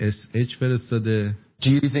تونی SH فرستاده. Do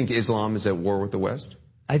you think Islam is at war with the West?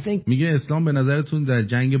 میگه اسلام به نظرتون در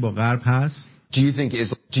جنگ با غرب هست؟ Do you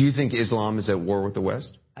think Islam is at war with the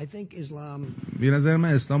West? به نظر من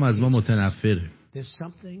اسلام از ما متنفره.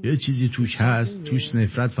 یه چیزی توش هست، توش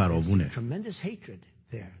نفرت فراوونه.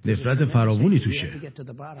 نفرت فراوونی توشه.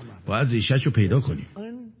 باید ریشه‌شو پیدا کنیم.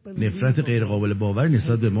 نفرت غیر قابل باور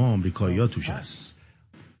نسبت به ما آمریکایی‌ها توش هست.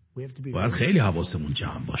 باید خیلی حواسمون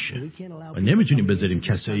جمع باشه و نمیتونیم بذاریم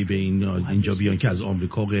کسایی به اینجا بیان که از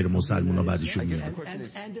آمریکا غیر مسلمونا بعدشون میاد.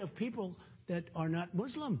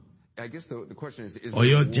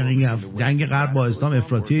 آیا جنگ غرب با اسلام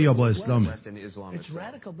افراطیه یا با اسلامه؟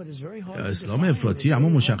 اسلام افراطی، اما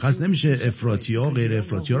مشخص نمیشه افراطی ها غیر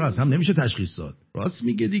افراطی ها رو از هم نمیشه تشخیص داد. راست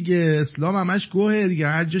میگه دیگه، اسلام همش گوهه دیگه،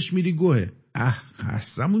 هر جاش میری گوهه.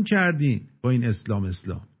 خستمون کردین با این اسلام.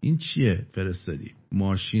 این چیه فرستادی؟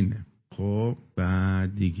 ماشینه. خب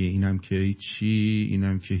بعد دیگه اینم که هیچی،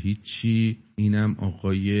 اینم که هیچی، اینم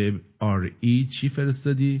آقای RE چی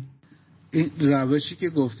فرستادی؟ این روشی که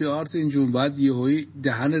گفتی آرتین جون بعد یهویی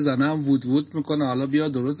دهن زنم وود وود میکنه، حالا بیا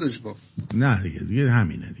درستش کن. نه دیگه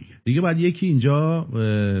همینه دیگه باید یکی اینجا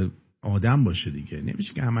آدم باشه دیگه،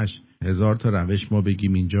 نمیشه که همش هزار تا روش ما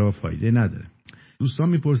بگیم، اینجا فایده نداره. دوستان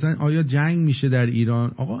میپرسن آیا جنگ میشه در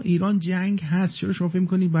ایران؟ آقا ایران جنگ هست، چرا شما فکر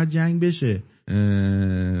میکنید باید جنگ بشه؟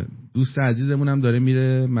 دوست عزیزمون هم داره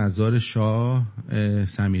میره مزار شاه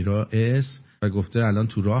سمیرا و گفته الان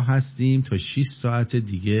تو راه هستیم تا 6 ساعت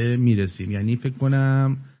دیگه میرسیم، یعنی فکر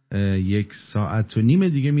کنم 1.5 ساعت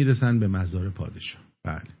دیگه میرسن به مزار پادشاه.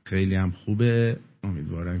 بله خیلی هم خوبه،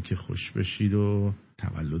 امیدوارم که خوش بشید و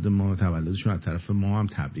تولد ما، تولدشون از طرف ما هم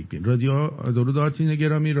تبریک بگیم. رادیو درود آرتین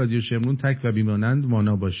گرامی، رادیو شمرون تک و بیمانند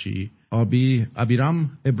مانا باشی.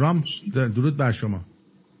 ابرام درود بر شما.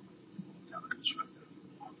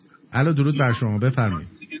 الو درود بر شما، بفرمایید.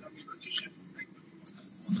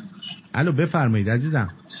 الو بفرمایید عزیزم.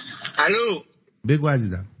 الو بگو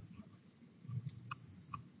عزیزم.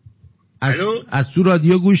 الو از تو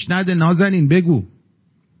رادیو گوش نده نازنین، بگو.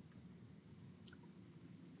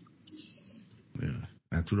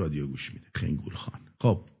 نه تو رادیو گوش میده خنگول خان.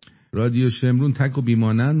 خب رادیو شمرون تک و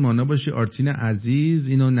بیمانند مانا باشی. آرتین عزیز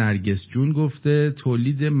اینو نرگس جون گفته.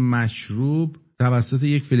 تولید مشروب توسط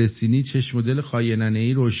یک فلسطینی چشم و دل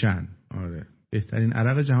خاینانه‌ای روشن. آره بهترین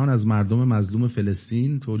عرق جهان از مردم مظلوم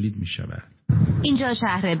فلسطین تولید می شود. اینجا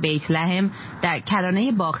شهر بیت لحم در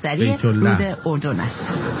کرانه باختری رود اردن است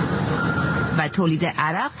و تولید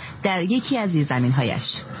عرق در یکی از زیرزمین‌هایش.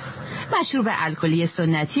 مشروب الکلی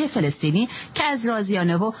سنتی فلسطینی که از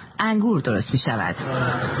رازیانه و انگور درست می شود.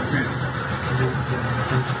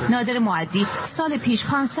 نادر معدی سال پیش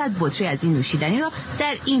 500 بطری از این نوشیدنی را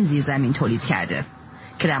در این زیرزمین تولید کرده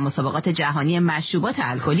که در مسابقات جهانی مشروبات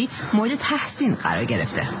الکلی مورد تحسین قرار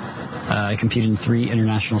گرفته.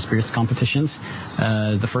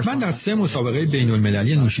 من در 3 مسابقه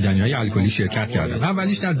بین‌المللی نوشیدنی‌های الکلی شرکت کردم.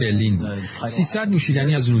 اولیش در برلین بود. 300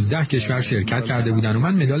 نوشیدنی از 19 کشور شرکت کرده بودند و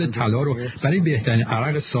من مدال طلا رو برای بهترین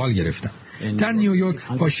عرق سال گرفتم. در نیویورک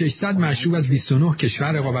با 600 مشروب از 29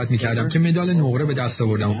 کشور رقابت می‌کردم که مدال نقره به دست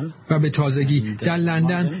آوردم و به تازگی در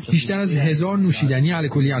لندن بیشتر از 1000 نوشیدنی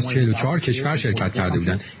الکلی از 44 کشور شرکت کرده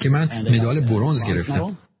بودند که من مدال برنز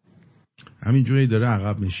گرفتم. همینجوری داره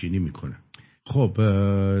عقب نشینی میکنه. خب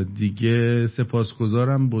دیگه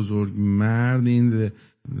سپاسگزارم بزرگ مرد. این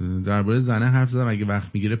درباره زنه حرف زدم، اگه وقت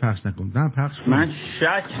میگیره پخش نکن. نه پخش کن. من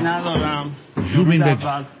شک ندارم جوبین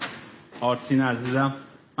آرتین عزیزم،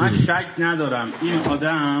 من شک ندارم این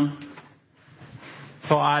آدم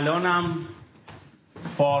تا الانم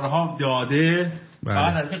بارها داده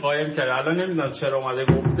فقط از این قایم کرده. الان نمیدونم چرا اومده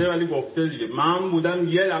گفته، ولی گفته دیگه. من بودم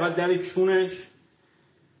یه لقد در چونش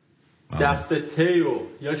دست تیو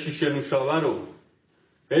یا شیشه نوشابه رو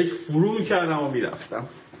بهش فرو میکردم و میرفتم.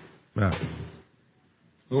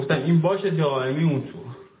 گفتم این باشه دائمی اون تو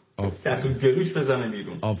که تو گلوش بزنه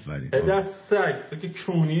بیرون. آفرین. دست سگ تو که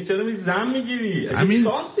چونی چرا می زن میگیری؟ همین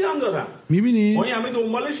شانسی هم دارم. میبینی؟ ما همه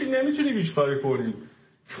دنبالشی نمیتونی بیش کاری کنی.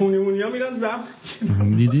 چونیمونی ها میرن زن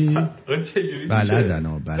دیدی؟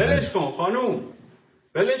 بلدن. بلش کن خانوم،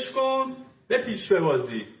 بلش کن به پیش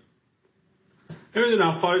ببازی.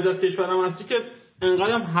 نمیدونم خارج از کشورم هستی که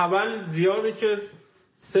انقدرم حول زیاده که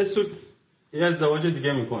 3 سوت یه ازدواج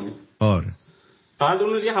دیگه میکنی. آره بعد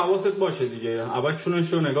اون دیگه حواست باشه دیگه. اول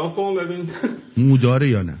چونش رو نگاه کن ببین موداره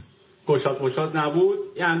یا نه. گشاد نبود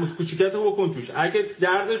یه انبوش کوچیکتو بکن توش. اگه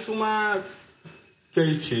دردش اومد که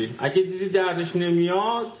هیچی، اگه دیدی دردش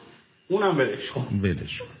نمیاد اونم ولش کن.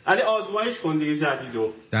 ولی آزمایش کن دیگه جدیدو.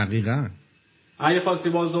 دقیقاً. اگه خواستی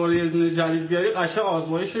باز دوباره یه دونه جدید بیاری قشنگ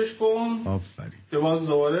آزمایشش کن. آفرین. که باز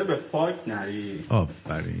دوباره به فاک نری.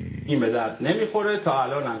 آفرین. این به درد نمیخوره. تا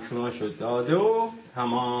الان هم چوناشو داده و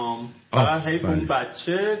تمام. فقط حیف اون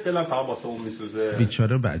بچه دلم فقط واسه اون میسوزه.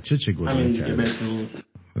 بیچاره بچه چه گناهی کرده.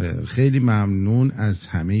 خیلی ممنون از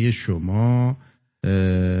همه شما.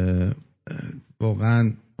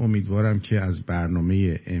 واقعا امیدوارم که از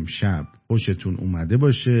برنامه امشب خوشتون اومده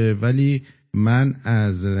باشه، ولی من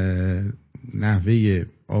از نحوه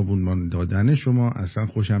آبونمان دادن شما اصلا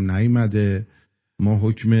خوشم نیامده. ما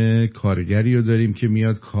حکم کارگری رو داریم که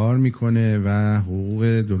میاد کار میکنه و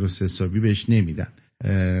حقوق درست حسابی بهش نمیدن.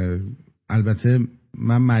 البته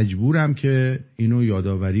من مجبورم که اینو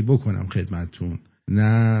یادآوری بکنم خدمتتون.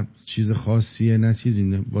 نه چیز خاصیه نه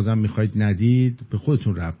چیزی، بازم میخواید ندید به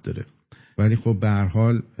خودتون ربط داره. ولی خب به هر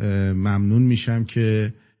حال ممنون میشم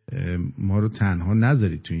که ما رو تنها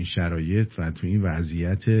نذارید تو این شرایط و تو این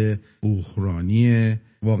وضعیت بحرانی.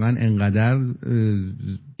 واقعا انقدر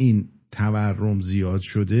این تورم زیاد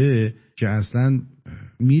شده که اصلا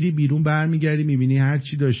میری بیرون برمیگردی میبینی هر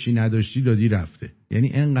چی داشتی نداشتی دادی رفته.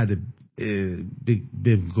 یعنی انقدر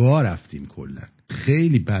به گا رفتیم کلا.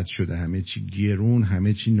 خیلی بد شده، همه چی گرون،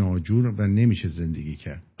 همه چی ناجور و نمیشه زندگی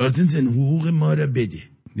کرد. آرتین حقوق ما رو بده.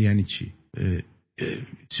 یعنی چی؟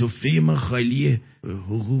 سفره ما خالیه،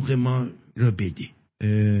 حقوق ما را بده.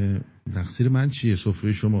 تقصیر من چیه؟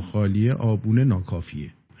 سفره شما خالیه، آبونه ناکافیه.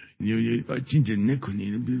 آرتین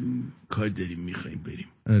نکنین، کار داریم میخواییم بریم.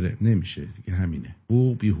 آره نمیشه دیگه، همینه.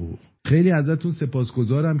 حقوق بی حقوق. خیلی ازتون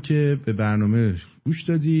سپاسگزارم که به برنامه گوش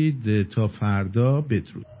دادید. تا فردا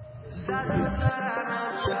بدرود.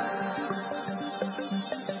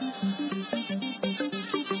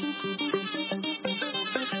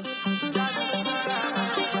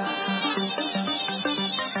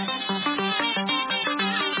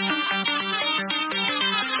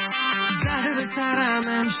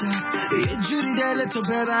 یه جوری دلتو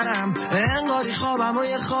ببرم انگاری خوابم و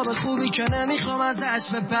یه خواب خوبی که نمیخوام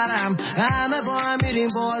ازش بپرم همه با هم میریم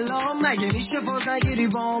بالا مگه میشه فوز نگیری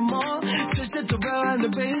با ما چشتو ببنده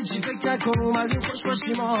به هیچی فکر نکن اومدیم خوش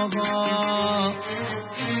باشیم آقا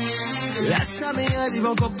دستم یه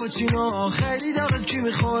لیوان کاپوچینو خیلی داره کی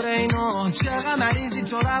میخوره اینا چقدر مریضی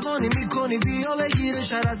تو روانی میکنی بیا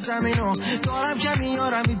بگیرش از زمینو دارم که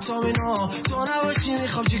میارم ویتامینو تو نباشی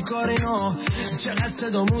میخوام چی کار اینا چقدر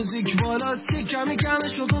صدا موزیک بالاست کمی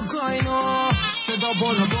کمش رو کوکائینا صدا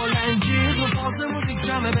بالا بلنجی رو فاز موزیک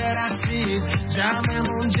کمه برقصید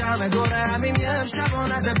جمعمون جمع دوره همین یه شبا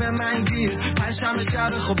نده به من گیر پشم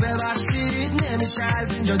شب خب ببخشید نمیشه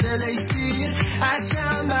از اینجا دلیستیر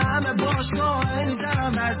اچم به همه باشگاه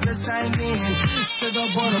میزنم وزن سنگین صدا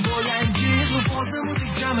بالا بلنجی رو فاز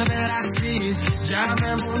موزیک کمه برقصید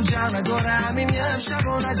جمعمون جمع دوره همین یه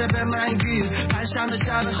شبا نده به من گیر پشم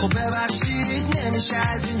شب خب ببخشید نمیشه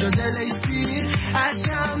از اینجا دلیستیر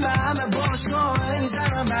اچم به همه باشگاه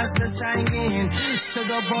میزنم وزن سنگین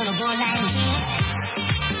صدا بالا بلنجی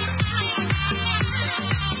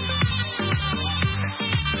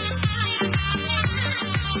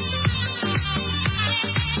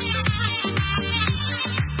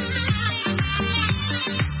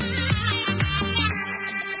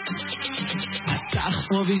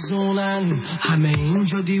سخت و بیزونن همه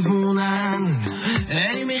اینجا دیوونن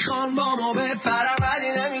ای میخوان با ما بپرن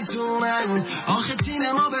ولی نمیتونن آخه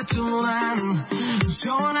تیم ما بتونن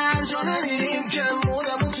چون هر جا نمیریم که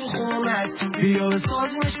مودمون تو خونت بیا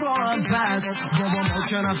بسازیمش با هم پس بابا ما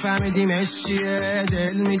که نفهمیدیمش چیه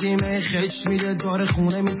دل میدیم خش میده داره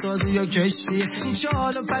خونه میسازی یا کشتیه این چه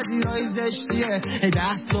حال پذیرایی زشتیه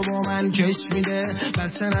دست رو با من کش میده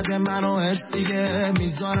بس نده منو هست دیگه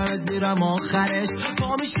میذارمت میرم آخرش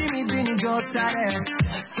با میشی میبینی جا سره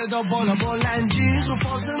صدا بالا بلنجی رو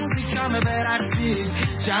فاز موزیک همه برقصید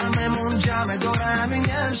جمعمون جمع دوره همین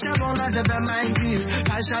یه شبا نده به من گیر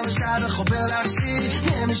پشم شب خب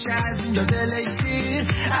ببخشید نمیشه از اینجا دلیستیر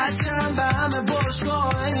اچم به همه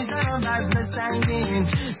باشگاه میزنم وزن سنگین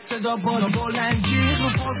صدا بالا بلنجی رو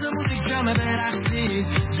فاز موزیک همه برقصید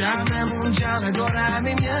جمعمون جمع دوره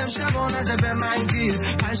همین یه شبا نده به من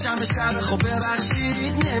گیر پشم شب خب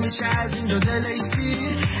ببخشید نمیشه از اینجا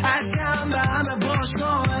دلیستیر اچم به همه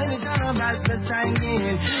باشگاه میزنم وزن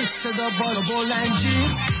سنگین صدا بالا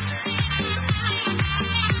بلنجی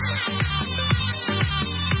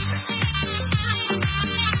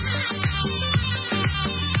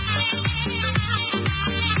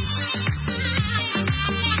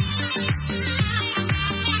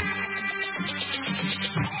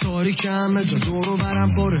تاریک همه جا دورو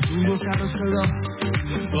برم پره دود و سر و صدا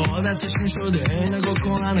عادتش میشده نگاه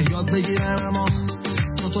کنن یاد بگیرن اما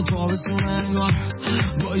تو تابستون انگار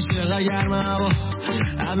بایی چقدر گرمه هوا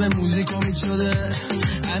همه موزیکا میشده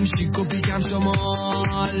هم شیک و پیکم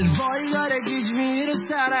شمال وای داره گیج میره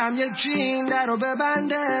سرم یکی این در رو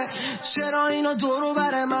ببنده چرا اینا دورو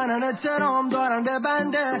بره منن احترام دارن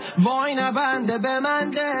ببنده وای نبنده به من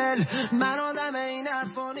دل من آدم این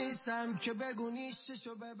حرفا نیستم که بگو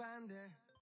نیشتشو ببنده